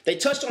is, they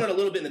touched on it a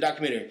little bit in the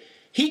documentary.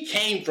 He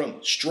came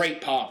from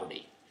straight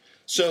poverty.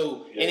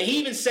 So, and he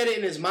even said it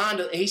in his mind,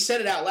 he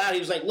said it out loud. He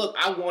was like, look,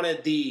 I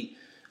wanted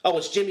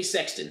it's Jimmy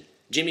Sexton.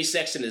 Jimmy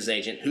Sexton, his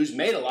agent, who's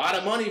made a lot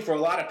of money for a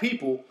lot of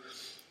people.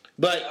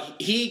 But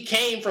he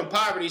came from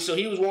poverty, so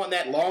he was wanting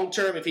that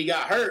long-term, if he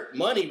got hurt,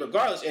 money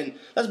regardless. And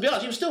let's be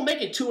honest, he was still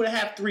making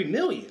 $2.5, $3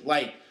 million.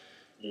 Like,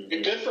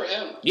 good for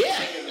him. Yeah.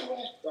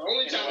 The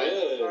only time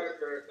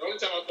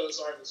I felt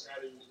sorry for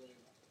Scottie was when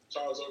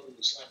Charles Oakley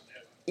was slapping the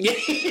head out. Yeah.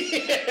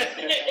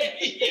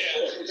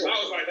 I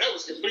was like, that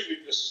was completely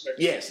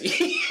disrespectful. Yes.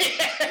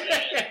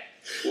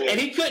 And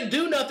he couldn't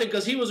do nothing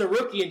because he was a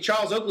rookie and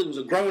Charles Oakley was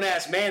a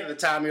grown-ass man at the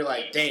time. You're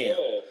like, damn,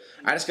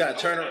 I just got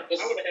to turn around. I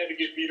would have had to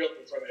get beat up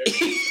in front of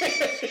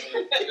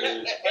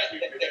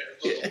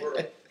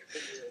everyone.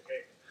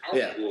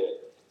 Yeah.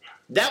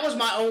 That was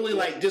my only,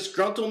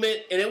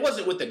 disgruntlement, and it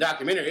wasn't with the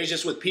documentary. It's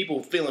just with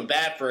people feeling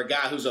bad for a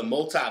guy who's a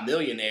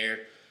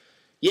multi-millionaire.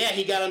 Yeah,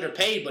 he got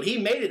underpaid, but he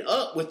made it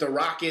up with the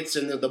Rockets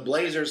and the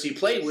Blazers he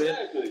played with.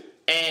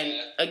 And,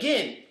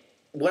 again,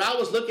 what I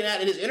was looking at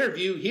in his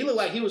interview, he looked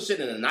like he was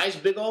sitting in a nice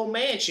big old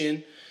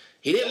mansion.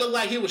 He didn't look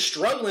like he was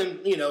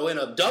struggling, in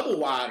a double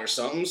wide or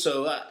something.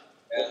 So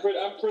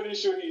I'm pretty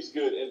sure he's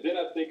good. And then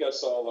I think I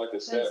saw a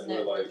stat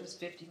where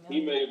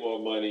he made more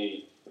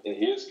money in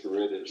his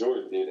career than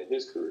Jordan did in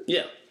his career.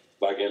 Yeah.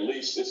 At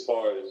least as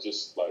far as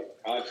just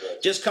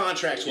contracts. Just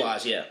contracts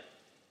wise, yeah.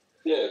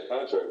 Yeah,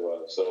 contract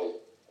wise. So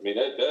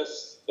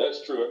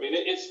that's true.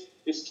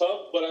 It's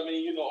tough, but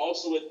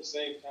also at the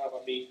same time,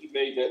 he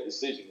made that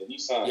decision and he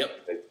signed.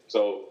 Yep.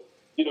 So,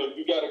 you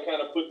got to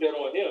kind of put that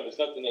on him. It's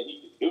nothing that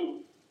he can do.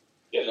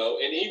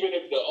 And even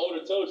if the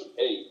owner tells you,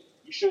 hey,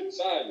 you shouldn't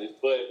sign this,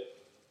 but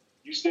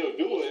you still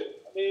do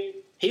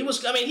it. He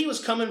was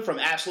coming from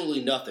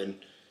absolutely nothing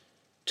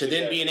to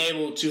then being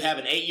able to have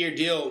an 8-year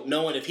deal,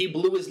 knowing if he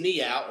blew his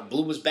knee out or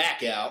blew his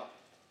back out,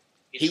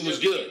 he was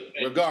good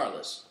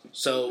regardless.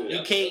 So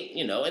you can't,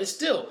 and it's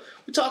still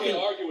we're talking. You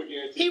can't argue with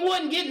guarantee. He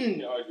wasn't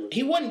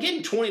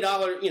getting $20,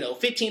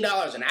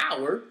 $15 an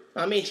hour.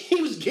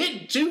 He was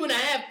getting $2.5,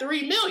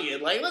 $3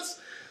 million.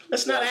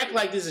 Let's not act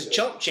like this is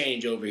chump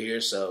change over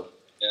here. So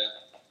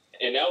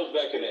and that was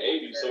back in the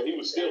 '80s, so he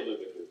was still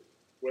living good.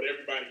 What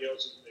everybody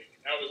else was making,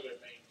 that was their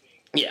main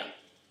thing. Yeah.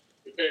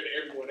 Compared to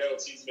everyone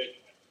else, he's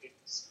making $8.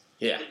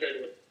 Yeah. Compared to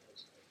what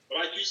else. But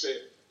like you said,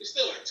 it's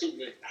still $2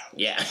 million.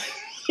 Yeah.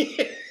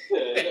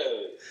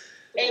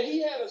 And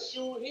he had a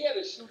shoe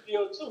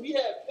deal too. He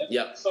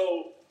had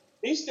so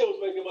he still was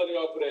making money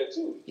off of that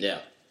too.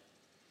 Yeah.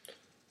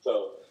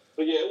 So,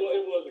 but yeah, it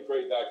was a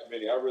great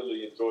documentary. I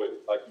really enjoyed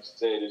it. Like you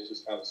said, it's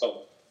just kind of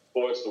something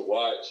for us to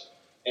watch,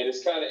 and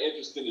it's kind of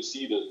interesting to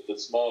see the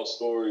small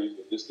stories,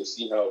 and just to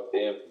see how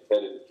damn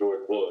competitive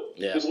Jordan was.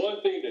 Yeah. It's one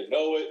thing to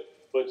know it,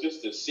 but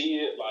just to see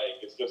it,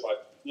 it's just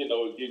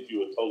it gives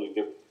you a totally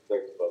different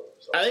perspective of it.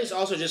 So. I think it's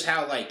also just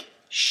how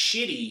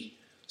shitty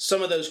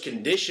some of those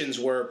conditions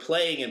were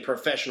playing in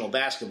professional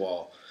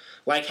basketball.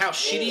 How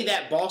shitty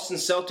that Boston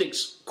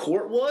Celtics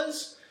court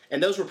was,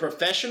 and those were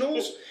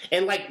professionals.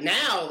 And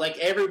now,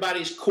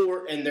 everybody's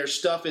court and their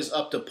stuff is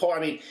up to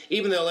par.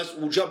 Even though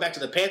we'll jump back to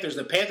the Panthers.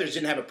 The Panthers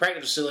didn't have a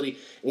practice facility.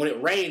 When it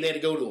rained, they had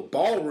to go to a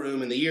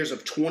ballroom in the years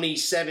of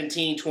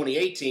 2017,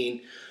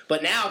 2018.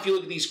 But now, if you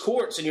look at these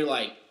courts and you're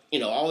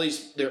all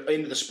these, they're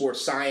into the sports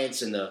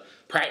science and the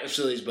practice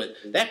facilities, but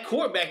that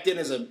court back then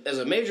as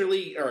a major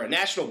league or a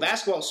National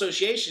Basketball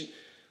Association,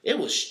 it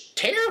was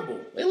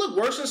terrible. It looked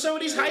worse than some of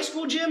these high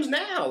school gyms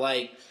now.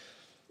 Well,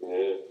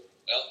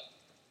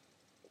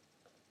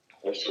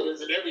 that's true. Is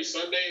it every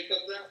Sunday it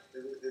comes out?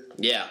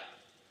 Yeah.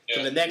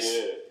 For the next,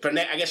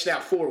 I guess now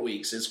 4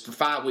 weeks. It's for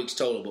 5 weeks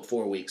total, but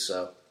 4 weeks.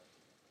 So.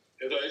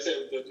 They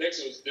said the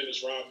next one is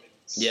Dennis Rodman.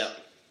 Yeah.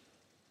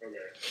 Okay.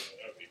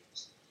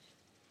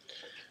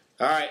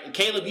 All right, and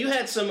Caleb, you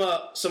had some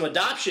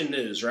adoption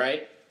news,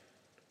 right?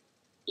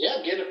 Yeah,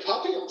 I'm getting a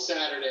puppy on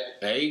Saturday.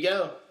 There you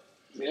go.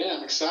 Yeah,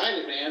 I'm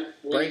excited, man.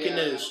 Breaking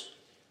news.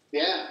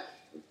 Yeah,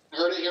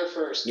 heard it here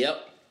first.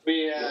 Yep.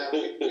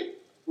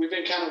 We've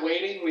been kind of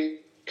waiting.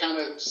 We kind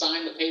of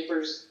signed the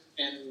papers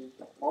in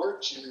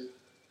March and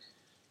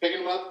picking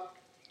them up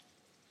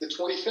the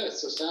 25th,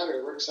 so Saturday.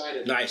 We're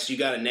excited. Nice. You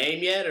got a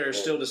name yet, or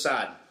still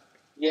deciding?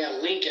 Yeah,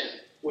 Lincoln,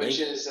 which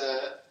is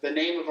the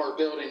name of our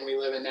building we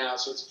live in now.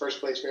 So it's the first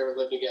place we ever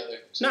lived together.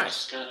 So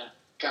nice.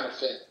 Kind of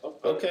fit.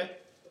 Okay.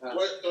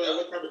 What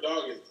type of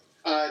dog is it?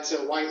 It's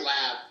a white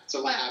lab. It's a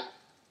lab.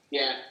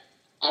 Yeah.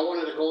 I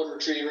wanted a golden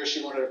retriever.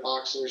 She wanted a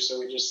boxer, so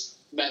we just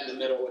met in the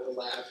middle with the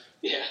lab.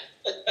 Yeah.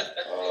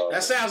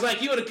 That sounds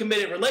like you would have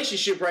committed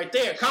relationship right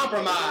there.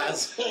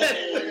 Compromise. Nobody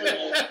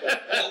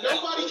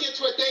gets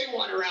what they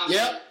want around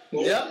here.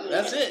 Yep,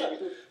 that's it.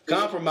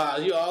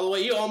 Compromise. You all the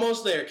way. You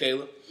almost there,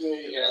 Caleb.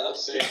 Yeah,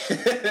 let's see.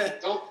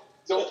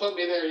 Don't put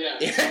me there yet.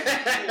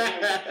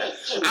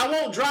 I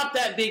won't drop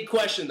that big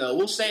question though.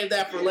 We'll save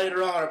that for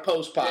later on or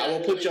post pod. I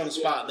won't put you on the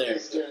spot there.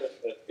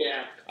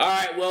 Yeah. All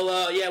right. Well,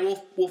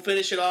 we'll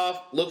finish it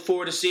off. Look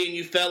forward to seeing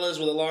you fellas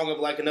with along of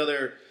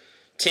another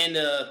 10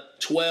 to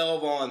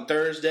 12 on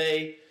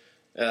Thursday.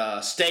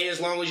 Stay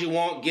as long as you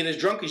want. Get as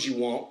drunk as you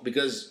want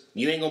because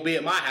you ain't gonna be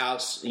at my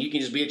house. You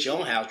can just be at your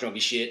own house drunk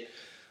as shit.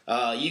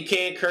 You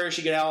can curse.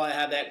 You can all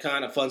have that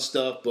kind of fun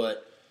stuff,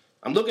 but.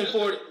 I'm looking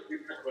forward.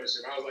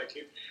 Question. I was like,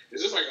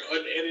 is this an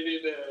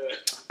unedited?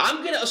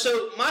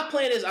 So my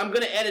plan is I'm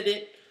gonna edit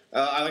it.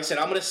 Like I said,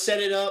 I'm gonna set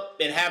it up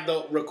and have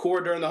the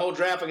record during the whole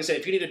draft. Like I said,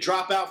 if you need to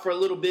drop out for a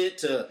little bit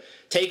to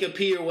take a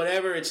pee or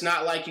whatever, it's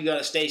not like you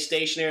gotta stay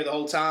stationary the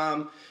whole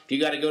time. If you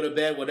gotta go to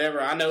bed,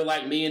 whatever. I know,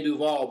 me and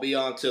Duval will be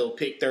on till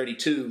pick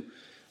 32.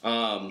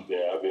 I'll be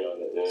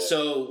on it. Yeah.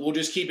 So we'll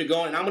just keep it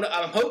going. And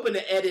I'm hoping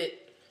to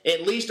edit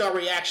at least our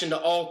reaction to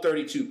all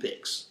 32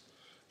 picks.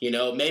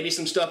 Maybe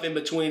some stuff in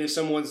between if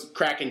someone's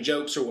cracking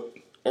jokes or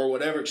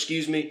whatever,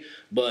 excuse me.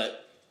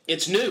 But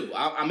it's new.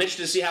 I'm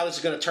interested to see how this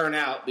is going to turn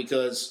out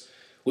because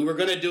we were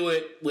going to do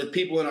it with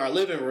people in our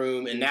living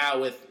room, and now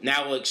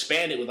we'll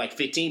expand it with like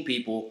 15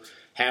 people,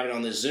 have it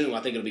on this Zoom.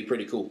 I think it'll be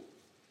pretty cool.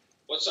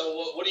 What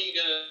are you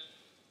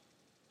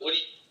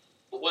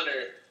the winner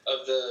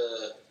of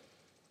the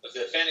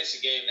fantasy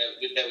game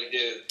that we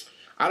do?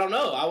 I don't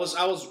know. I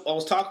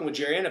was talking with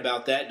Jerry Ann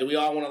about that. Do we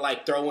all want to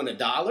like throw in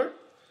 $1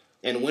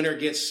 and winner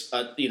gets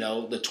the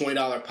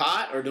 $20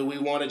 pot, or do we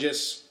want to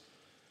just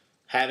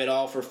have it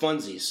all for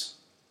funsies?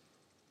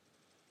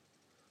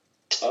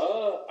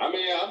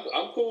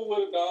 I'm cool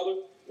with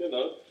 $1.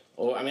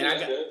 Or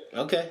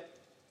okay.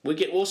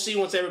 We'll see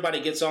once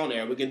everybody gets on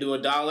there. We can do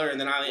 $1,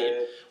 and then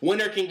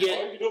winner can get.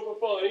 Or you can do it for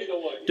fun, either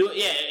one.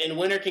 And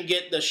winner can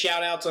get the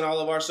shout outs on all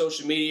of our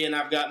social media, and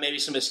I've got maybe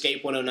some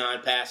Escape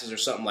 109 passes or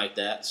something like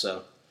that.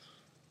 So.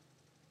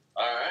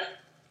 All right.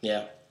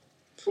 Yeah.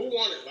 Who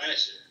won it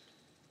last year?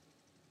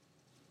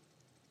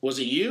 Was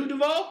it you,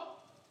 Duval?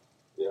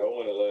 Yeah, I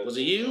won it last year. Was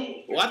it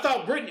you? Well, I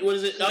thought Brittany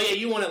was it. Oh yeah,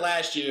 you won it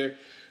last year.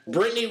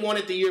 Brittany won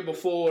it the year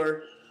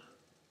before,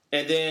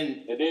 and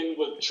then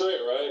with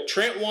Trent, right?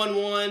 Trent won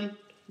one.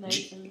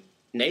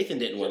 Nathan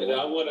didn't win one.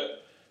 I won another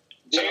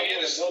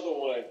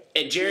one.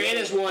 And Jerry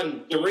Anna's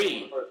won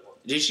 3.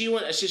 Did she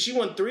win? She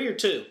won 3 or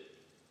 2?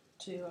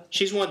 2.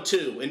 She's won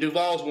 2, and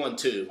Duval's won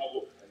 2.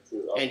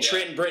 And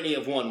Trent and Brittany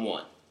have won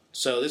 1.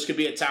 So this could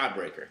be a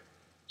tiebreaker.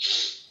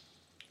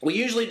 We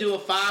usually do a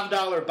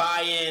 $5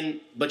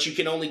 buy-in, but you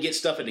can only get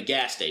stuff at the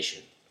gas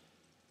station.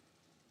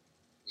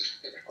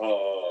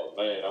 Oh,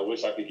 man. I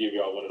wish I could give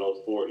y'all one of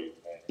those 40s,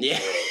 man. Yeah.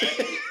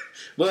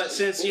 But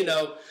since, we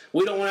don't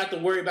want to have to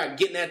worry about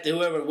getting at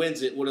whoever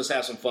wins it, we'll just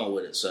have some fun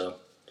with it. So,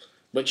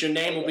 but your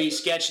name will be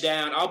sketched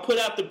down. I'll put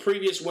out the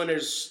previous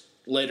winners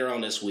later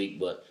on this week,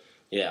 but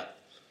yeah.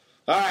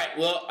 All right.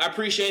 Well, I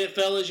appreciate it,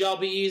 fellas. Y'all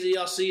be easy.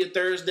 I'll see you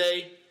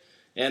Thursday.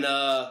 And,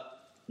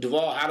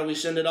 Duval, how do we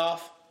send it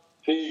off?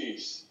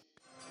 Peace.